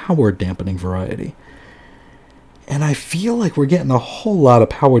the power-dampening variety. And I feel like we're getting a whole lot of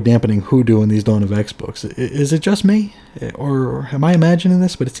power-dampening hoodoo in these Dawn of X books. Is it just me? Or am I imagining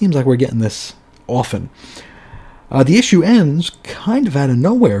this? But it seems like we're getting this often. The issue ends kind of out of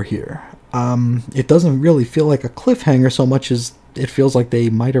nowhere here. It doesn't really feel like a cliffhanger so much as it feels like they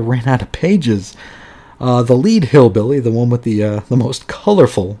might have ran out of pages. The lead hillbilly, the one with the most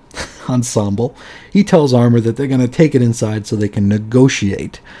colorful ensemble, he tells Armor that they're going to take it inside so they can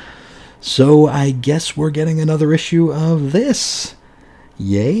negotiate. So I guess we're getting another issue of this.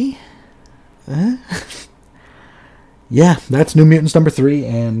 Yay? Yeah, that's New Mutants number 3,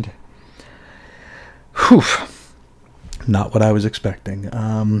 and whew, not what I was expecting.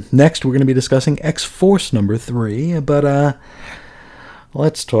 Next, we're going to be discussing X-Force number 3, but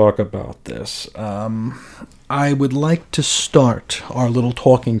let's talk about this. I would like to start our little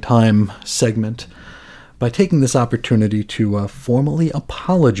talking time segment by taking this opportunity to formally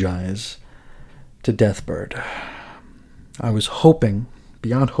apologize to Deathbird. I was hoping,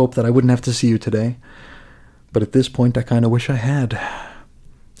 beyond hope, that I wouldn't have to see you today, but at this point I kind of wish I had.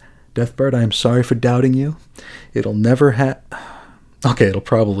 Deathbird, I am sorry for doubting you. It'll never Okay, it'll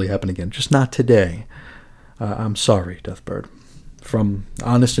probably happen again, just not today. I'm sorry, Deathbird. From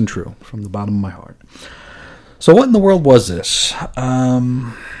honest and true, from the bottom of my heart. So what in the world was this?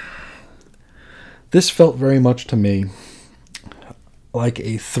 This felt very much to me like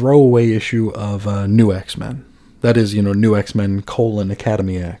a throwaway issue of New X-Men. That is, New X-Men :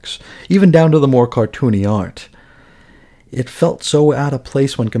 Academy X. Even down to the more cartoony art. It felt so out of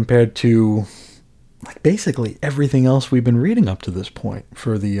place when compared to basically everything else we've been reading up to this point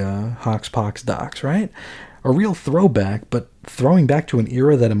for the Hoxpox docs, right? A real throwback, but throwing back to an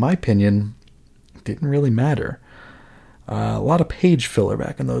era that, in my opinion, didn't really matter. A lot of page filler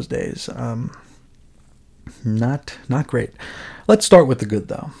back in those days. Not great. Let's start with the good,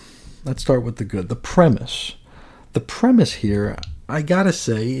 though. Let's start with the good. The premise. The premise here, I gotta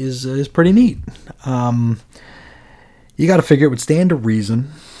say, is pretty neat. You gotta figure it would stand to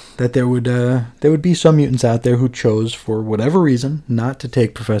reason that there would be some mutants out there who chose, for whatever reason, not to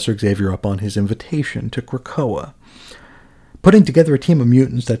take Professor Xavier up on his invitation to Krakoa. Putting together a team of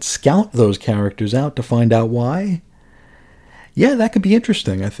mutants that scout those characters out to find out why, yeah, that could be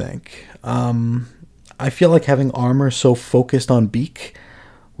interesting, I think. I feel like having Armor so focused on Beak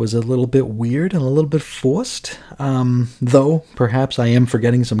was a little bit weird and a little bit forced, though perhaps I am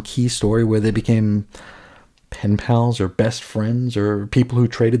forgetting some key story where they became pen pals or best friends or people who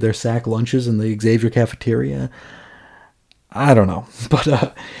traded their sack lunches in the Xavier cafeteria. I don't know.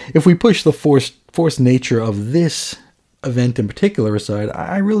 But if we push the forced nature of this event in particular aside,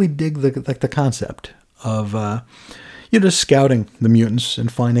 I really dig the concept of just scouting the mutants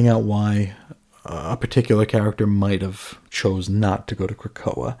and finding out why a particular character might have chose not to go to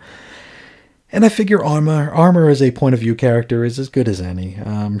Krakoa. And I figure Armor as a point of view character is as good as any.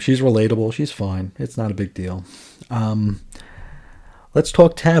 She's relatable. She's fine. It's not a big deal. Let's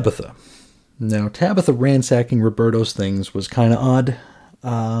talk Tabitha. Now, Tabitha ransacking Roberto's things was kind of odd.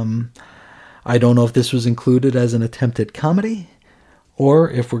 I don't know if this was included as an attempt at comedy, or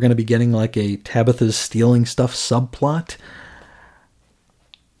if we're going to be getting like a Tabitha's stealing stuff subplot.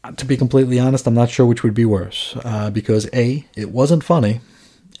 To be completely honest, I'm not sure which would be worse, because A, it wasn't funny,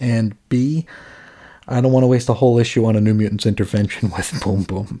 and B, I don't want to waste a whole issue on a New Mutants intervention with Boom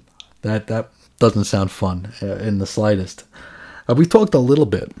Boom. That doesn't sound fun in the slightest. We talked a little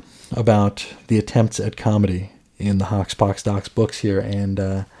bit about the attempts at comedy in the Hoxpox Docs books here,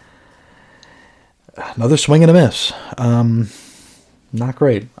 and another swing and a miss. Not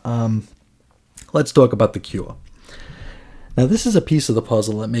great. Let's talk about the Cure. Now, this is a piece of the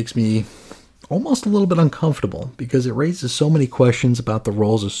puzzle that makes me almost a little bit uncomfortable because it raises so many questions about the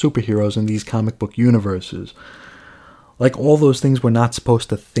roles of superheroes in these comic book universes. Like all those things we're not supposed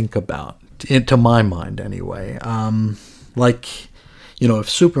to think about, to my mind anyway. If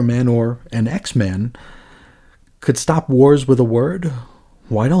Superman or an X-Men could stop wars with a word,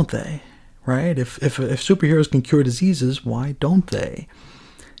 why don't they? Right? If superheroes can cure diseases, why don't they?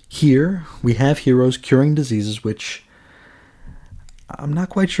 Here, we have heroes curing diseases, which I'm not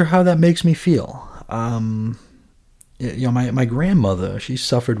quite sure how that makes me feel. My grandmother, she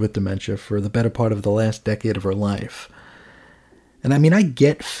suffered with dementia for the better part of the last decade of her life. And I mean, I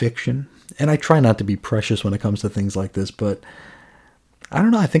get fiction, and I try not to be precious when it comes to things like this, but I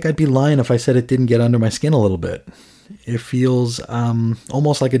don't know, I think I'd be lying if I said it didn't get under my skin a little bit. It feels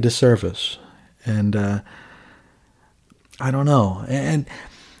almost like a disservice. And I don't know. And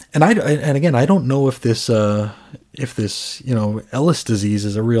again, I don't know if this Ellis disease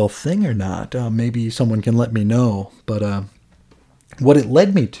is a real thing or not. Maybe someone can let me know. But what it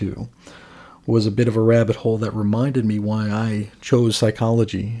led me to was a bit of a rabbit hole that reminded me why I chose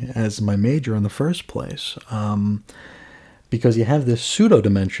psychology as my major in the first place. Because you have this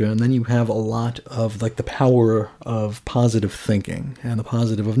pseudo-dementia, and then you have a lot of like the power of positive thinking and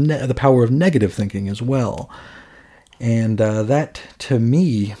the power of negative thinking as well. And that, to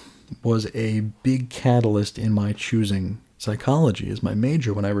me, was a big catalyst in my choosing psychology as my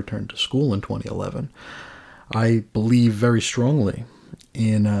major when I returned to school in 2011. I believe very strongly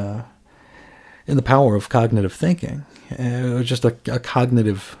in the power of cognitive thinking, just a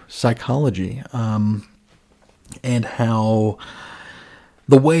cognitive psychology, and how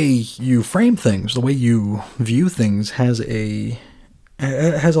the way you frame things, the way you view things has a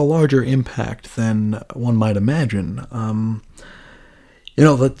larger impact than one might imagine. I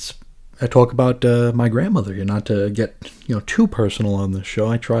talk about my grandmother, not to get too personal on this show.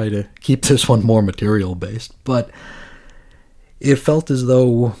 I try to keep this one more material based, but it felt as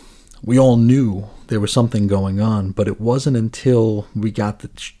though we all knew there was something going on, but it wasn't until we got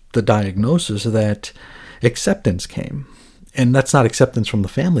the diagnosis that acceptance came. And that's not acceptance from the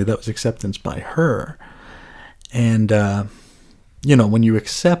family, that was acceptance by her. And when you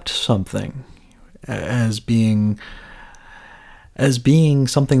accept something as being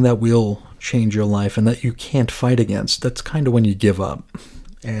something that will change your life and that you can't fight against, that's kind of when you give up.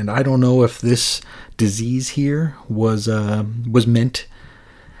 And I don't know if this disease here was meant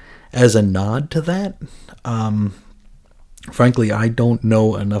as a nod to that. Frankly, I don't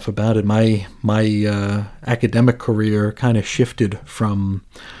know enough about it. My academic career kind of shifted from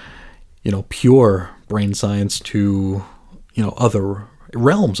pure brain science to other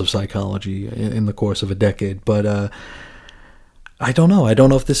realms of psychology in the course of a decade. But I don't know. I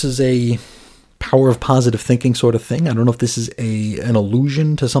don't know if this is a power of positive thinking sort of thing. I don't know if this is an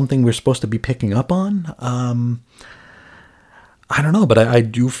allusion to something we're supposed to be picking up on. I don't know, but I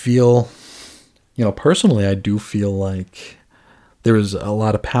do feel, personally, I do feel like there is a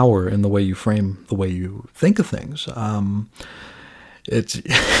lot of power in the way you frame, the way you think of things.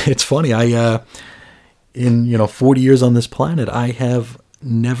 it's funny. In 40 years on this planet, I have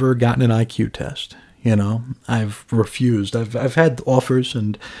never gotten an IQ test. I've refused. I've had offers,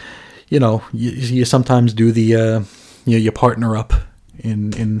 and you sometimes do the you partner up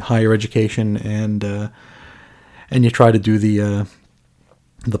in higher education, and you try to do the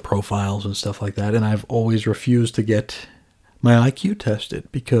profiles and stuff like that. And I've always refused to get my IQ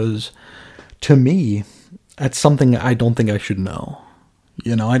tested because, to me, that's something I don't think I should know.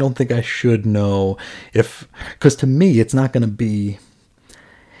 I don't think I should know because to me it's not going to be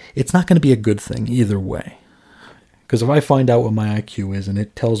a good thing either way. Because if I find out what my IQ is and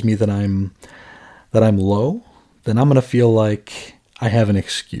it tells me that I'm low, then I'm going to feel like I have an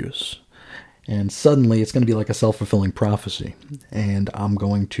excuse. And suddenly it's going to be like a self-fulfilling prophecy. And I'm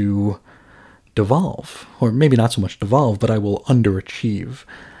going to devolve. Or maybe not so much devolve, but I will underachieve.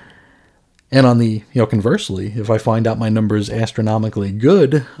 And on the, conversely, if I find out my number is astronomically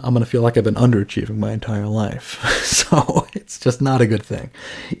good, I'm going to feel like I've been underachieving my entire life. So it's just not a good thing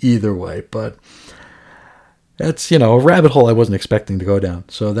either way. But that's, a rabbit hole I wasn't expecting to go down.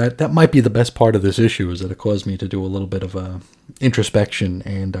 So that might be the best part of this issue, is that it caused me to do a little bit of introspection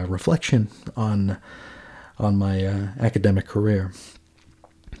and reflection on my academic career.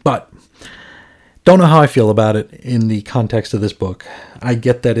 But don't know how I feel about it in the context of this book. I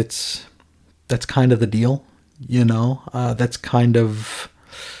get that that's kind of the deal, that's kind of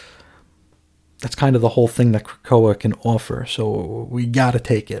the whole thing that Krakoa can offer. So we got to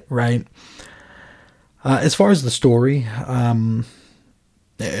take it, right? As far as the story,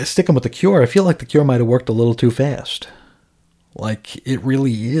 sticking with the Cure, I feel like the Cure might have worked a little too fast. Like, it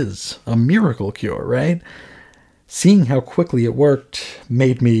really is a miracle cure, right? Seeing how quickly it worked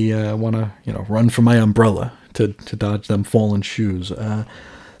made me want to, run for my umbrella to dodge them fallen shoes.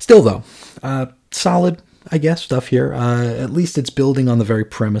 Still, though, solid, I guess, stuff here. At least it's building on the very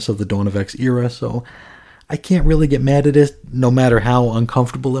premise of the Dawn of X era, so I can't really get mad at it, no matter how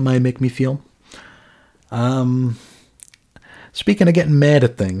uncomfortable it might make me feel. Speaking of getting mad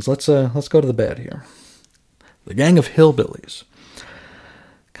at things, let's go to the bad here. The Gang of Hillbillies.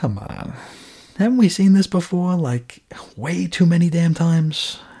 Come on. Haven't we seen this before? Like, way too many damn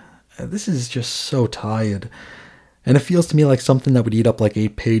times? This is just so tired. And it feels to me like something that would eat up like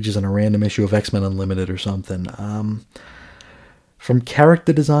 8 pages in a random issue of X-Men Unlimited or something. From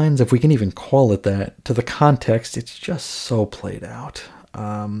character designs, if we can even call it that, to the context, it's just so played out.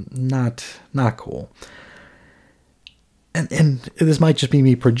 Not cool. And this might just be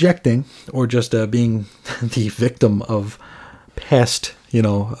me projecting, or just being the victim of past,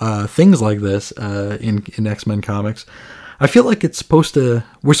 things like this in X-Men comics. I feel like we're supposed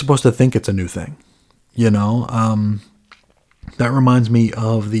to think it's a new thing. That reminds me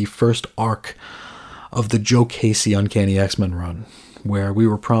of the first arc of the Joe Casey Uncanny X-Men run, where we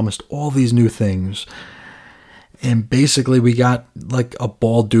were promised all these new things, and basically we got like a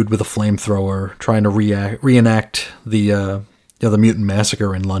bald dude with a flamethrower trying to reenact the mutant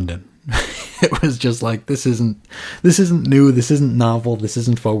massacre in London. It was just like, this isn't new, this isn't novel, this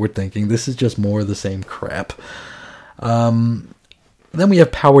isn't forward thinking, this is just more of the same crap. Then we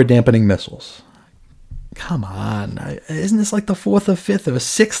have power dampening missiles. Come on, isn't this like the 4th or 5th or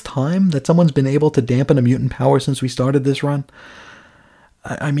 6th time that someone's been able to dampen a mutant power since we started this run?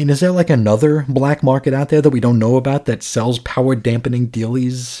 I mean, is there like another black market out there that we don't know about that sells power dampening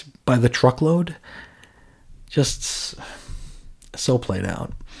dealies by the truckload? Just so played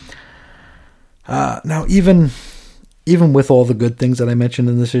out. Now, even with all the good things that I mentioned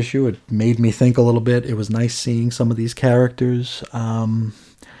in this issue, it made me think a little bit. It was nice seeing some of these characters.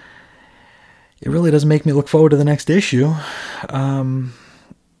 It really doesn't make me look forward to the next issue.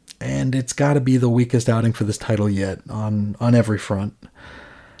 And it's got to be the weakest outing for this title yet on every front.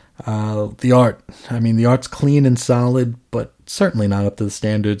 The art. I mean, the art's clean and solid, but certainly not up to the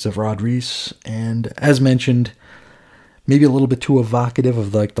standards of Rod Reis. And as mentioned, maybe a little bit too evocative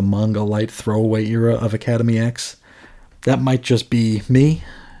of like the manga light throwaway era of Academy X. That might just be me,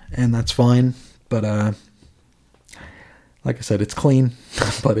 and that's fine. But like I said, it's clean,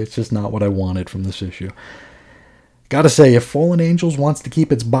 but it's just not what I wanted from this issue. Gotta say, if Fallen Angels wants to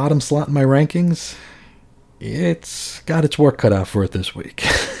keep its bottom slot in my rankings, it's got its work cut out for it this week.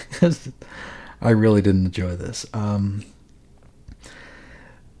 I really didn't enjoy this.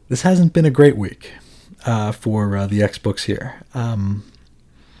 This hasn't been a great week for the X books here. I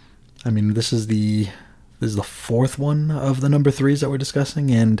mean, this is the 4th one of the number 3s that we're discussing,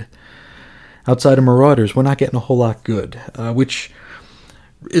 and outside of Marauders, we're not getting a whole lot good, which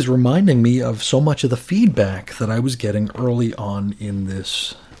is reminding me of so much of the feedback that I was getting early on in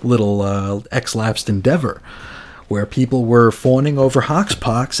this little X-lapsed endeavor, where people were fawning over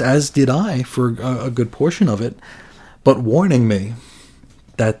Hoxpox, as did I for a good portion of it, but warning me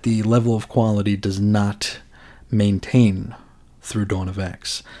that the level of quality does not maintain through Dawn of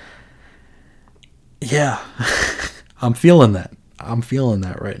X. Yeah, I'm feeling that. I'm feeling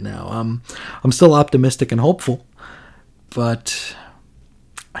that right now. I'm still optimistic and hopeful, but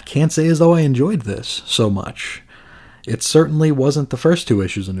I can't say as though I enjoyed this so much. It certainly wasn't the first 2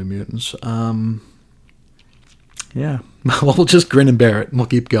 issues of New Mutants. Yeah, well, we'll just grin and bear it, and we'll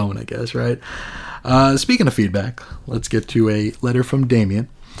keep going, I guess, right? Speaking of feedback, let's get to a letter from Damien.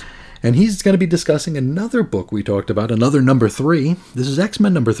 And he's going to be discussing another book we talked about, another number 3. This is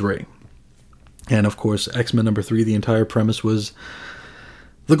X-Men number 3. And, of course, X-Men number 3, the entire premise was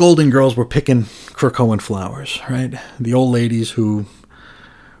the Golden Girls were picking Krakoan flowers, right? The old ladies who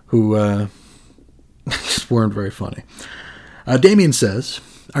just weren't very funny. Damien says,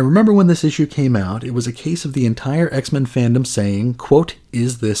 I remember when this issue came out, it was a case of the entire X-Men fandom saying, quote,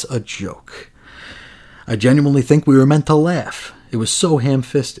 is this a joke? I genuinely think we were meant to laugh. It was so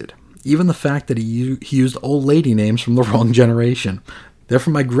ham-fisted. Even the fact that he used old lady names from the wrong generation. They're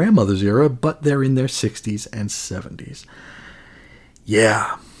from my grandmother's era, but they're in their 60s and 70s.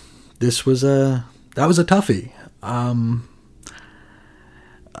 Yeah, that was a toughie.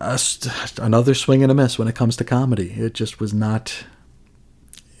 Another swing and a miss when it comes to comedy. It just was not.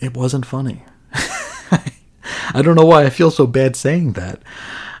 It wasn't funny. I don't know why I feel so bad saying that.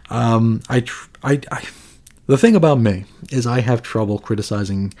 The thing about me is I have trouble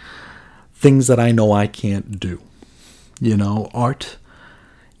criticizing things that I know I can't do. You know, art.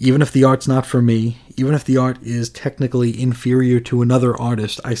 Even if the art's not for me, even if the art is technically inferior to another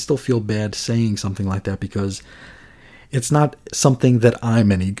artist, I still feel bad saying something like that because it's not something that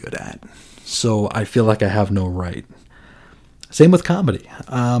I'm any good at. So I feel like I have no right. Same with comedy.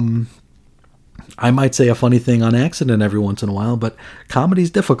 I might say a funny thing on accident every once in a while, but comedy's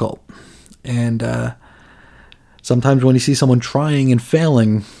difficult. And sometimes when you see someone trying and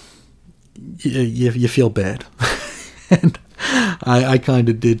failing, you feel bad. And I kind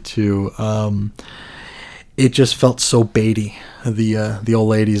of did too. It just felt so baity, the old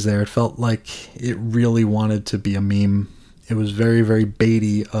ladies there. It felt like it really wanted to be a meme. It was very, very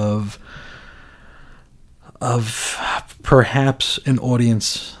baity of perhaps an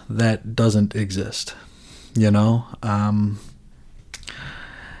audience that doesn't exist, you know?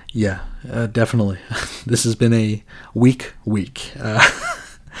 Definitely. This has been a weak week.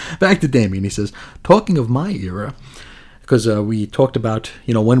 Back to Damien, he says, talking of my era, because we talked about,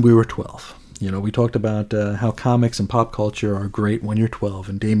 when we were 12. We talked about how comics and pop culture are great when you're 12,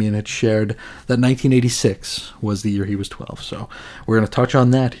 and Damien had shared that 1986 was the year he was 12. So we're going to touch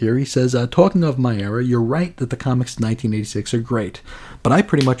on that here. He says, talking of my era, you're right that the comics in 1986 are great, but I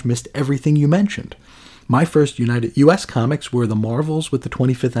pretty much missed everything you mentioned. My first U.S. comics were the Marvels with the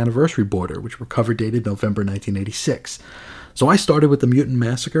 25th anniversary border, which were cover dated November 1986. So I started with the Mutant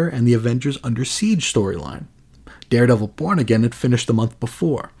Massacre and the Avengers Under Siege storyline. Daredevil Born Again had finished the month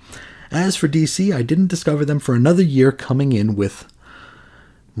before. As for DC, I didn't discover them for another year, coming in with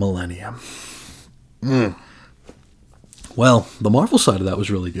Millennium. Well, the Marvel side of that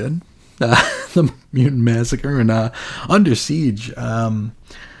was really good. The Mutant Massacre and Under Siege.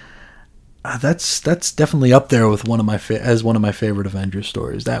 That's definitely up there with one of my favorite Avengers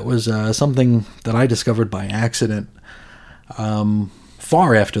stories. That was something that I discovered by accident,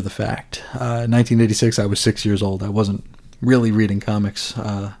 far after the fact. In 1986, I was 6 years old. I wasn't really reading comics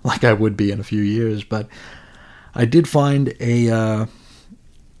like I would be in a few years, but I did find a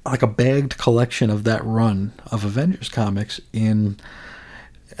bagged collection of that run of Avengers comics in,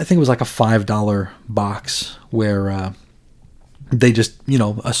 I think it was like a $5 box where they just,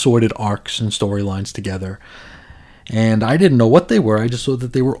 assorted arcs and storylines together. And I didn't know what they were. I just saw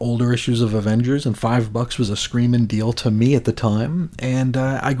that they were older issues of Avengers, and $5 was a screaming deal to me at the time. And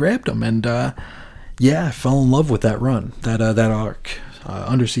I grabbed them, and I fell in love with that run, that arc.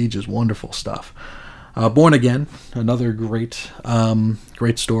 Under Siege is wonderful stuff. Born Again, another great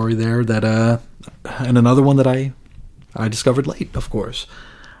story there. And another one that I discovered late, of course.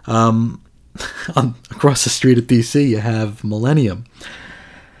 Across the street at DC, you have Millennium.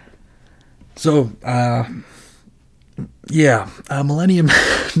 So, Millennium,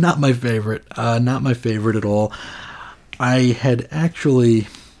 not my favorite. Not my favorite at all. I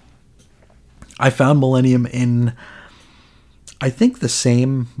found Millennium in, I think, the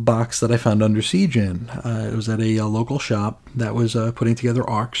same box that I found Under Siege in. It was at a local shop that was putting together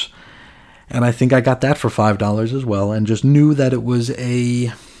arcs. And I think I got that for $5 as well, and just knew that it was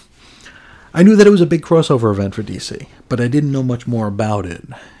a big crossover event for DC, but I didn't know much more about it.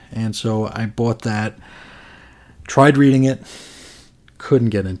 And so I bought that, Tried reading it, couldn't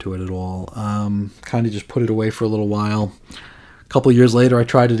get into it at all. Kind of just put it away for a little while. A couple years later, I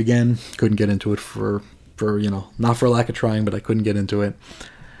tried it again. Couldn't get into it for not for lack of trying, but I couldn't get into it.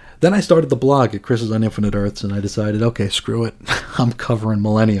 Then I started the blog at Chris's on Infinite Earths, and I decided, okay, screw it. I'm covering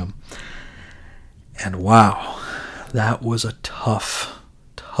Millennium. And wow, that was a tough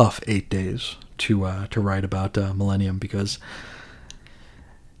 8 days to write about Millennium, because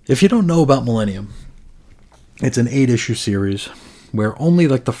if you don't know about Millennium, it's an 8-issue series where only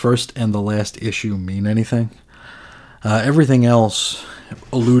like the first and the last issue mean anything. Everything else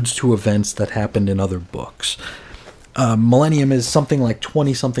alludes to events that happened in other books. Millennium is something like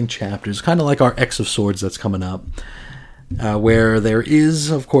 20-something chapters, kind of like our X of Swords that's coming up, where there is,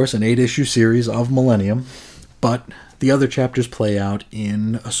 of course, an 8-issue series of Millennium, but the other chapters play out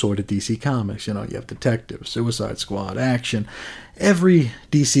in assorted DC comics. You have Detective, Suicide Squad, Action. Every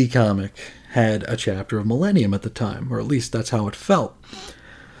DC comic had a chapter of Millennium at the time, or at least that's how it felt.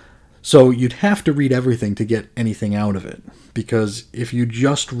 So you'd have to read everything to get anything out of it, because if you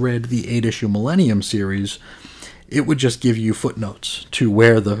just read the 8-issue Millennium series, it would just give you footnotes to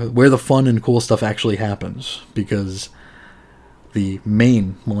where the fun and cool stuff actually happens, because the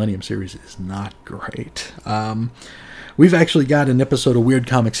main Millennium series is not great. We've actually got an episode of Weird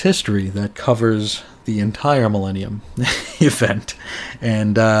Comics History that covers the entire Millennium event,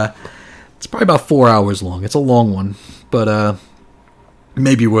 and it's probably about 4 hours long. It's a long one, but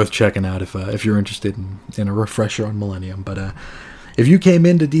maybe worth checking out if you're interested in a refresher on Millennium. But if you came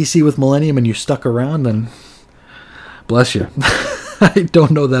into DC with Millennium and you stuck around, then bless you. I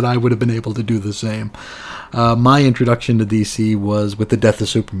don't know that I would have been able to do the same. My introduction to DC was with the Death of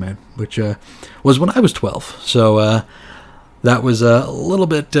Superman, which was when I was 12. So that was a little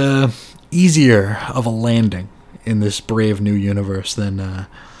bit easier of a landing in this brave new universe than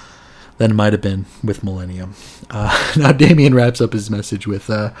it might have been with Millennium. Now Damian wraps up his message with,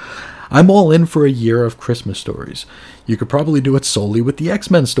 I'm all in for a year of Christmas stories. You could probably do it solely with the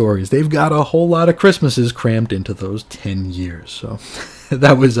X-Men stories. They've got a whole lot of Christmases crammed into those 10 years. So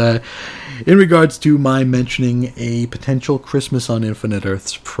that was in regards to my mentioning a potential Christmas on Infinite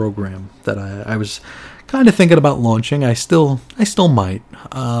Earths program that I was kind of thinking about launching. I still might.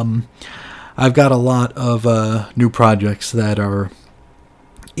 I've got a lot of new projects that are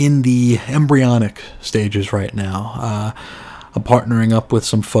in the embryonic stages right now. I'm partnering up with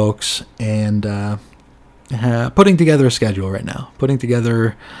some folks and putting together a schedule right now. Putting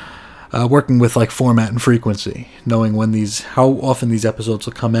together, working with like format and frequency, knowing how often these episodes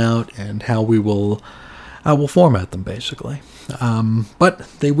will come out and how we'll format them basically. But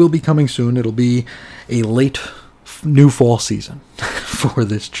they will be coming soon. It'll be a late new fall season for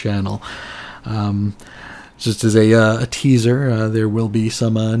this channel. Just as a teaser, there will be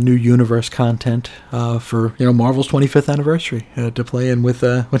some new universe content for Marvel's 25th anniversary to play in with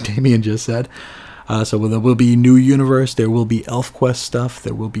what Damian just said. So there will be new universe, there will be ElfQuest stuff,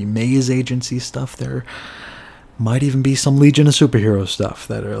 there will be Maze Agency stuff, there might even be some Legion of Superheroes stuff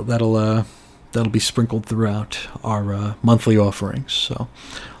that'll be sprinkled throughout our monthly offerings. So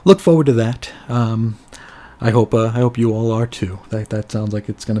look forward to that. I hope you all are too. That sounds like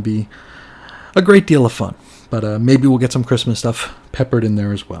it's going to be a great deal of fun. But maybe we'll get some Christmas stuff peppered in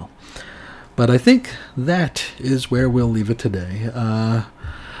there as well. But I think that is where we'll leave it today.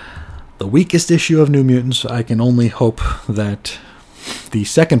 The weakest issue of New Mutants, I can only hope that the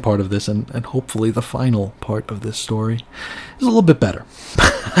second part of this, and hopefully the final part of this story, is a little bit better.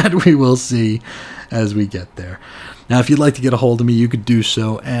 But we will see as we get there. Now, if you'd like to get a hold of me, you could do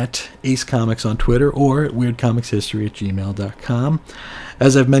so at Ace Comics on Twitter or at weirdcomicshistory@gmail.com.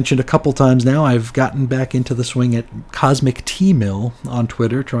 As I've mentioned a couple times now, I've gotten back into the swing at Cosmic T-Mill on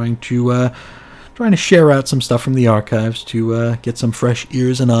Twitter, trying to share out some stuff from the archives to get some fresh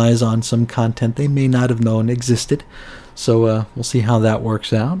ears and eyes on some content they may not have known existed. So we'll see how that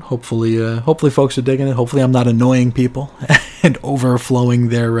works out. Hopefully folks are digging it. Hopefully I'm not annoying people and overflowing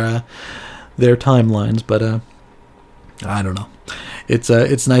their timelines. But I don't know.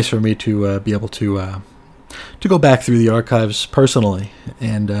 It's nice for me to be able to go back through the archives personally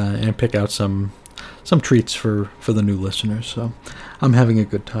and pick out some treats for the new listeners. So I'm having a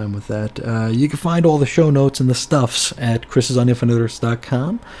good time with that. You can find all the show notes and the stuffs at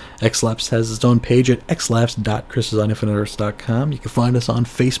chrisisoninfiniteearths.com. XLapse has its own page at xlapse.chrisisoninfiniteearths.com. You can find us on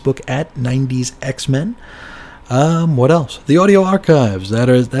Facebook at 90s X-Men. What else? The audio archives they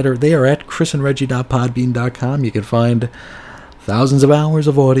are at chrisandreggie.podbean.com. You can find thousands of hours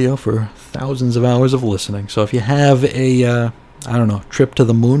of audio for thousands of hours of listening. So if you have a trip to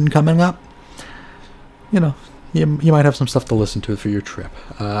the moon coming up, you might have some stuff to listen to for your trip.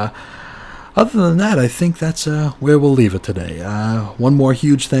 Other than that, I think that's where we'll leave it today. One more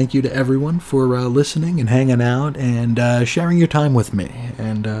huge thank you to everyone for listening and hanging out and sharing your time with me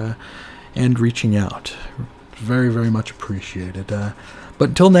and reaching out. Very, very much appreciated. But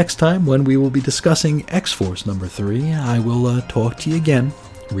until next time, when we will be discussing X-Force number 3, I will talk to you again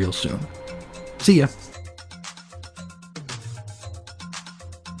real soon. See ya.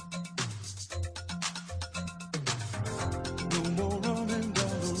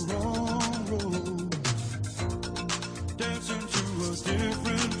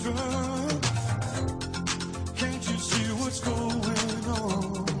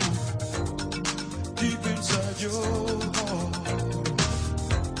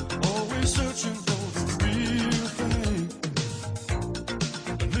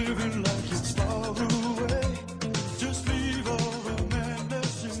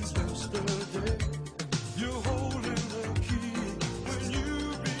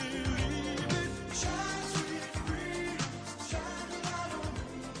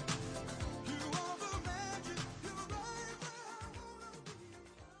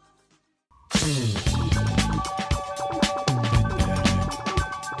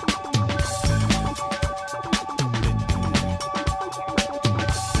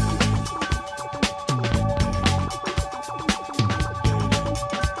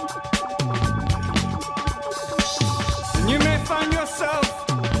 You may find yourself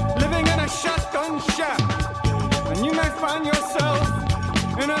living in a shotgun shack, and you may find yourself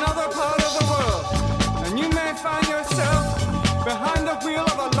in another part of the world, and you may find yourself behind the wheel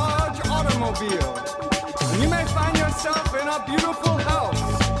of a large automobile, and you may find yourself in a beautiful house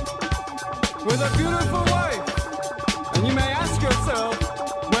with a beautiful wife, and you may ask yourself,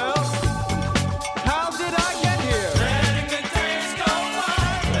 well, how did I get here? Letting the days go by,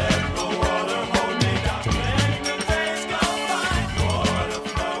 let the water hold me down. Letting the days go by, water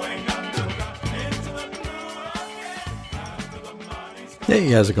flowing underground into the blue again after the money's gone.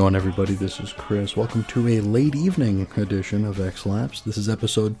 Hey, how's it going, everybody? This is Chris. Welcome to a late evening edition of X-Lapse. This is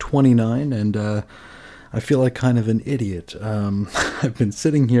episode 29, and I feel like kind of an idiot. I've been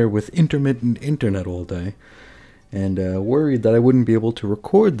sitting here with intermittent internet all day, and worried that I wouldn't be able to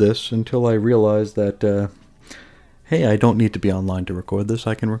record this until I realized that, hey, I don't need to be online to record this.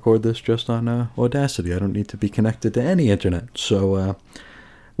 I can record this just on Audacity. I don't need to be connected to any internet. So,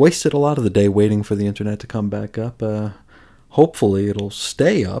 wasted a lot of the day waiting for the internet to come back up. Hopefully it'll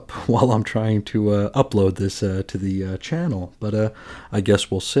stay up while I'm trying to upload this to the channel, but I guess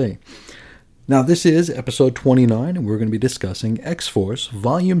we'll see. Now, this is episode 29, and we're going to be discussing X-Force,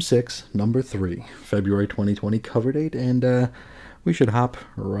 Volume 6, Number 3, February 2020 cover date, and we should hop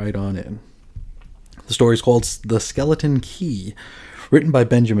right on in. The story is called The Skeleton Key, written by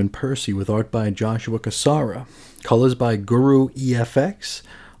Benjamin Percy with art by Joshua Cassara, colors by Guru EFX,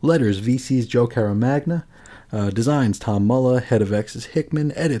 letters VC's Joe Caramagna, designs Tom Mulla, head of X's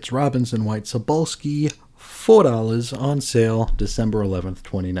Hickman, edits Robinson White Sobolski, $4 on sale December 11th,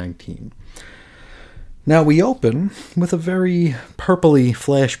 2019. Now, we open with a very purpley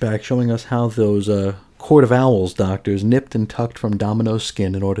flashback showing us how those Court of Owls doctors nipped and tucked from Domino's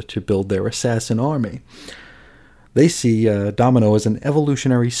skin in order to build their assassin army. They see Domino as an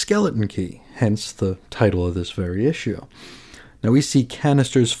evolutionary skeleton key, hence the title of this very issue. Now, we see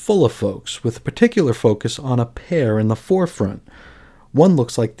canisters full of folks, with a particular focus on a pair in the forefront. One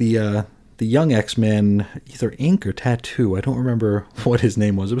looks like the young X-Man, either ink or tattoo. I don't remember what his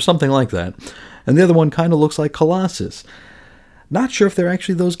name was. It was something like that. And the other one kind of looks like Colossus. Not sure if they're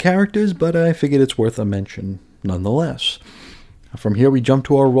actually those characters, but I figured it's worth a mention nonetheless. From here, we jump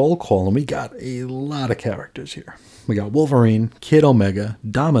to our roll call, and we got a lot of characters here. We got Wolverine, Kid Omega,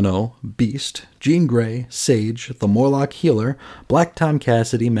 Domino, Beast, Jean Grey, Sage, the Morlock Healer, Black Tom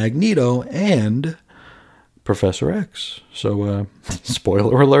Cassidy, Magneto, and Professor X. So,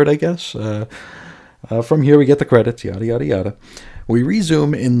 spoiler alert, I guess. From here, we get the credits, yada, yada, yada. We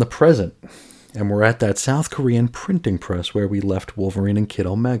resume in the present, and we're at that South Korean printing press where we left Wolverine and Kid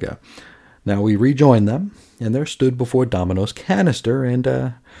Omega. Now, we rejoin them, and they're stood before Domino's canister, and,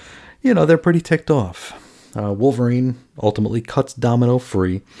 they're pretty ticked off. Wolverine ultimately cuts Domino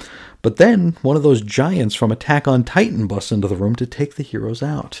free, but then one of those giants from Attack on Titan busts into the room to take the heroes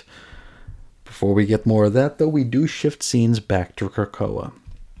out. Before we get more of that, though, we do shift scenes back to Krakoa.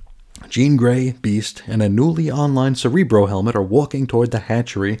 Jean Grey, Beast, and a newly online Cerebro helmet are walking toward the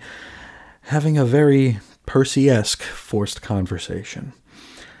hatchery, having a very Percy-esque forced conversation.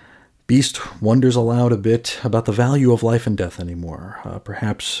 Beast wonders aloud a bit about the value of life and death anymore,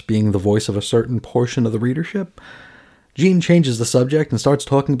 perhaps being the voice of a certain portion of the readership. Jean changes the subject and starts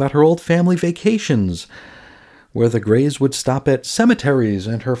talking about her old family vacations, where the Greys would stop at cemeteries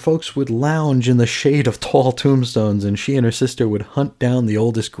and her folks would lounge in the shade of tall tombstones, and she and her sister would hunt down the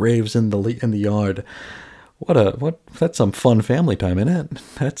oldest graves in the yard. That's some fun family time, isn't it?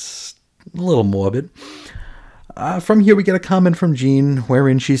 That's a little morbid. From here we get a comment from Jean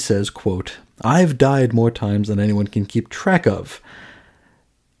wherein she says, quote, "I've died more times than anyone can keep track of."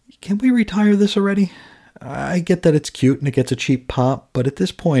 Can we retire this already? I get that it's cute and it gets a cheap pop, but at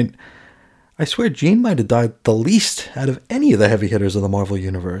this point, I swear Jean might have died the least out of any of the heavy hitters of the Marvel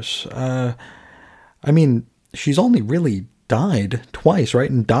Universe. I mean, she's only really died twice,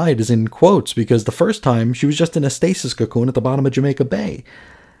 right? And died is in quotes, because the first time she was just in a stasis cocoon at the bottom of Jamaica Bay.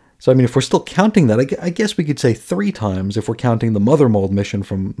 So, I mean, if we're still counting that, I guess we could say 3 times if we're counting the Mother Mold mission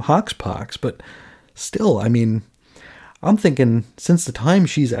from Hoxpox. But still, I mean, I'm thinking since the time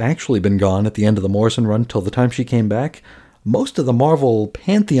she's actually been gone at the end of the Morrison run till the time she came back, most of the Marvel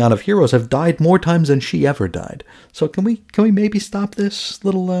pantheon of heroes have died more times than she ever died. So can we maybe stop this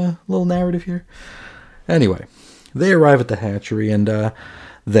little narrative here? Anyway, they arrive at the hatchery, and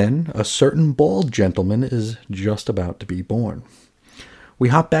then a certain bald gentleman is just about to be born. We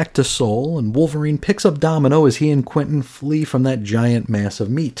hop back to Seoul, and Wolverine picks up Domino as he and Quentin flee from that giant mass of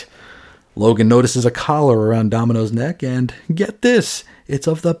meat. Logan notices a collar around Domino's neck, and get this, it's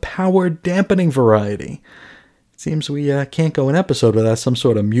of the power dampening variety. It seems we can't go an episode without some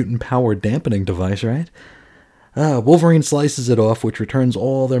sort of mutant power dampening device, right? Wolverine slices it off, which returns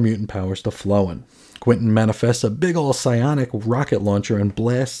all their mutant powers to flowing. Quentin manifests a big ol' psionic rocket launcher and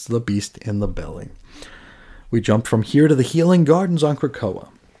blasts the beast in the belly. We jump from here to the Healing Gardens on Krakoa.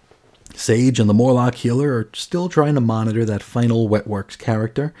 Sage and the Morlock Healer are still trying to monitor that final Wetworks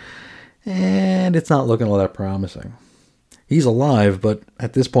character, and it's not looking all that promising. He's alive, but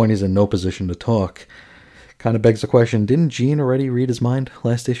at this point he's in no position to talk. Kind of begs the question, didn't Jean already read his mind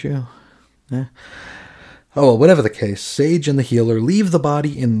last issue? Oh, well, whatever the case, Sage and the Healer leave the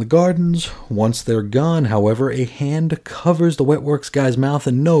body in the gardens. Once they're gone, however, a hand covers the Wetworks guy's mouth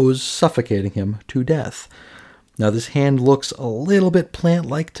and nose, suffocating him to death. Now, this hand looks a little bit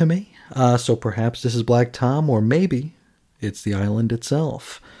plant-like to me, so perhaps this is Black Tom, or maybe it's the island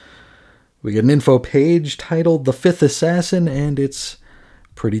itself. We get an info page titled The Fifth Assassin, and it's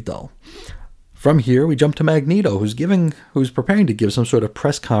pretty dull. From here, we jump to Magneto, who's preparing to give some sort of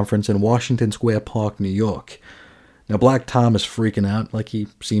press conference in Washington Square Park, New York. Now, Black Tom is freaking out, like he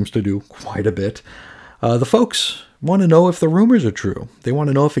seems to do quite a bit. The folks want to know if the rumors are true. They want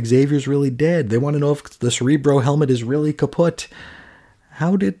to know if Xavier's really dead. They want to know if the Cerebro helmet is really kaput.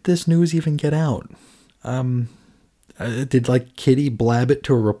 How did this news even get out? Did, Kitty blab it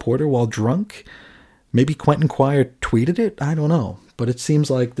to a reporter while drunk? Maybe Quentin Quire tweeted it? I don't know. But it seems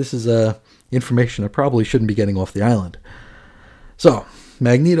like this is information that probably shouldn't be getting off the island. So,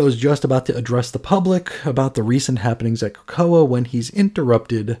 Magneto is just about to address the public about the recent happenings at Krakoa when he's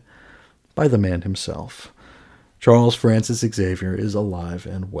interrupted by the man himself. Charles Francis Xavier is alive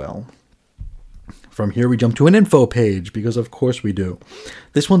and well. From here we jump to an info page, because of course we do.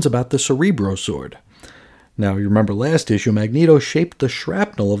 This one's about the Cerebro sword. Now, you remember last issue, Magneto shaped the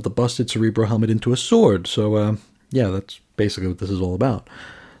shrapnel of the busted Cerebro helmet into a sword, so yeah, that's basically what this is all about.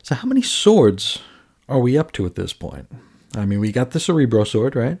 So how many swords are we up to at this point? I mean, we got the Cerebro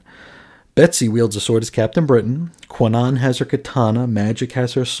sword, right? Betsy wields a sword as Captain Britain. Kwannon has her katana. Magik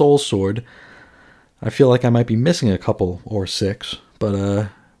has her soul sword. I feel like I might be missing a couple or 6, but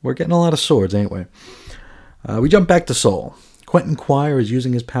we're getting a lot of swords, ain't we? We jump back to Seoul. Quentin Quire is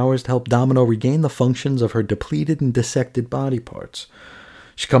using his powers to help Domino regain the functions of her depleted and dissected body parts.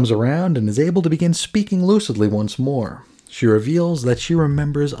 She comes around and is able to begin speaking lucidly once more. She reveals that she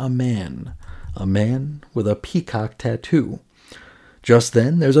remembers a man with a peacock tattoo. Just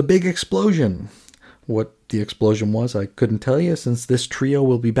then, there's a big explosion. What the explosion was, I couldn't tell you, since this trio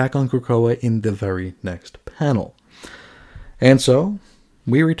will be back on Krakoa in the very next panel. And so,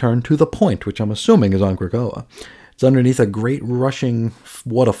 we return to the Point, which I'm assuming is on Krakoa. It's underneath a great rushing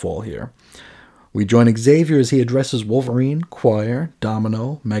waterfall here. We join Xavier as he addresses Wolverine, Quire,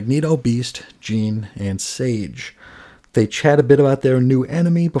 Domino, Magneto, Beast, Jean, and Sage. They chat a bit about their new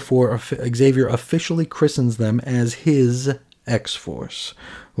enemy before Xavier officially christens them as his X-Force.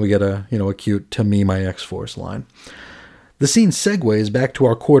 We get a cute "to me, my X-Force" line. The scene segues back to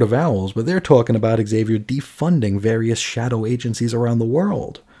our Court of Owls, where they're talking about Xavier defunding various shadow agencies around the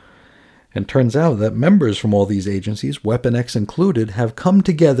world. And turns out that members from all these agencies, Weapon X included, have come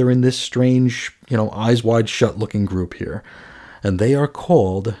together in this strange, eyes wide shut looking group here. And they are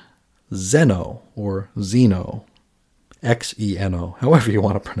called Xeno, or Xeno. Xeno, however you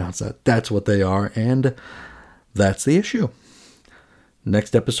want to pronounce that. That's what they are, and that's the issue.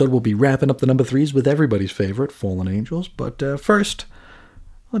 Next episode, we'll be wrapping up the number 3s with everybody's favorite, Fallen Angels. But first,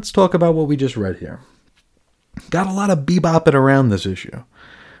 let's talk about what we just read here. Got a lot of bebopping around this issue,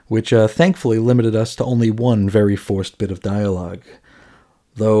 which thankfully limited us to only one very forced bit of dialogue.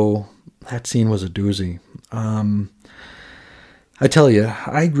 Though, that scene was a doozy. I tell you,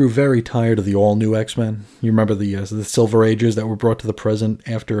 I grew very tired of the all-new X-Men. You remember the Silver Agers that were brought to the present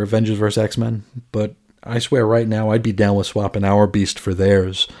after Avengers vs. X-Men? But I swear right now I'd be down with swapping our Beast for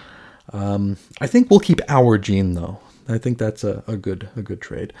theirs. I think we'll keep our Jean, though. I think that's a good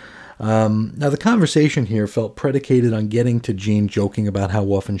trade. Now, the conversation here felt predicated on getting to Jean joking about how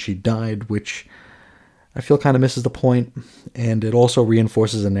often she died, which I feel kind of misses the point, and it also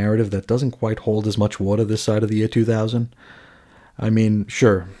reinforces a narrative that doesn't quite hold as much water this side of the year 2000. I mean,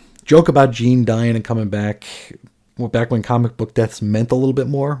 sure, joke about Jean dying and coming back when comic book deaths meant a little bit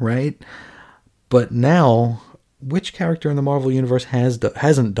more, right? But now, which character in the Marvel Universe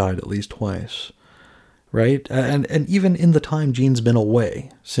hasn't died at least twice, right? And even in the time Jean's been away,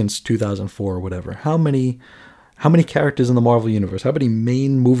 since 2004 or whatever, how many characters in the Marvel Universe, how many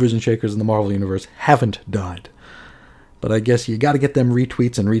main movers and shakers in the Marvel Universe haven't died? But I guess you got to get them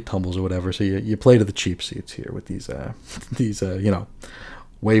retweets and retumbles or whatever, so you play to the cheap seats here with these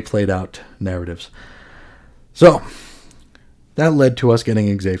way played out narratives. So, that led to us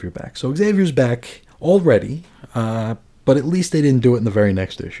getting Xavier back. So Xavier's back already, but at least they didn't do it in the very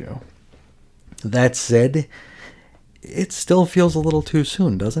next issue. That said, it still feels a little too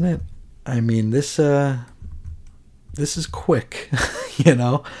soon, doesn't it? I mean, this is quick, you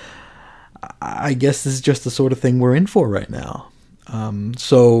know? I guess this is just the sort of thing we're in for right now.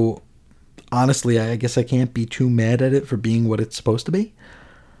 So, honestly, I guess I can't be too mad at it for being what it's supposed to be.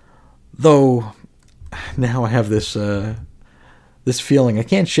 Though, now I have this feeling, I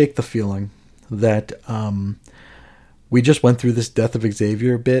can't shake the feeling that we just went through this Death of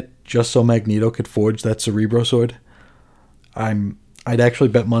Xavier bit just so Magneto could forge that Cerebro sword. I'd actually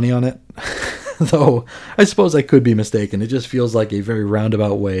bet money on it. Though, I suppose I could be mistaken. It just feels like a very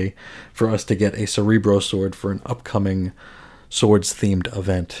roundabout way for us to get a Cerebro sword for an upcoming swords-themed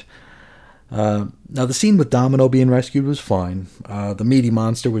event. Now, the scene with Domino being rescued was fine. The meaty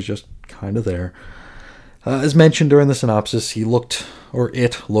monster was just kind of there. As mentioned during the synopsis, it looked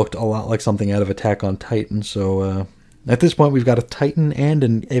a lot like something out of Attack on Titan, so at this point we've got a Titan and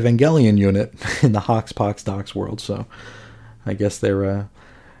an Evangelion unit in the Hoxpox Docs world, so I guess they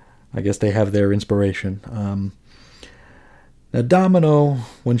have their inspiration. Now, Domino,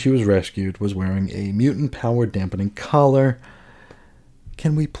 when she was rescued, was wearing a mutant power dampening collar.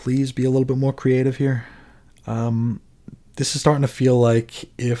 Can we please be a little bit more creative here? This is starting to feel like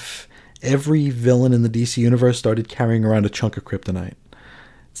if every villain in the DC universe started carrying around a chunk of kryptonite.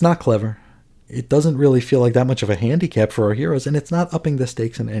 It's not clever. It doesn't really feel like that much of a handicap for our heroes, and it's not upping the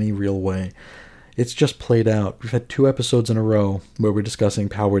stakes in any real way. It's just played out. We've had 2 episodes in a row where we're discussing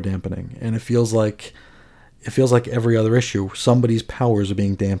power dampening, and it feels like every other issue, somebody's powers are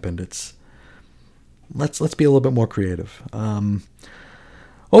being dampened. Let's be a little bit more creative.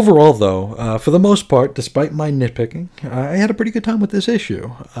 Overall, though, for the most part, despite my nitpicking, I had a pretty good time with this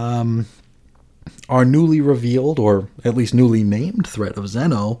issue. Our newly revealed, or at least newly named threat of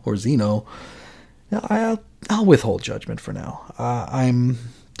Zeno, I'll withhold judgment for now.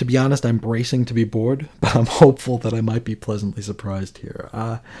 To be honest, I'm bracing to be bored, but I'm hopeful that I might be pleasantly surprised here.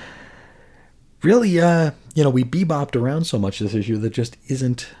 Really, we bebopped around so much this issue that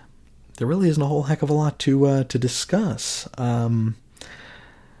there really isn't a whole heck of a lot to discuss.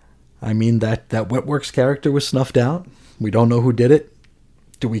 I mean, that Wetworks character was snuffed out. We don't know who did it.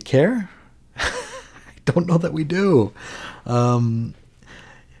 Do we care? I don't know that we do. Because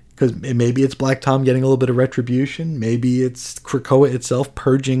maybe it's Black Tom getting a little bit of retribution. Maybe it's Krakoa itself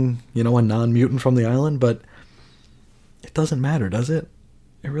purging, a non-mutant from the island. But it doesn't matter, does it?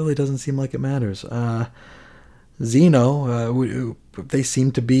 It really doesn't seem like it matters. Zeno, they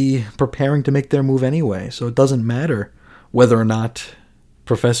seem to be preparing to make their move anyway. So it doesn't matter whether or not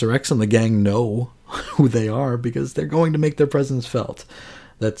Professor X and the gang know who they are, because they're going to make their presence felt.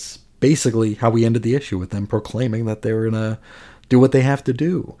 That's basically how we ended the issue, with them proclaiming that they were going to do what they have to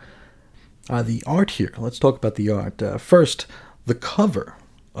do. The art here, let's talk about the art. First, the cover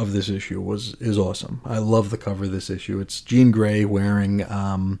of this issue is awesome. I love the cover of this issue. It's Jean Grey wearing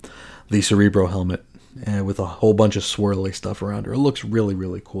the Cerebro helmet with a whole bunch of swirly stuff around her. It looks really,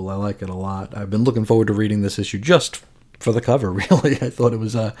 really cool. I like it a lot. I've been looking forward to reading this issue just for the cover, really. I thought it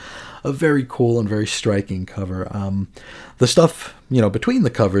was a very cool and very striking cover. The stuff, between the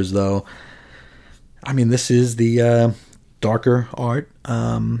covers, though, I mean, this is the darker art.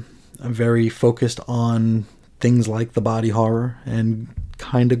 I'm very focused on things like the body horror and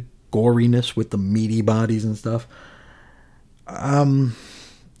kind of goriness with the meaty bodies and stuff.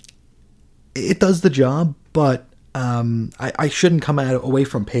 It does the job, but I shouldn't come away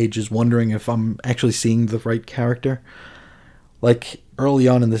from pages wondering if I'm actually seeing the right character. Like, early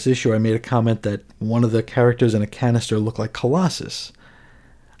on in this issue, I made a comment that one of the characters in a canister looked like Colossus.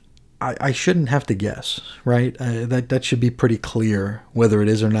 I shouldn't have to guess, right? That should be pretty clear whether it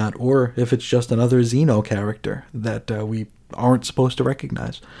is or not, or if it's just another Xeno character that we aren't supposed to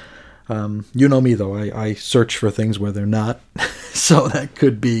recognize. You know me, though. I search for things where they're not, so that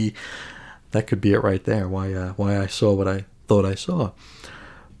could be it right there. Why I saw what I thought I saw,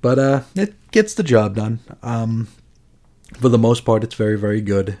 but it gets the job done. For the most part, it's very, very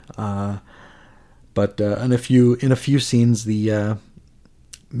good. But in a few scenes,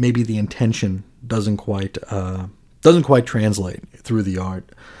 maybe the intention doesn't quite translate through the art.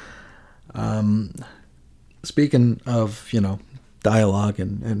 Speaking of, dialogue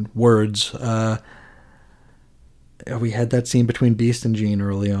and words, we had that scene between Beast and Jean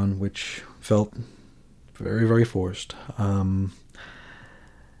early on, which felt very, very forced.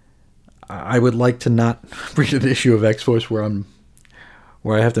 I would like to not read an issue of X-Force where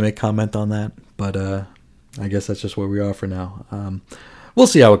I have to make comment on that, but I guess that's just where we are for now. We'll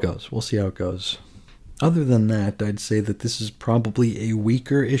see how it goes. Other than that, I'd say that this is probably a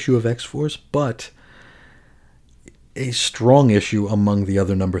weaker issue of X-Force, but a strong issue among the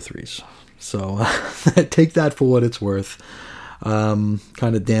other number 3s. So take that for what it's worth. Kind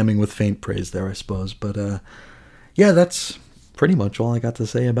of damning with faint praise there, I suppose. But yeah, that's pretty much all I got to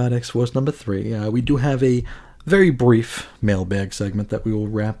say about X-Force number 3. We do have a very brief mailbag segment that we will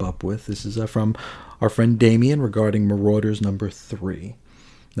wrap up with. This is from our friend Damien regarding Marauders number 3.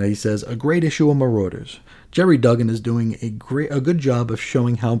 Now he says, a great issue of Marauders. Jerry Duggan is doing a good job of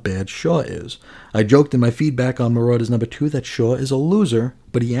showing how bad Shaw is. I joked in my feedback on Marauders number 2 that Shaw is a loser,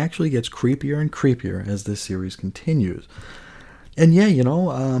 but he actually gets creepier and creepier as this series continues. And yeah,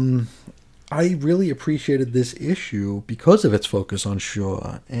 I really appreciated this issue because of its focus on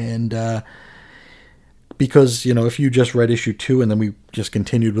Shaw, and because, if you just read issue 2 and then we just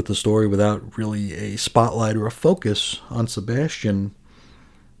continued with the story without really a spotlight or a focus on Sebastian,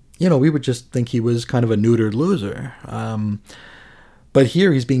 we would just think he was kind of a neutered loser. But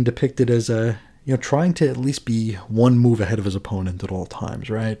here he's being depicted as trying to at least be one move ahead of his opponent at all times,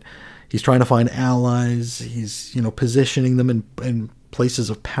 right? He's trying to find allies. He's, positioning them in places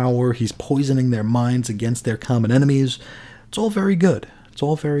of power. He's poisoning their minds against their common enemies. It's all very good.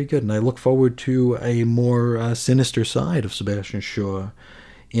 And I look forward to a more sinister side of Sebastian Shaw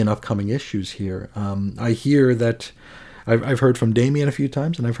in upcoming issues here. I hear that I've heard from Damien a few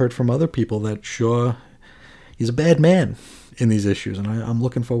times, and I've heard from other people that Shaw, he's a bad man in these issues, and I'm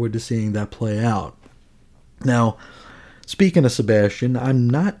looking forward to seeing that play out. Now, speaking of Sebastian,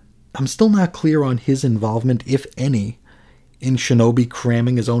 I'm still not clear on his involvement, if any, in Shinobi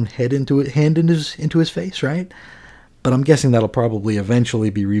cramming his own hand into his face, right? But I'm guessing that'll probably eventually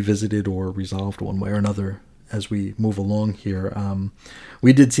be revisited or resolved one way or another as we move along here.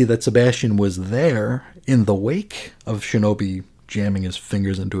 We did see that Sebastian was there in the wake of Shinobi jamming his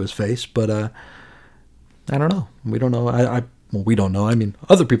fingers into his face, but I don't know. We don't know. We don't know. I mean,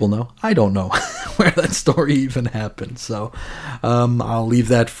 other people know. I don't know where that story even happened. So I'll leave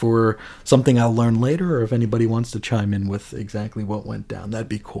that for something I'll learn later, or if anybody wants to chime in with exactly what went down, that'd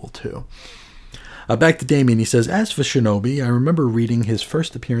be cool too. Back to Damien, he says, as for Shinobi, I remember reading his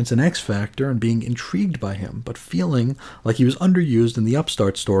first appearance in X-Factor and being intrigued by him, but feeling like he was underused in the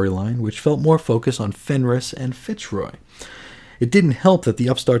Upstart storyline, which felt more focused on Fenris and Fitzroy. It didn't help that the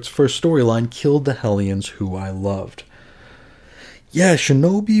Upstart's first storyline killed the Hellions, who I loved. Yeah,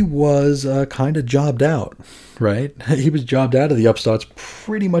 Shinobi was kind of jobbed out, right? He was jobbed out of the Upstarts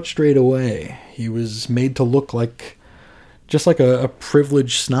pretty much straight away. He was made to look like just like a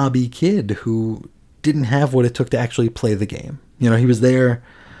privileged, snobby kid who didn't have what it took to actually play the game. He was there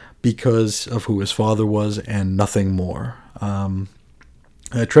because of who his father was and nothing more.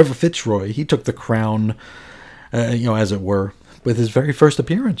 Trevor Fitzroy, he took the crown, as it were, with his very first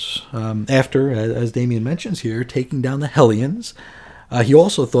appearance. After, as Damien mentions here, taking down the Hellions. He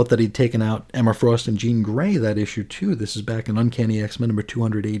also thought that he'd taken out Emma Frost and Jean Grey that issue too. This is back in Uncanny X-Men number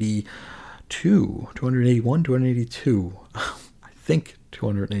 281, 282. I think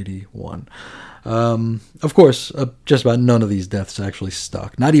 281. Of course, just about none of these deaths actually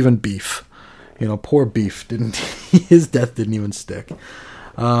stuck. Not even Beef. Poor Beef didn't. His death didn't even stick.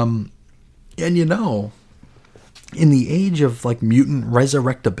 And in the age of like mutant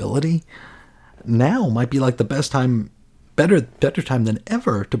resurrectability, now might be like the best time, better time than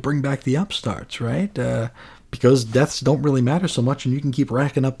ever to bring back the Upstarts, right? because deaths don't really matter so much and you can keep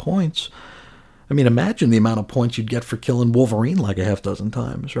racking up points. I mean, imagine the amount of points you'd get for killing Wolverine like a half dozen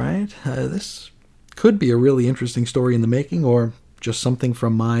times, right? This could be a really interesting story in the making, or just something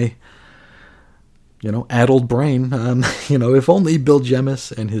from my, addled brain. If only Bill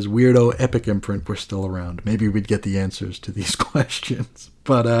Jemas and his weirdo Epic imprint were still around, maybe we'd get the answers to these questions.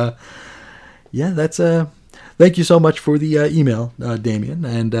 But, that's thank you so much for the email, Damien.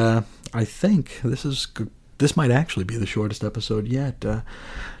 And I think this might actually be the shortest episode yet.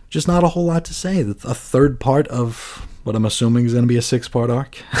 Just not a whole lot to say. That's a third part of what I'm assuming is going to be a 6-part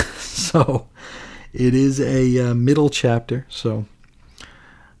arc. So it is a middle chapter. So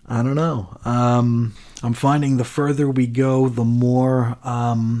I don't know. I'm finding the further we go, the more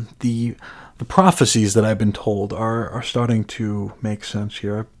the prophecies that I've been told are starting to make sense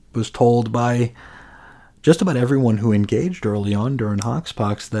here. I was told by just about everyone who engaged early on during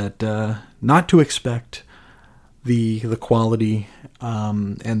Hoxpox that not to expect the quality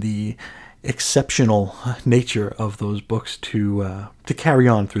and the exceptional nature of those books to carry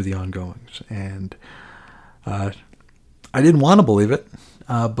on through the ongoings. And I didn't want to believe it,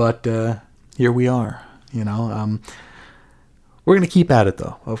 but here we are. We're going to keep at it,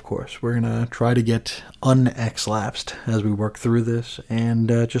 though, of course. We're going to try to get un-X-lapsed as we work through this and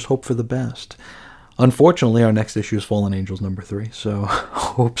just hope for the best. Unfortunately, our next issue is Fallen Angels number 3, so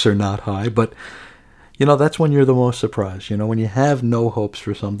hopes are not high, but that's when you're the most surprised. When you have no hopes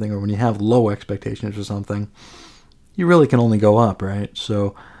for something, or when you have low expectations for something, you really can only go up, right?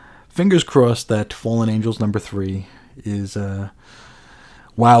 So fingers crossed that Fallen Angels number 3 is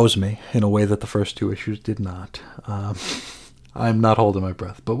wows me in a way that the first 2 issues did not. I'm not holding my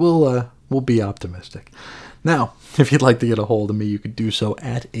breath, but we'll be optimistic. Now, if you'd like to get a hold of me, you could do so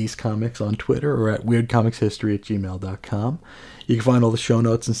at Ace Comics on Twitter or at weirdcomicshistory@gmail.com. You can find all the show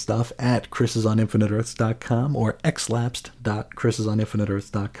notes and stuff at chrisisoninfiniteearths.com or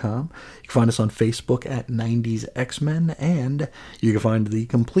xlapsed.chrisisoninfiniteearths.com. You can find us on Facebook at 90s X-Men, and you can find the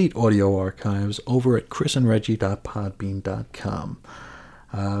complete audio archives over at chrisandreggie.podbean.com.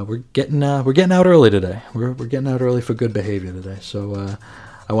 We're getting out early today. We're getting out early for good behavior today. So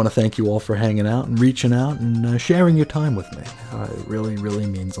I want to thank you all for hanging out and reaching out and sharing your time with me. It really, really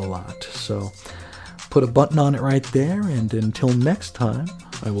means a lot. So put a button on it right there, and until next time,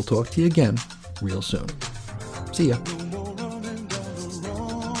 I will talk to you again real soon. See ya.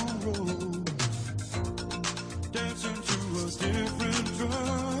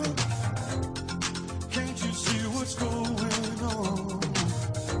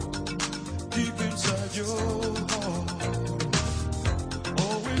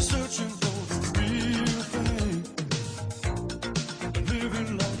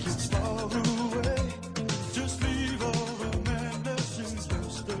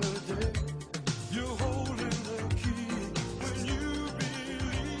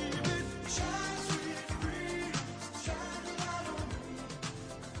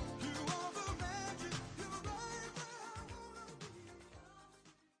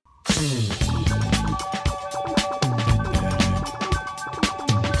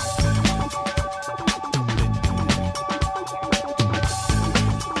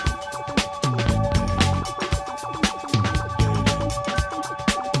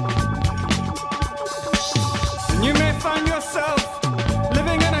 You may find yourself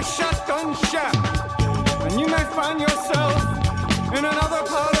living in a shotgun shack, and you may find yourself in another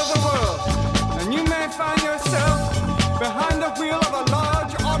part of the world, and you may find yourself behind the wheel of a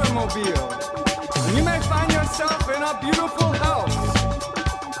large automobile, and you may find yourself in a beautiful house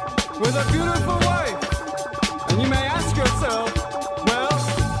with a beautiful wife, and you may ask yourself, well,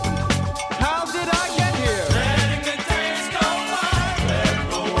 how did I get here? Letting the days go by, let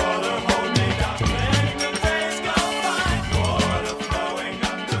the water hold me down. Letting the days go by, water flowing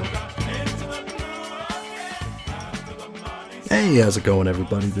underground into the blue again after the money. Hey, how's it going,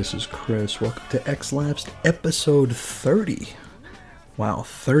 everybody? This is Chris. Welcome to X-Lapsed episode 30. Wow,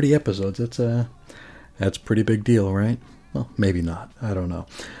 30 episodes. That's a pretty big deal, right? Well, maybe not. I don't know.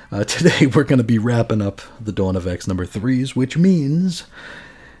 Today we're going to be wrapping up the Dawn of X number 3s, which means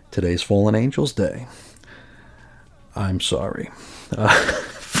today's Fallen Angels Day. I'm sorry.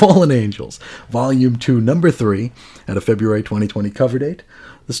 Fallen Angels, Volume 2, Number 3, at a February 2020 cover date.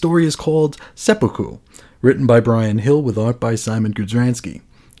 The story is called Seppuku, written by Brian Hill with art by Simon Gudransky.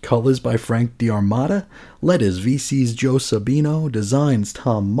 Colors by Frank D'Armata, letters VC's Joe Sabino, designs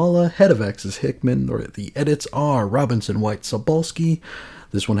Tom Muller, head of X is Hickman, or the edits are Robinson White Sobolski.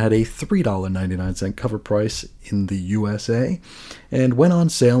 This one had a $3.99 cover price in the USA, and went on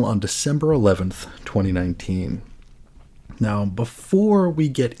sale on December 11th, 2019. Now, before we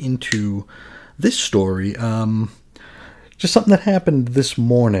get into this story, just something that happened this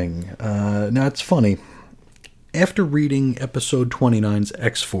morning. Now, it's funny. After reading episode 29's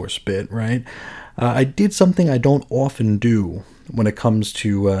X-Force bit, right, I did something I don't often do when it comes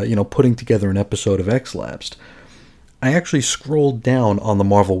to, putting together an episode of X-Lapsed. I actually scrolled down on the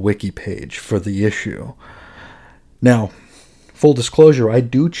Marvel Wiki page for the issue. Now, full disclosure, I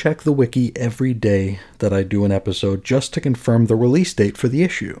do check the wiki every day that I do an episode just to confirm the release date for the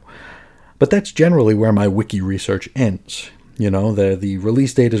issue. But that's generally where my wiki research ends. The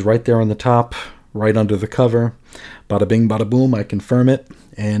release date is right there on the top, right under the cover. Bada bing, bada boom, I confirm it,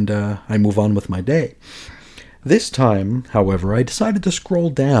 and I move on with my day. This time, however, I decided to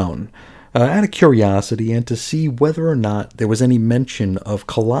scroll down out of curiosity and to see whether or not there was any mention of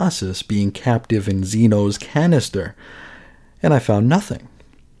Colossus being captive in Zeno's canister, and I found nothing.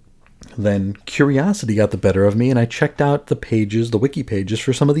 Then curiosity got the better of me, and I checked out the wiki pages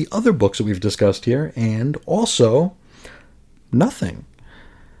for some of the other books that we've discussed here, and also nothing.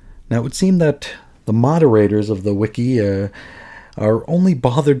 Now, it would seem that the moderators of the wiki are only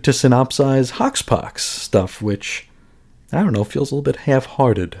bothered to synopsize Hoxpox stuff, which, I don't know, feels a little bit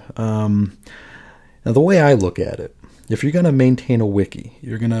half-hearted. Now, the way I look at it, if you're going to maintain a wiki,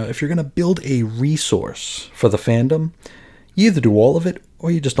 if you're going to build a resource for the fandom, you either do all of it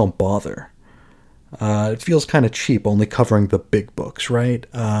or you just don't bother. It feels kind of cheap only covering the big books, right?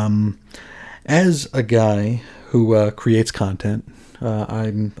 As a guy who creates content,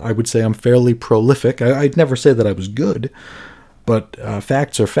 I would say I'm fairly prolific. I'd never say that I was good, but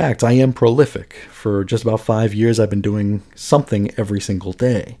facts are facts. I am prolific. For just about 5 years, I've been doing something every single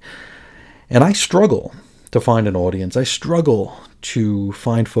day. And I struggle to find an audience. I struggle to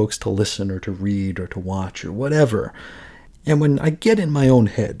find folks to listen or to read or to watch or whatever. And when I get in my own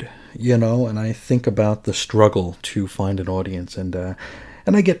head, and I think about the struggle to find an audience, and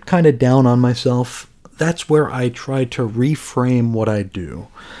I get kind of down on myself, that's where I try to reframe what I do.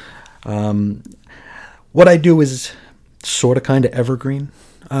 What I do is sort of kind of evergreen.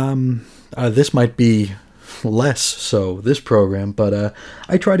 This might be less so, this program, but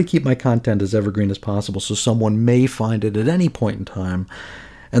I try to keep my content as evergreen as possible so someone may find it at any point in time.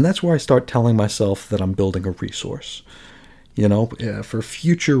 And that's where I start telling myself that I'm building a resource. For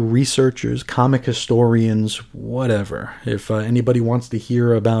future researchers, comic historians, whatever. If anybody wants to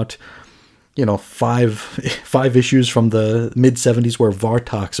hear about, five issues from the mid-'70s where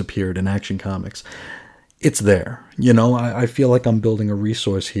Vartox appeared in Action Comics, it's there. I feel like I'm building a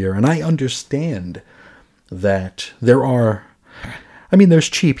resource here, and I understand that there's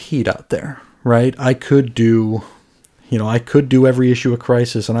cheap heat out there, right? I could do every issue of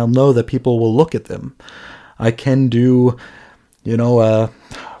Crisis, and I'll know that people will look at them. I can do,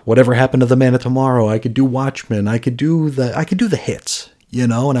 whatever happened to the Man of Tomorrow. I could do Watchmen. I could do the hits,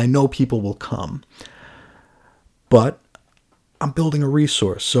 and I know people will come. But I'm building a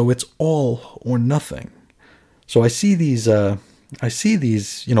resource, so it's all or nothing. So I see these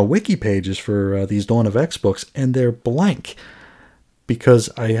wiki pages for these Dawn of X books, and they're blank because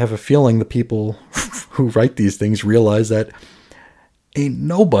I have a feeling the people who write these things realize that ain't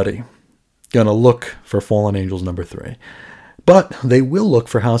nobody gonna look for Fallen Angels number 3. But they will look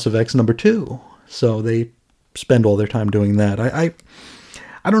for House of X number 2. So they spend all their time doing that. I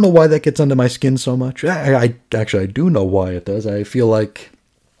don't know why that gets under my skin so much. I do know why it does. I feel like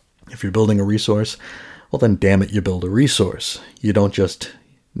if you're building a resource, well then damn it, you build a resource. You don't just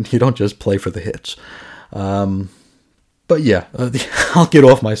play for the hits. But yeah, I'll get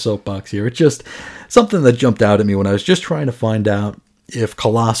off my soapbox here. It's just something that jumped out at me when I was just trying to find out if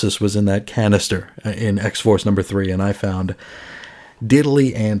Colossus was in that canister in X-Force number 3, and I found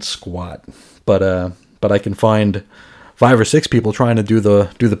diddly and squat. But I can find 5 or 6 people trying to do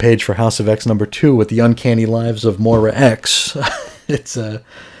the page for House of X number 2 with the Uncanny Lives of Moira X. It's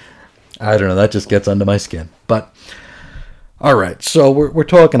I don't know, that just gets under my skin. But all right, so we're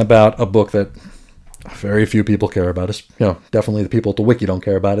talking about a book that very few people care about. It's, definitely the people at the wiki don't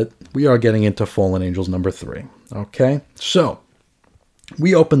care about it. We are getting into Fallen Angels number 3. Okay, so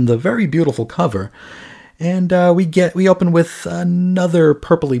we open the very beautiful cover, and we open with another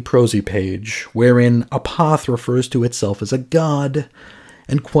purpley prosy page, wherein Apoth refers to itself as a god,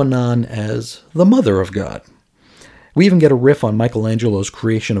 and Kwannon as the mother of God. We even get a riff on Michelangelo's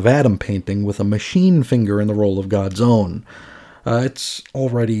Creation of Adam painting with a machine finger in the role of God's own. It's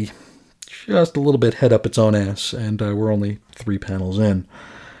already just a little bit head up its own ass, and we're only 3 panels in.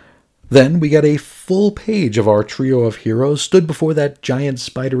 Then we get a full page of our trio of heroes stood before that giant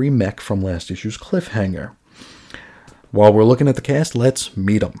spidery mech from last issue's cliffhanger. While we're looking at the cast, let's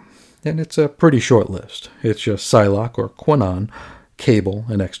meet them. And it's a pretty short list. It's just Psylocke or Kwannon, Cable,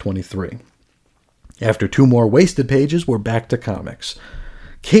 and X-23. After 2 more wasted pages, we're back to comics.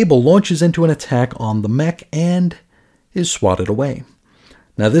 Cable launches into an attack on the mech and is swatted away.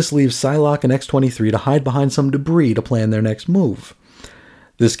 Now this leaves Psylocke and X-23 to hide behind some debris to plan their next move.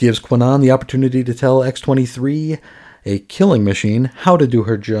 This gives Kwannon the opportunity to tell X-23, a killing machine, how to do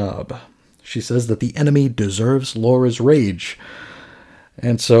her job. She says that the enemy deserves Laura's rage.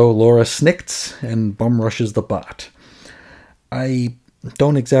 And so Laura snicks and bum rushes the bot. I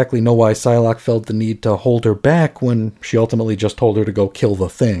don't exactly know why Psylocke felt the need to hold her back when she ultimately just told her to go kill the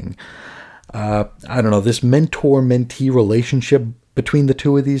thing. I don't know, this mentor-mentee relationship between the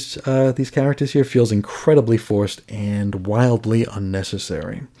two of these characters here feels incredibly forced and wildly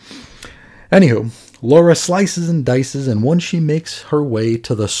unnecessary. Anywho, Laura slices and dices, and once she makes her way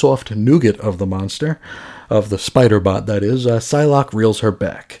to the soft nougat of the monster, of the spider bot that is, Psylocke reels her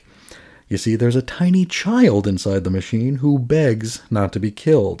back. You see, there's a tiny child inside the machine who begs not to be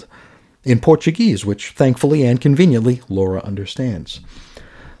killed. In Portuguese, which thankfully and conveniently Laura understands.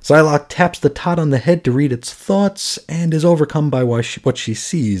 Psylocke taps the tot on the head to read its thoughts and is overcome by what she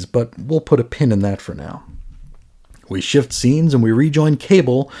sees, but we'll put a pin in that for now. We shift scenes and we rejoin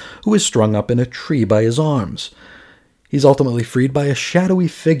Cable, who is strung up in a tree by his arms. He's ultimately freed by a shadowy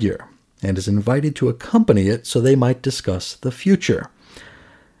figure and is invited to accompany it so they might discuss the future.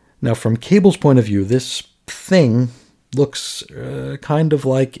 Now, from Cable's point of view, this thing looks kind of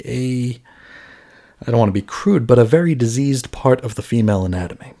like I don't want to be crude, but a very diseased part of the female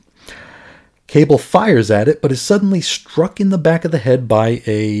anatomy. Cable fires at it, but is suddenly struck in the back of the head by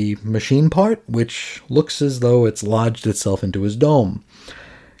a machine part, which looks as though it's lodged itself into his dome.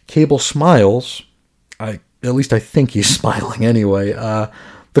 Cable smiles. At least I think he's smiling anyway.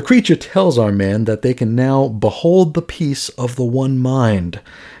 The creature tells our man that they can now behold the peace of the one mind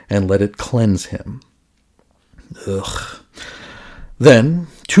and let it cleanse him. Ugh. Then,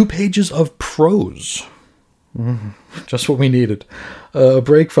 2 pages of prose. Just what we needed. A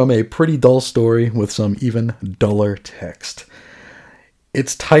break from a pretty dull story with some even duller text.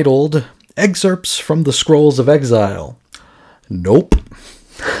 It's titled, Excerpts from the Scrolls of Exile. Nope.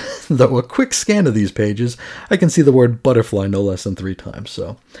 Though a quick scan of these pages, I can see the word butterfly no less than 3 times,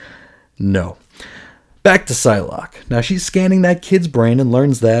 so no. Back to Psylocke. Now she's scanning that kid's brain and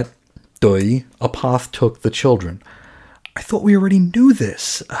learns that, Apoth took the children. I thought we already knew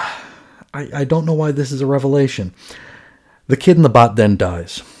this. I don't know why this is a revelation. The kid in the bot then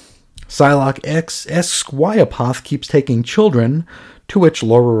dies. Psylocke asks why Apoth keeps taking children, to which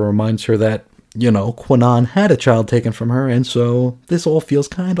Laura reminds her that, Kwannon had a child taken from her, and so this all feels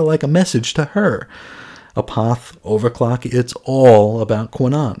kind of like a message to her. Apoth, Overclock, it's all about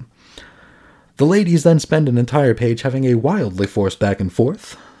Kwannon. The ladies then spend an entire page having a wildly forced back and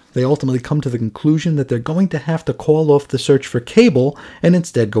forth. They ultimately come to the conclusion that they're going to have to call off the search for Cable and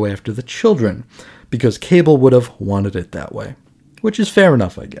instead go after the children, because Cable would have wanted it that way. Which is fair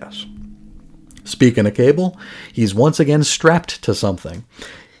enough, I guess. Speaking of Cable, he's once again strapped to something.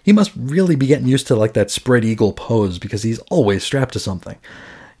 He must really be getting used to that spread eagle pose, because he's always strapped to something.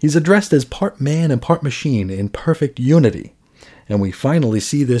 He's addressed as part man and part machine in perfect unity. And we finally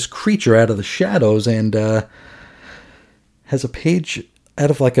see this creature out of the shadows and has a page out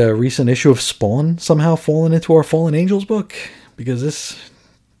of a recent issue of Spawn somehow fallen into our Fallen Angels book, because this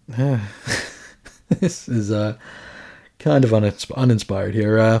is kind of uninspired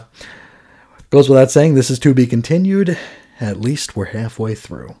here. Goes without saying, this is to be continued. At least we're halfway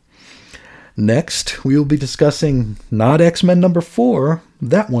through. Next, we will be discussing not X-Men number 4.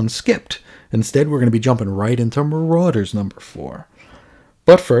 That one skipped. Instead, we're going to be jumping right into Marauders number 4.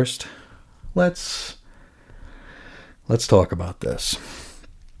 But first, let's talk about this.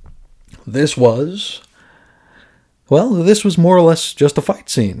 This was more or less just a fight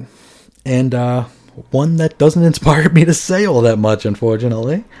scene. And one that doesn't inspire me to say all that much,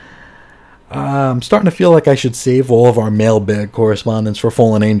 unfortunately. I'm starting to feel like I should save all of our mailbag correspondence for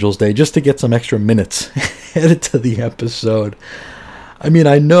Fallen Angels Day just to get some extra minutes added to the episode. I mean,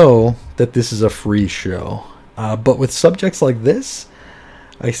 I know that this is a free show, but with subjects like this,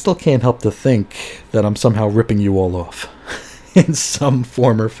 I still can't help to think that I'm somehow ripping you all off in some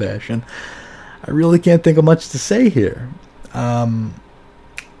form or fashion. I really can't think of much to say here.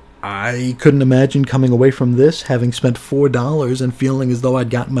 I couldn't imagine coming away from this having spent $4 and feeling as though I'd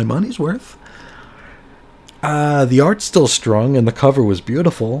gotten my money's worth. The art's still strong and the cover was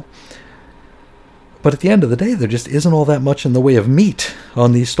beautiful. But at the end of the day, there just isn't all that much in the way of meat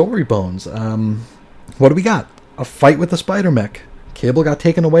on these story bones. What do we got? A fight with the spider mech. Cable got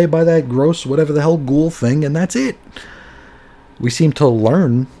taken away by that gross whatever the hell ghoul thing, and that's it. We seem to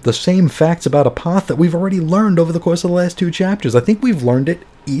learn the same facts about Apoth that we've already learned over the course of the last 2 chapters. I think we've learned it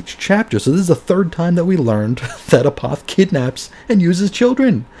each chapter. So this is the third time that we learned that Apoth kidnaps and uses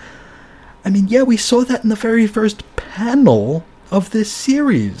children. I mean, yeah, we saw that in the very first panel of this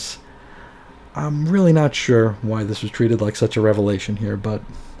series. I'm really not sure why this was treated like such a revelation here, but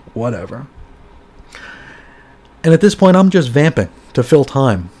whatever. And at this point, I'm just vamping to fill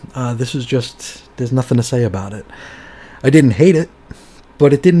time. This is just, there's nothing to say about it. I didn't hate it,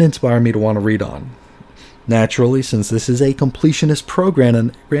 but it didn't inspire me to want to read on. Naturally, since this is a completionist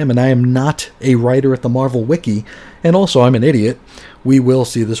program and I am not a writer at the Marvel Wiki, and also I'm an idiot, we will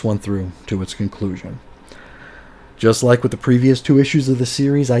see this one through to its conclusion. Just like with the previous 2 issues of the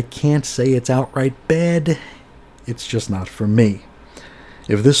series, I can't say it's outright bad. It's just not for me.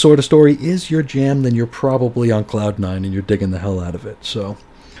 If this sort of story is your jam, then you're probably on Cloud 9 and you're digging the hell out of it. So,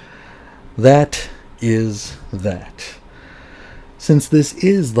 that is that. Since this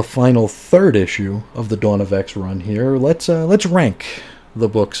is the final 3rd issue of the Dawn of X run here, let's rank the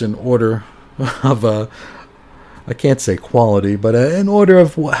books in order of I can't say quality, but in order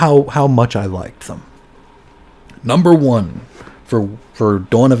of how much I liked them. Number 1 for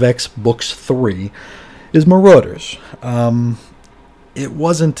Dawn of X Books 3 is Marauders. It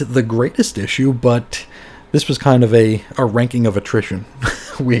wasn't the greatest issue, but this was kind of a ranking of attrition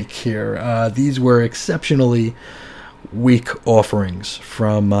week here. These were exceptionally weak offerings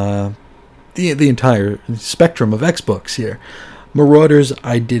from the entire spectrum of X books here. Marauders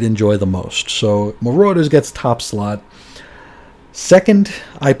I did enjoy the most, so Marauders gets top slot. Second,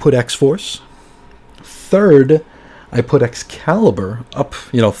 I put X-Force. Third, I put Excalibur up,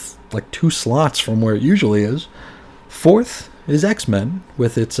 like 2 slots from where it usually is. Fourth is X-Men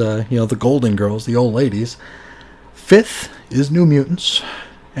with its, the Golden Girls, the old ladies. Fifth is New Mutants,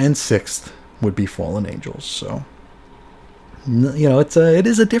 and sixth would be Fallen Angels. So, it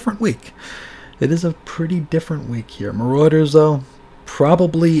is a different week. It is a pretty different week here. Marauders, though,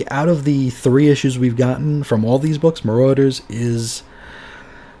 probably out of the 3 issues we've gotten from all these books, Marauders is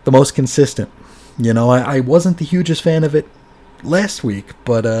the most consistent. I wasn't the hugest fan of it last week,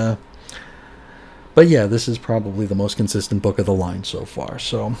 but yeah, this is probably the most consistent book of the line so far.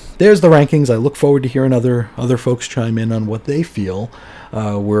 So there's the rankings. I look forward to hearing other folks chime in on what they feel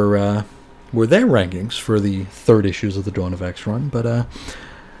were their rankings for the 3rd issues of the Dawn of X run. But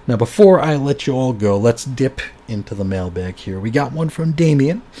now, before I let you all go, let's dip into the mailbag here. We got one from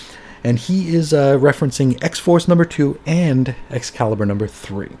Damien, and he is referencing X-Force number 2 and Excalibur number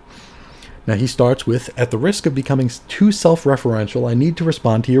 3. Now, he starts with, at the risk of becoming too self-referential, I need to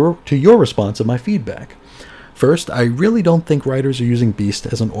respond to your response of my feedback. First, I really don't think writers are using Beast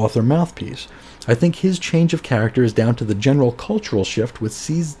as an author mouthpiece. I think his change of character is down to the general cultural shift which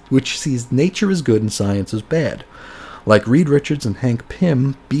sees nature as good and science as bad. Like Reed Richards and Hank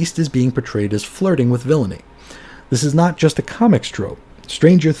Pym, Beast is being portrayed as flirting with villainy. This is not just a comics trope.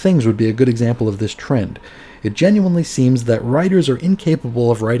 Stranger Things would be a good example of this trend. It genuinely seems that writers are incapable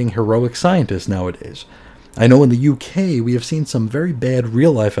of writing heroic scientists nowadays. I know in the UK we have seen some very bad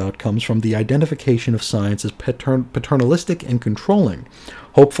real-life outcomes from the identification of science as paternalistic and controlling.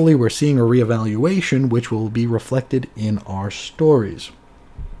 Hopefully we're seeing a reevaluation which will be reflected in our stories.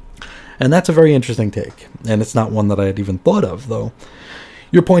 And that's a very interesting take, and it's not one that I had even thought of, though.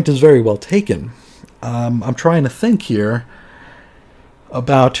 Your point is very well taken. I'm trying to think here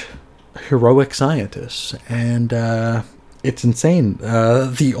about heroic scientists, and it's insane.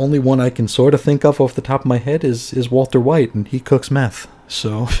 The only one I can sort of think of off the top of my head is Walter White, and he cooks meth.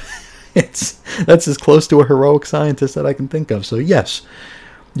 So that's as close to a heroic scientist that I can think of. So yes,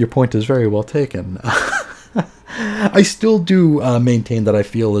 your point is very well taken. I still do maintain that I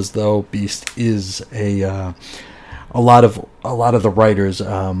feel as though Beast is a lot of the writers'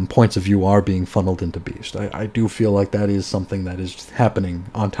 points of view are being funneled into Beast. I do feel like that is something that is happening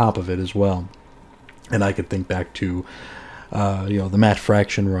on top of it as well. And I could think back to the Matt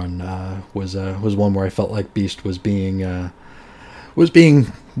Fraction run was one where I felt like Beast was being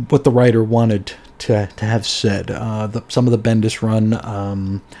what the writer wanted to have said. Some of the Bendis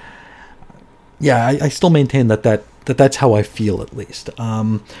run. I still maintain that's how I feel, at least.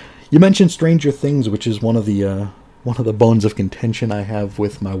 You mentioned Stranger Things, which is one of the bones of contention I have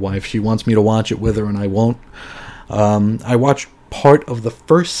with my wife. She wants me to watch it with her, and I won't. I watched part of the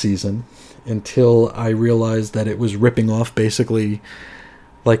first season until I realized that it was ripping off basically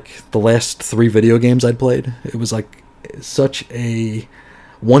like the last 3 video games I'd played. It was like such a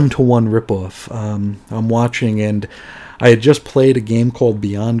one-to-one ripoff. I'm watching, and I had just played a game called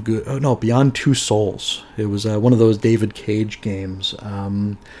Beyond Two Souls. It was one of those David Cage games,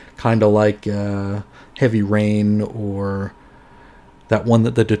 kind of like Heavy Rain, or that one,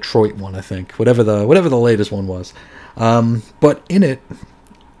 the Detroit one, I think. Whatever the latest one was. But in it,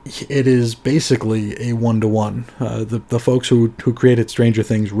 it is basically a 1-to-1. The folks who created Stranger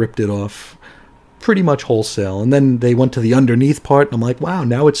Things ripped it off pretty much wholesale, and then they went to the underneath part, and I'm like, wow,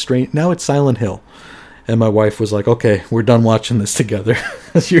 now it's Silent Hill. And my wife was like, okay, we're done watching this together.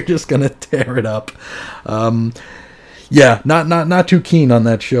 You're just gonna tear it up. Yeah, not too keen on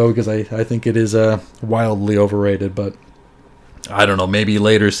that show, because I think it is wildly overrated, but I don't know, maybe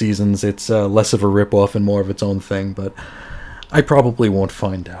later seasons it's less of a ripoff and more of its own thing, but I probably won't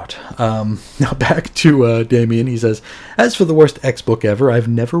find out. Now back to Damien. He says, as for the worst X book ever, I've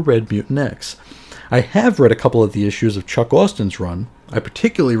never read Mutant X. I have read a couple of the issues of Chuck Austen's run. I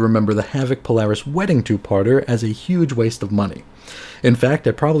particularly remember the Havoc Polaris wedding two-parter as a huge waste of money. In fact,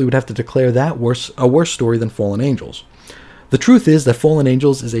 I probably would have to declare that a worse story than Fallen Angels. The truth is that Fallen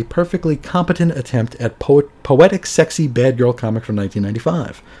Angels is a perfectly competent attempt at poetic, sexy bad girl comic from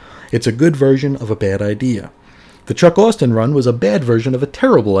 1995. It's a good version of a bad idea. The Chuck Austen run was a bad version of a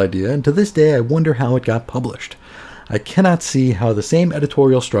terrible idea, and to this day I wonder how it got published. I cannot see how the same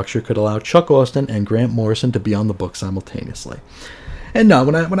editorial structure could allow Chuck Austen and Grant Morrison to be on the book simultaneously. And no,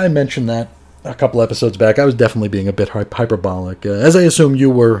 when I mentioned that a couple episodes back, I was definitely being a bit hyperbolic, as I assume you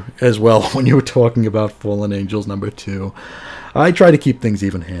were as well when you were talking about Fallen Angels #2. I try to keep things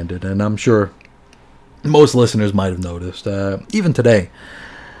even-handed, and I'm sure most listeners might have noticed, even today.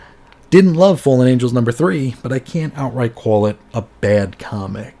 Didn't love Fallen Angels #3, but I can't outright call it a bad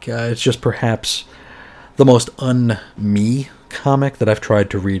comic. It's just perhaps the most un-me comic that I've tried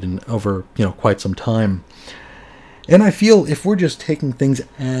to read in over, quite some time. And I feel if we're just taking things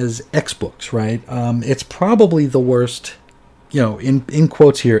as X books, right, it's probably the worst, in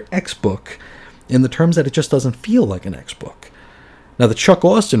quotes here, X book, in the terms that it just doesn't feel like an X book. Now, the Chuck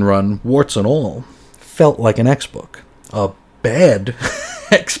Austen run, warts and all, felt like an X book. A bad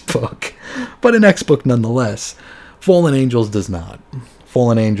X book, but an X book nonetheless. Fallen Angels does not.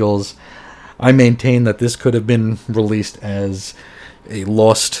 Fallen Angels, I maintain that this could have been released as a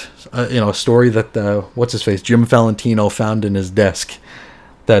lost, a story that, Jim Valentino found in his desk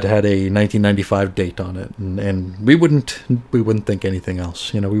that had a 1995 date on it, and we wouldn't think anything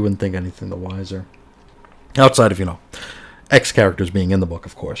else. We wouldn't think anything the wiser. Outside of, X characters being in the book,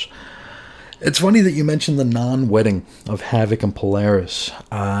 of course. It's funny that you mentioned the non-wedding of Havoc and Polaris.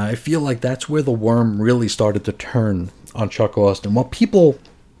 I feel like that's where the worm really started to turn on Chuck Austen. While people,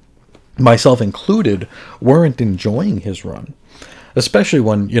 myself included, weren't enjoying his run, especially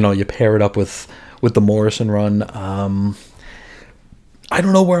when, you pair it up with the Morrison run. I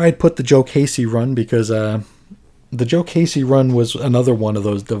don't know where I'd put the Joe Casey run, because the Joe Casey run was another one of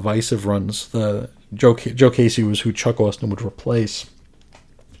those divisive runs. The Joe Casey was who Chuck Austen would replace.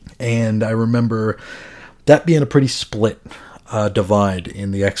 And I remember that being a pretty split divide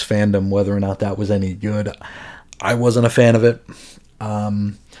in the X fandom, whether or not that was any good. I wasn't a fan of it.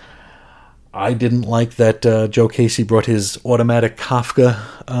 I didn't like that Joe Casey brought his Automatic Kafka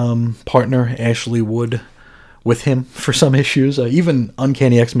partner, Ashley Wood, with him for some issues. Even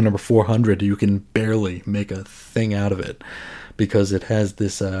Uncanny X-Men #400, you can barely make a thing out of it, because it has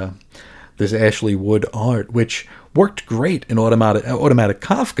this Ashley Wood art, which worked great in Automatic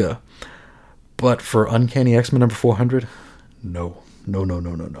Kafka, but for Uncanny X-Men #400, no.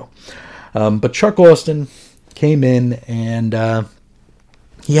 But Chuck Austen came in, and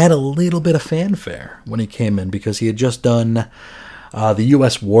he had a little bit of fanfare when he came in, because he had just done the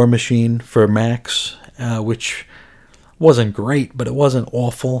U.S. War Machine for Max, which wasn't great, but it wasn't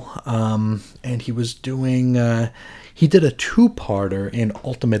awful. And he was doing... he did a two-parter in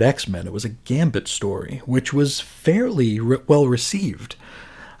Ultimate X-Men. It was a Gambit story, which was fairly well received.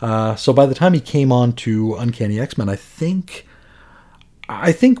 So by the time he came on to Uncanny X-Men, I think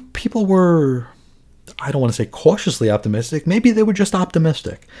people were... I don't want to say cautiously optimistic. Maybe they were just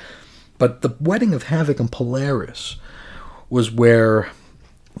optimistic. But the wedding of Havoc and Polaris was where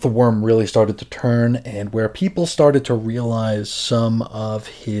the worm really started to turn, and where people started to realize some of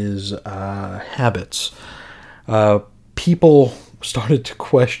his habits. People started to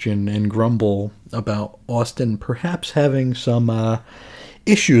question and grumble about Austen perhaps having some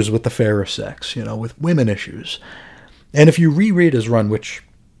issues with the fairer sex, with women issues. And if you reread his run, which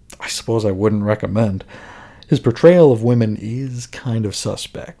I suppose I wouldn't recommend, his portrayal of women is kind of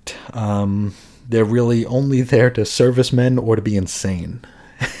suspect. They're really only there to service men or to be insane.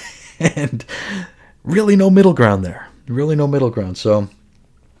 And really no middle ground there. Really no middle ground. So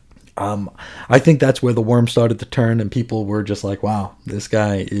I think that's where the worm started to turn, and people were just like, wow, this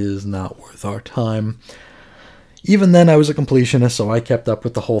guy is not worth our time. Even then, I was a completionist, so I kept up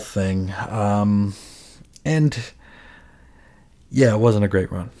with the whole thing. And yeah, it wasn't a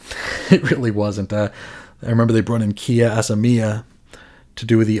great run. It really wasn't. I remember they brought in Kia Asamiya to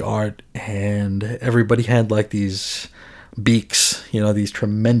do the art, and everybody had like these beaks, these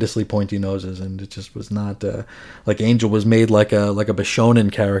tremendously pointy noses, and it just was not like Angel was made like a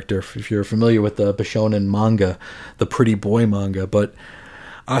Bishonen character, if you're familiar with the Bishonen manga, the pretty boy manga. But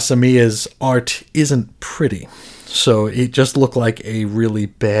Asamiya's art isn't pretty, so it just looked like a really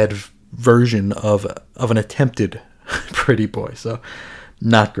bad version of an attempted pretty boy. So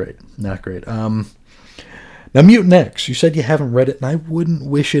not great. Now, Mutant X, you said you haven't read it, and I wouldn't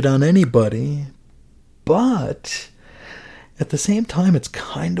wish it on anybody, but at the same time, it's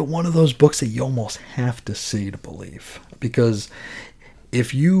kind of one of those books that you almost have to see to believe. Because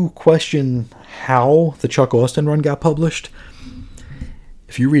if you question how the Chuck Austen run got published,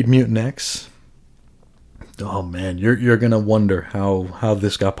 if you read Mutant X, oh man, you're going to wonder how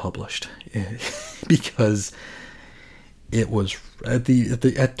this got published. Because it was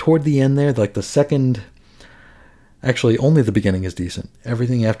toward the end there, like the second... Actually, only the beginning is decent.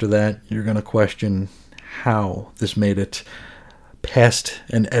 Everything after that, you're going to question how this made it past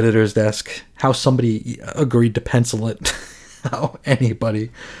an editor's desk, how somebody agreed to pencil it, how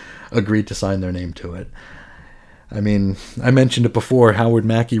anybody agreed to sign their name to it. I mean, I mentioned it before, Howard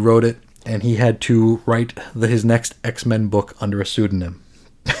Mackey wrote it, and he had to write his next X-Men book under a pseudonym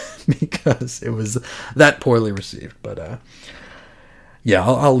because it was that poorly received. But yeah,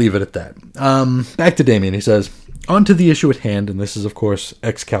 I'll leave it at that. Back to Damien, he says... On to the issue at hand, and this is, of course,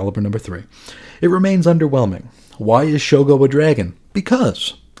 Excalibur number 3. It remains underwhelming. Why is Shogo a dragon?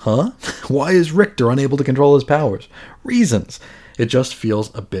 Because. Huh? Why is Richter unable to control his powers? Reasons. It just feels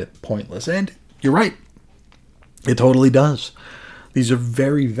a bit pointless. And you're right. It totally does. These are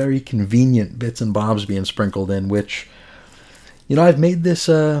very, very convenient bits and bobs being sprinkled in, which, I've made this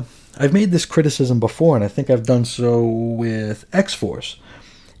criticism before, and I think I've done so with X-Force.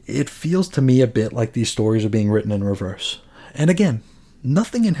 It feels to me a bit like these stories are being written in reverse. And again,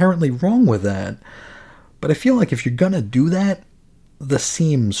 nothing inherently wrong with that. But I feel like if you're going to do that, the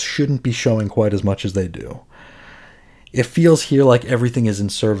seams shouldn't be showing quite as much as they do. It feels here like everything is in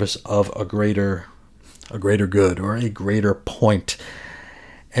service of a greater good or a greater point.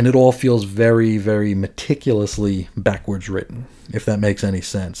 And it all feels very, very meticulously backwards written, if that makes any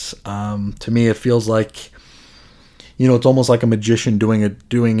sense. To me, it feels like... it's almost like a magician doing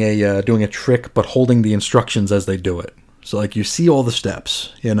a trick, but holding the instructions as they do it. So, like, you see all the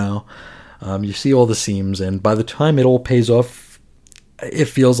steps, you see all the seams, and by the time it all pays off, it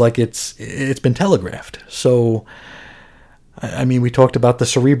feels like it's been telegraphed. So, I mean, we talked about the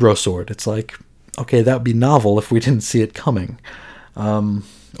Cerebro sword. It's like, okay, that would be novel if we didn't see it coming.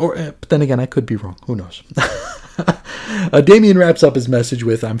 But then again, I could be wrong. Who knows? Damien wraps up his message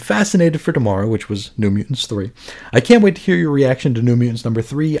with, I'm fascinated for tomorrow, which was New Mutants 3. I can't wait to hear your reaction to New Mutants number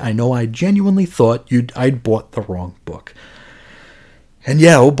 3. I know I genuinely thought I'd bought the wrong book. And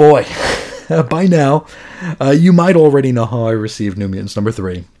yeah, oh boy, by now, you might already know how I received New Mutants number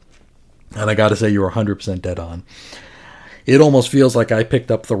 3. And I gotta say, you were 100% dead on. It almost feels like I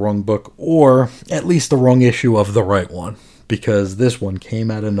picked up the wrong book, or at least the wrong issue of the right one, because this one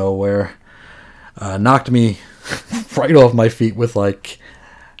came out of nowhere, knocked me right off my feet with, like,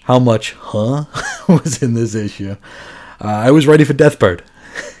 how much was in this issue. I was ready for Deathbird.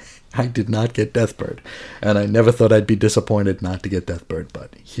 I did not get Deathbird, and I never thought I'd be disappointed not to get Deathbird,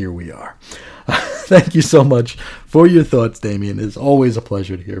 but here we are. Thank you so much for your thoughts, Damien. It's always a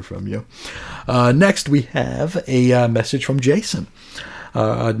pleasure to hear from you. Next, we have a message from Jason.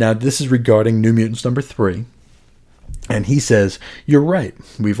 Now, this is regarding New Mutants number 3. And he says, you're right.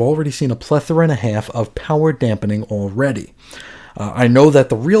 We've already seen a plethora and a half of power dampening already. I know that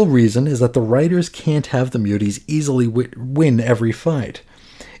the real reason is that the writers can't have the muties easily win every fight.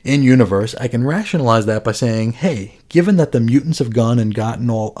 In universe, I can rationalize that by saying, hey, given that the mutants have gone and gotten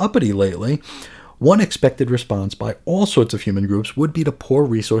all uppity lately, one expected response by all sorts of human groups would be to pour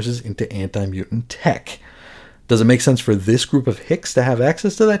resources into anti-mutant tech. Does it make sense for this group of Hicks to have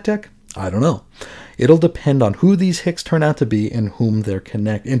access to that tech? I don't know. It'll depend on who these Hicks turn out to be and to whom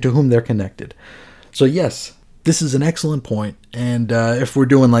they're connected. So yes, this is an excellent point. And if we're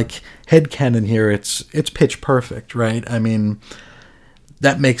doing like headcanon here, it's pitch perfect, right? I mean,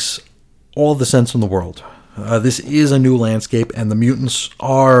 that makes all the sense in the world. This is a new landscape, and the mutants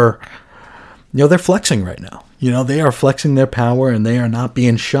are, they're flexing right now. They are flexing their power, and they are not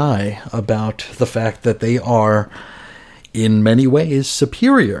being shy about the fact that they are, in many ways,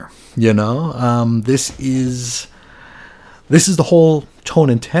 superior. This is the whole tone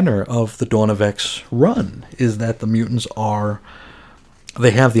and tenor of the Dawn of X run, is that the mutants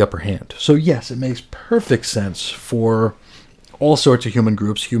they have the upper hand. So yes, it makes perfect sense for all sorts of human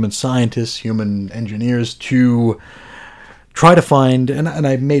groups, human scientists, human engineers, to try to find, and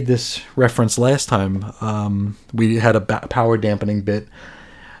I made this reference last time, we had a power dampening bit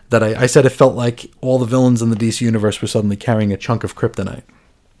that I said it felt like all the villains in the DC universe were suddenly carrying a chunk of kryptonite.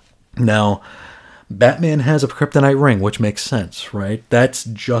 Now, Batman has a kryptonite ring, which makes sense, right? That's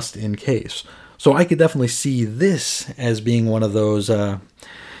just in case. So I could definitely see this as being one of those,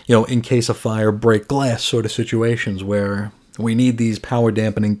 in case of fire, break glass sort of situations where we need these power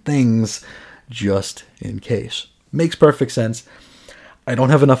dampening things just in case. Makes perfect sense. I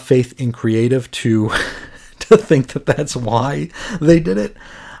don't have enough faith in creative to think that that's why they did it.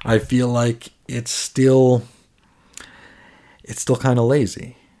 I feel like it's still kind of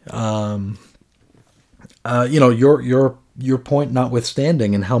lazy. Your point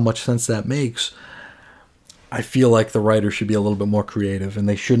notwithstanding and how much sense that makes, I feel like the writer should be a little bit more creative, and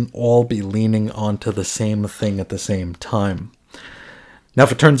they shouldn't all be leaning onto the same thing at the same time. Now,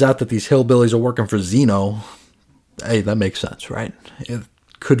 if it turns out that these hillbillies are working for Zeno, hey, that makes sense, right? It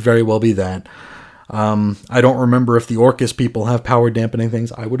could very well be that. I don't remember if the Orcus people have power dampening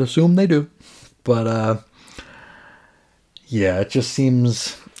things. I would assume they do. But,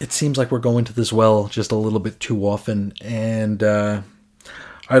 it seems like we're going to this well just a little bit too often. And I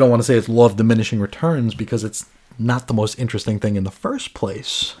don't want to say it's law of diminishing returns, because it's not the most interesting thing in the first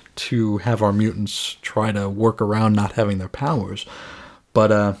place to have our mutants try to work around not having their powers.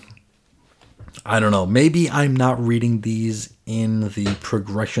 But I don't know. Maybe I'm not reading these in the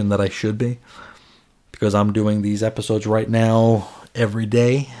progression that I should be, because I'm doing these episodes right now every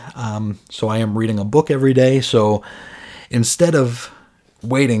day. So I am reading a book every day. So instead of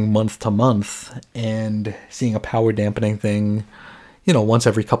waiting month to month and seeing a power dampening thing, once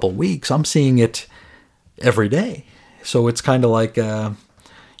every couple of weeks, I'm seeing it every day. So it's kind of like,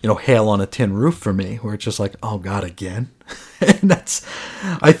 hail on a tin roof for me, where it's just like, oh God, again. And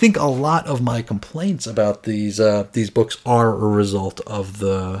I think a lot of my complaints about these books are a result of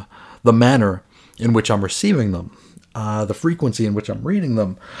the manner in which I'm receiving them, the frequency in which I'm reading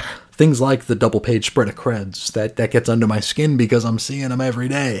them. Things like the double-page spread of creds, that gets under my skin because I'm seeing them every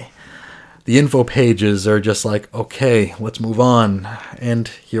day. The info pages are just like, okay, let's move on. And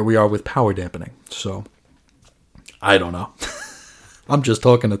here we are with power dampening. So, I don't know. I'm just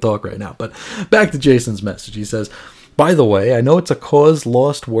talking to talk right now. But back to Jason's message. He says, by the way, I know it's a cause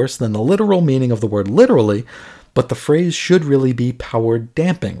lost worse than the literal meaning of the word literally, but the phrase should really be power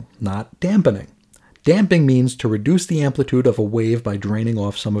damping, not dampening. Damping means to reduce the amplitude of a wave by draining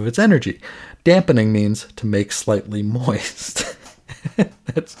off some of its energy. Dampening means to make slightly moist.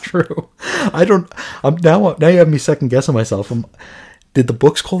 That's true. Now you have me second guessing myself. Did the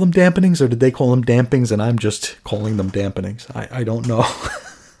books call them dampenings, or did they call them dampings and I'm just calling them dampenings? I don't know.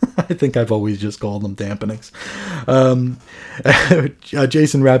 I think I've always just called them dampenings.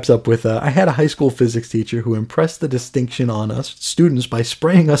 Jason wraps up with, I had a high school physics teacher who impressed the distinction on us students by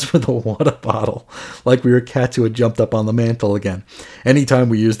spraying us with a water bottle like we were cats who had jumped up on the mantle again anytime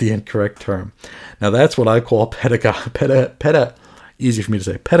we used the incorrect term. Now that's what I call easy for me to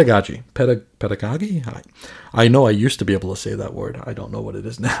say, pedagogy. Pedagogy? I know I used to be able to say that word. I don't know what it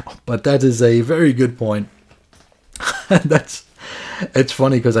is now. But that is a very good point. It's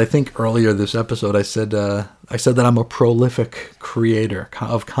funny because I think earlier this episode I said that I'm a prolific creator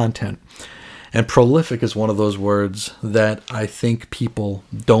of content. And prolific is one of those words that I think people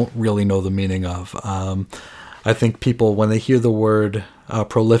don't really know the meaning of. I think people, when they hear the word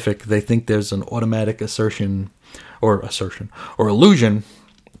prolific, they think there's an automatic assertion or illusion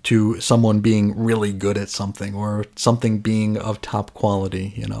to someone being really good at something, or something being of top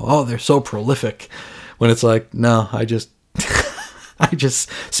quality. Oh, they're so prolific. When it's like, no, I just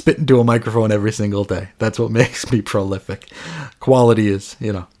spit into a microphone every single day. That's what makes me prolific. Quality is,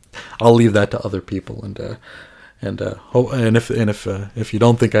 I'll leave that to other people. And if you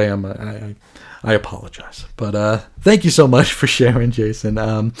don't think I am, I apologize. But thank you so much for sharing, Jason.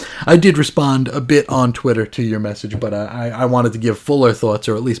 I did respond a bit on Twitter to your message, but I wanted to give fuller thoughts,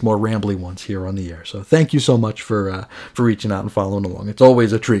 or at least more rambly ones, here on the air. So thank you so much for reaching out and following along. It's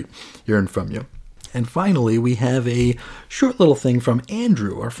always a treat hearing from you. And finally, we have a short little thing from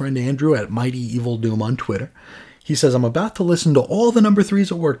Andrew, our friend Andrew at Mighty Evil Doom on Twitter. He says, I'm about to listen to all the number 3s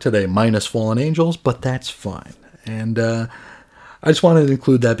at work today, minus Fallen Angels, but that's fine. And I just wanted to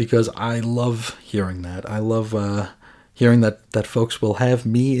include that because I love hearing that. I love hearing that folks will have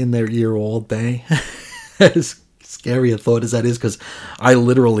me in their ear all day. As scary a thought as that is, because I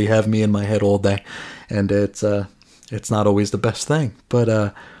literally have me in my head all day. And it's not always the best thing.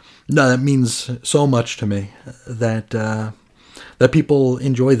 But no, that means so much to me that people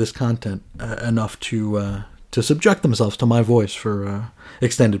enjoy this content enough to to subject themselves to my voice for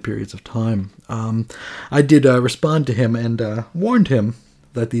extended periods of time. I did respond to him and warned him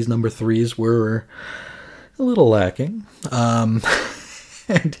that these number threes were a little lacking.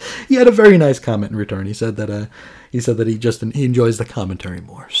 And he had a very nice comment in return. He said that he enjoys the commentary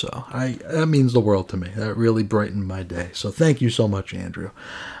more. So that means the world to me. That really brightened my day. So thank you so much, Andrew.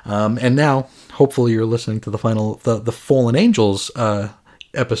 And now, hopefully, you're listening to the Fallen Angels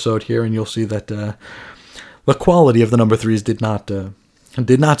episode here, and you'll see that the quality of the number threes did not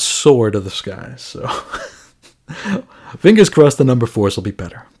soar to the skies. So fingers crossed, the number fours will be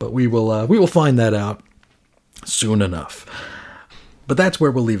better. But we will find that out soon enough. But that's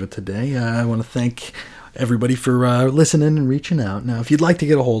where we'll leave it today. I want to thank everybody for listening and reaching out. Now, if you'd like to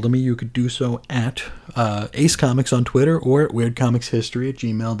get a hold of me, you could do so at Ace Comics on Twitter or at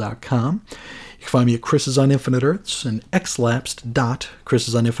weirdcomicshistory@gmail.com. You can find me at Chris's on Infinite Earths and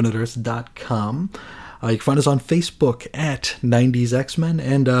xlapsed.chrisisoninfiniteearths.com. You can find us on Facebook at 90s X-Men,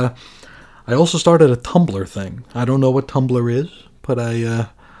 and I also started a Tumblr thing. I don't know what Tumblr is, but I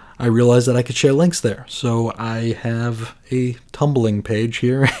realized that I could share links there. So I have a tumbling page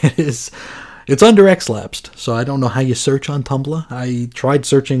here. It's under Xlapsed, so I don't know how you search on Tumblr. I tried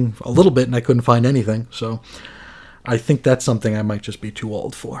searching a little bit and I couldn't find anything, so I think that's something I might just be too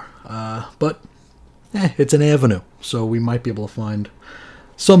old for. But it's an avenue, so we might be able to find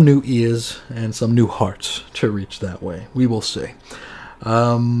some new ears and some new hearts to reach that way. We will see.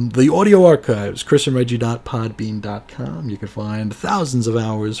 The audio archives, chrisandreggie.podbean.com. You can find thousands of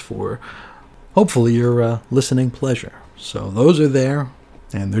hours for, hopefully, your listening pleasure. So those are there,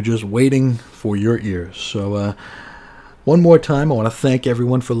 and they're just waiting for your ears. So one more time, I want to thank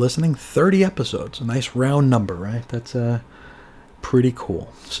everyone for listening. 30 episodes, a nice round number, right? That's pretty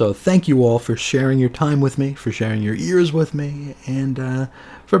cool. So thank you all for sharing your time with me, for sharing your ears with me, and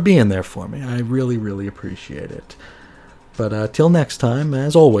for being there for me. I really, really appreciate it. But till next time,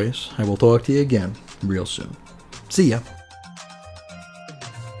 as always, I will talk to you again real soon. See ya.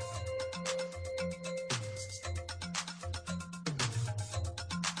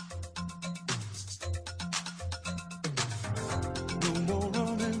 No more